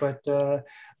knows? But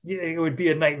it would be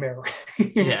a nightmare.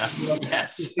 Yeah.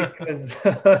 Yes. Because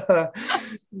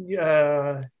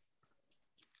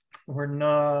we're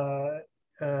not.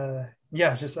 I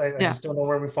just don't know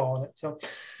where we fall on it. So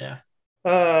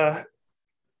yeah.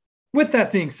 With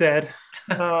that being said,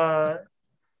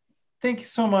 thank you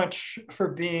so much for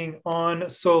being on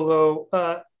Solo.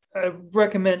 I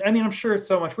recommend, I'm sure it's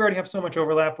so much. We already have so much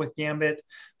overlap with Gambit.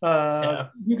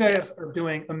 You guys are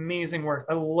doing amazing work.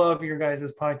 I love your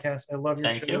guys' podcast. I love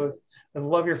your shows. I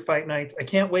love your fight nights. I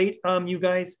can't wait. You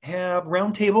guys have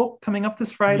Roundtable coming up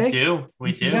this Friday.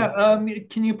 We do. Yeah.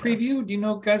 Can you preview? Do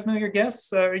you guys know your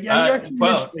guests? You actually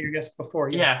mentioned your guests before.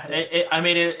 Yes. Yeah.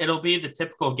 It'll be the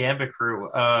typical Gambit crew.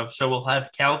 So we'll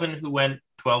have Calvin, who went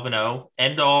 12-0,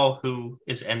 Endall, who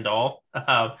is Endall.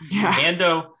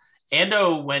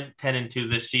 Ando went 10-2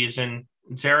 this season.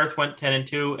 Zareth went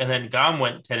 10-2, and then Gom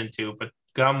went 10-2, but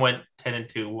Gom went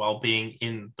 10-2 while being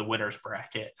in the winners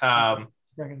bracket.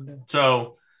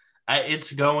 So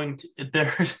it's going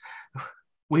to,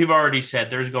 we've already said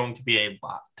there's going to be a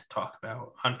lot to talk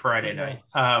about on Friday night.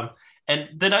 And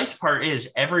the nice part is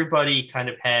everybody kind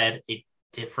of had a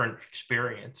different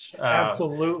experience.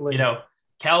 Absolutely.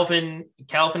 Calvin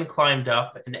climbed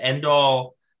up, and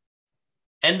Endall,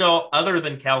 other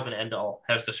than Calvin, Endall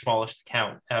has the smallest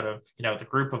account out of the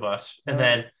group of us, and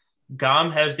then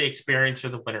Gom has the experience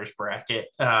of the winners bracket,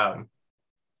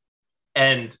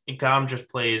 and Gom just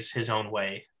plays his own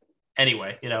way.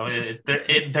 Anyway,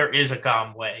 there is a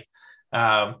Gom way.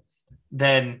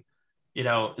 Then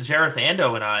Zareth,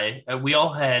 Ando, and I, we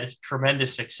all had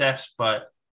tremendous success,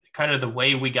 but kind of the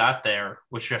way we got there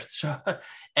was just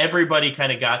everybody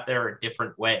kind of got there a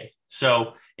different way.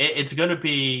 So it's going to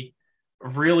be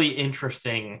really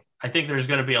interesting. I think there's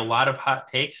going to be a lot of hot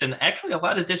takes and actually a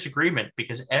lot of disagreement,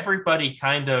 because everybody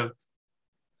kind of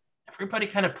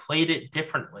played it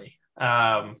differently,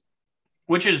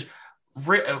 which is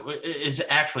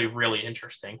actually really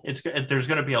interesting. There's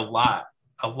going to be a lot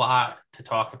to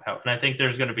talk about, and I think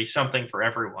there's going to be something for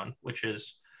everyone, which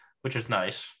is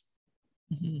nice.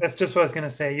 That's just what I was going to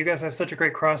say. You guys have such a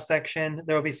great cross section.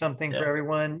 There will be something for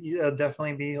everyone. There'll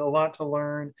definitely be a lot to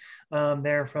learn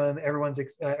there from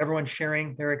everyone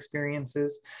sharing their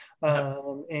experiences.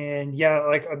 And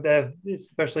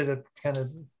especially to kind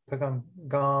of pick on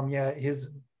Gom. Yeah, his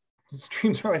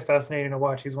streams are always fascinating to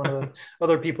watch. He's one of the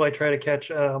other people I try to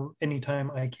catch anytime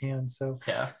I can. So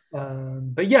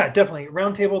but yeah, definitely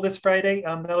Roundtable this Friday.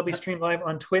 That'll be streamed live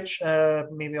on Twitch.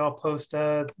 Maybe I'll post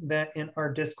that in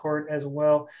our Discord as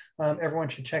well. Everyone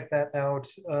should check that out.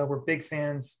 We're big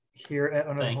fans here at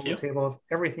Under the Holotable of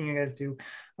everything you guys do,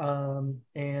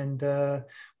 and we'll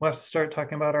have to start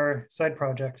talking about our side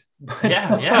project.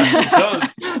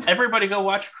 Everybody go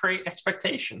watch Create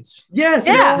Expectations. Yes,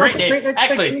 great name.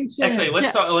 Actually,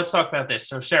 let's talk about this.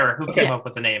 So Sarah, who came up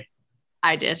with the name?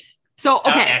 I did. So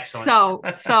so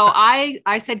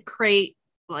I said Crate,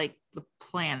 like the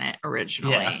planet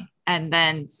originally, and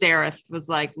then Zareth was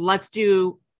like, let's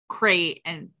do Crate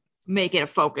and make it a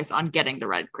focus on getting the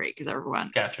red crate, because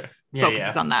everyone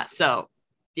focuses on that. So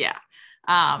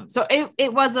so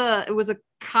it was a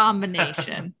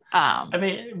combination.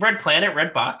 Red planet,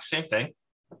 red box, same thing.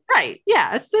 Right.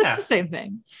 Yeah, it's the same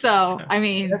thing. So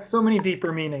that's so many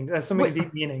deeper meanings. That's so many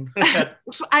deep meanings.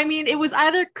 It was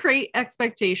either Create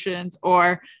Expectations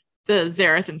or the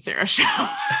Zareth and Sarah show.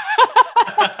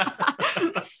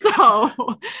 So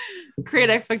Create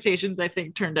Expectations, I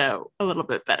think, turned out a little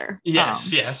bit better.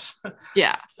 Yes.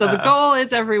 Yeah. So the goal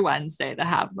is every Wednesday to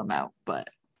have them out, but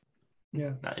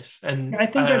nice. And I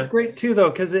think that's great too, though,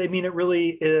 because it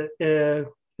really the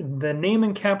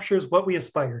naming captures what we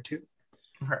aspire to.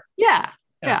 Yeah.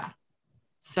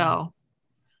 So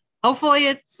hopefully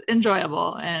it's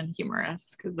enjoyable and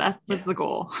humorous, because that was the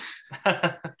goal.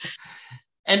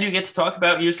 And you get to talk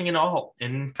about using it all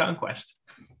in Conquest.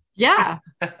 Yeah.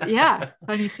 Yeah.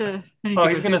 I need to Oh, go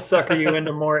he's gonna do- sucker you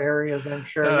into more areas, I'm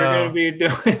sure. You're Oh. gonna be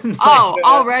doing Oh, like,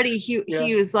 already he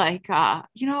Yeah. was like,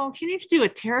 you know, you need to do a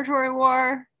territory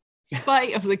war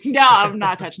fight. I was like, no, I'm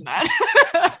not touching that.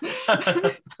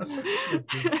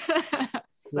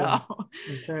 So I'm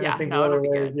trying yeah, to think no, of it'll other be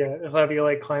ways. good. Yeah, it'll have you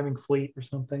like climbing fleet or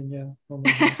something. Yeah. Oh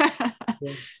my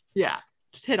God. Yeah,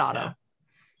 just hit auto.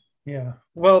 Yeah. Yeah.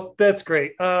 Well, that's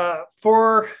great.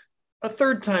 For a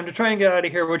third time to try and get out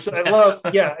of here, which I Yes. love.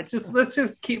 Yeah. Let's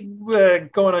just keep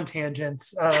going on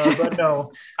tangents. But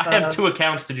no. I have 2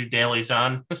 accounts to do dailies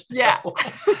on. Yeah.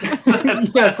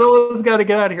 Yeah. Solo's got to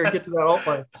get out of here and get to that alt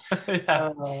life.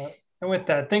 Yeah. And with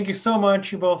that, thank you so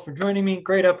much, you both, for joining me.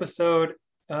 Great episode.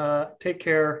 Take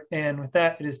care. And with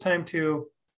that, it is time to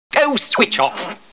Go switch off.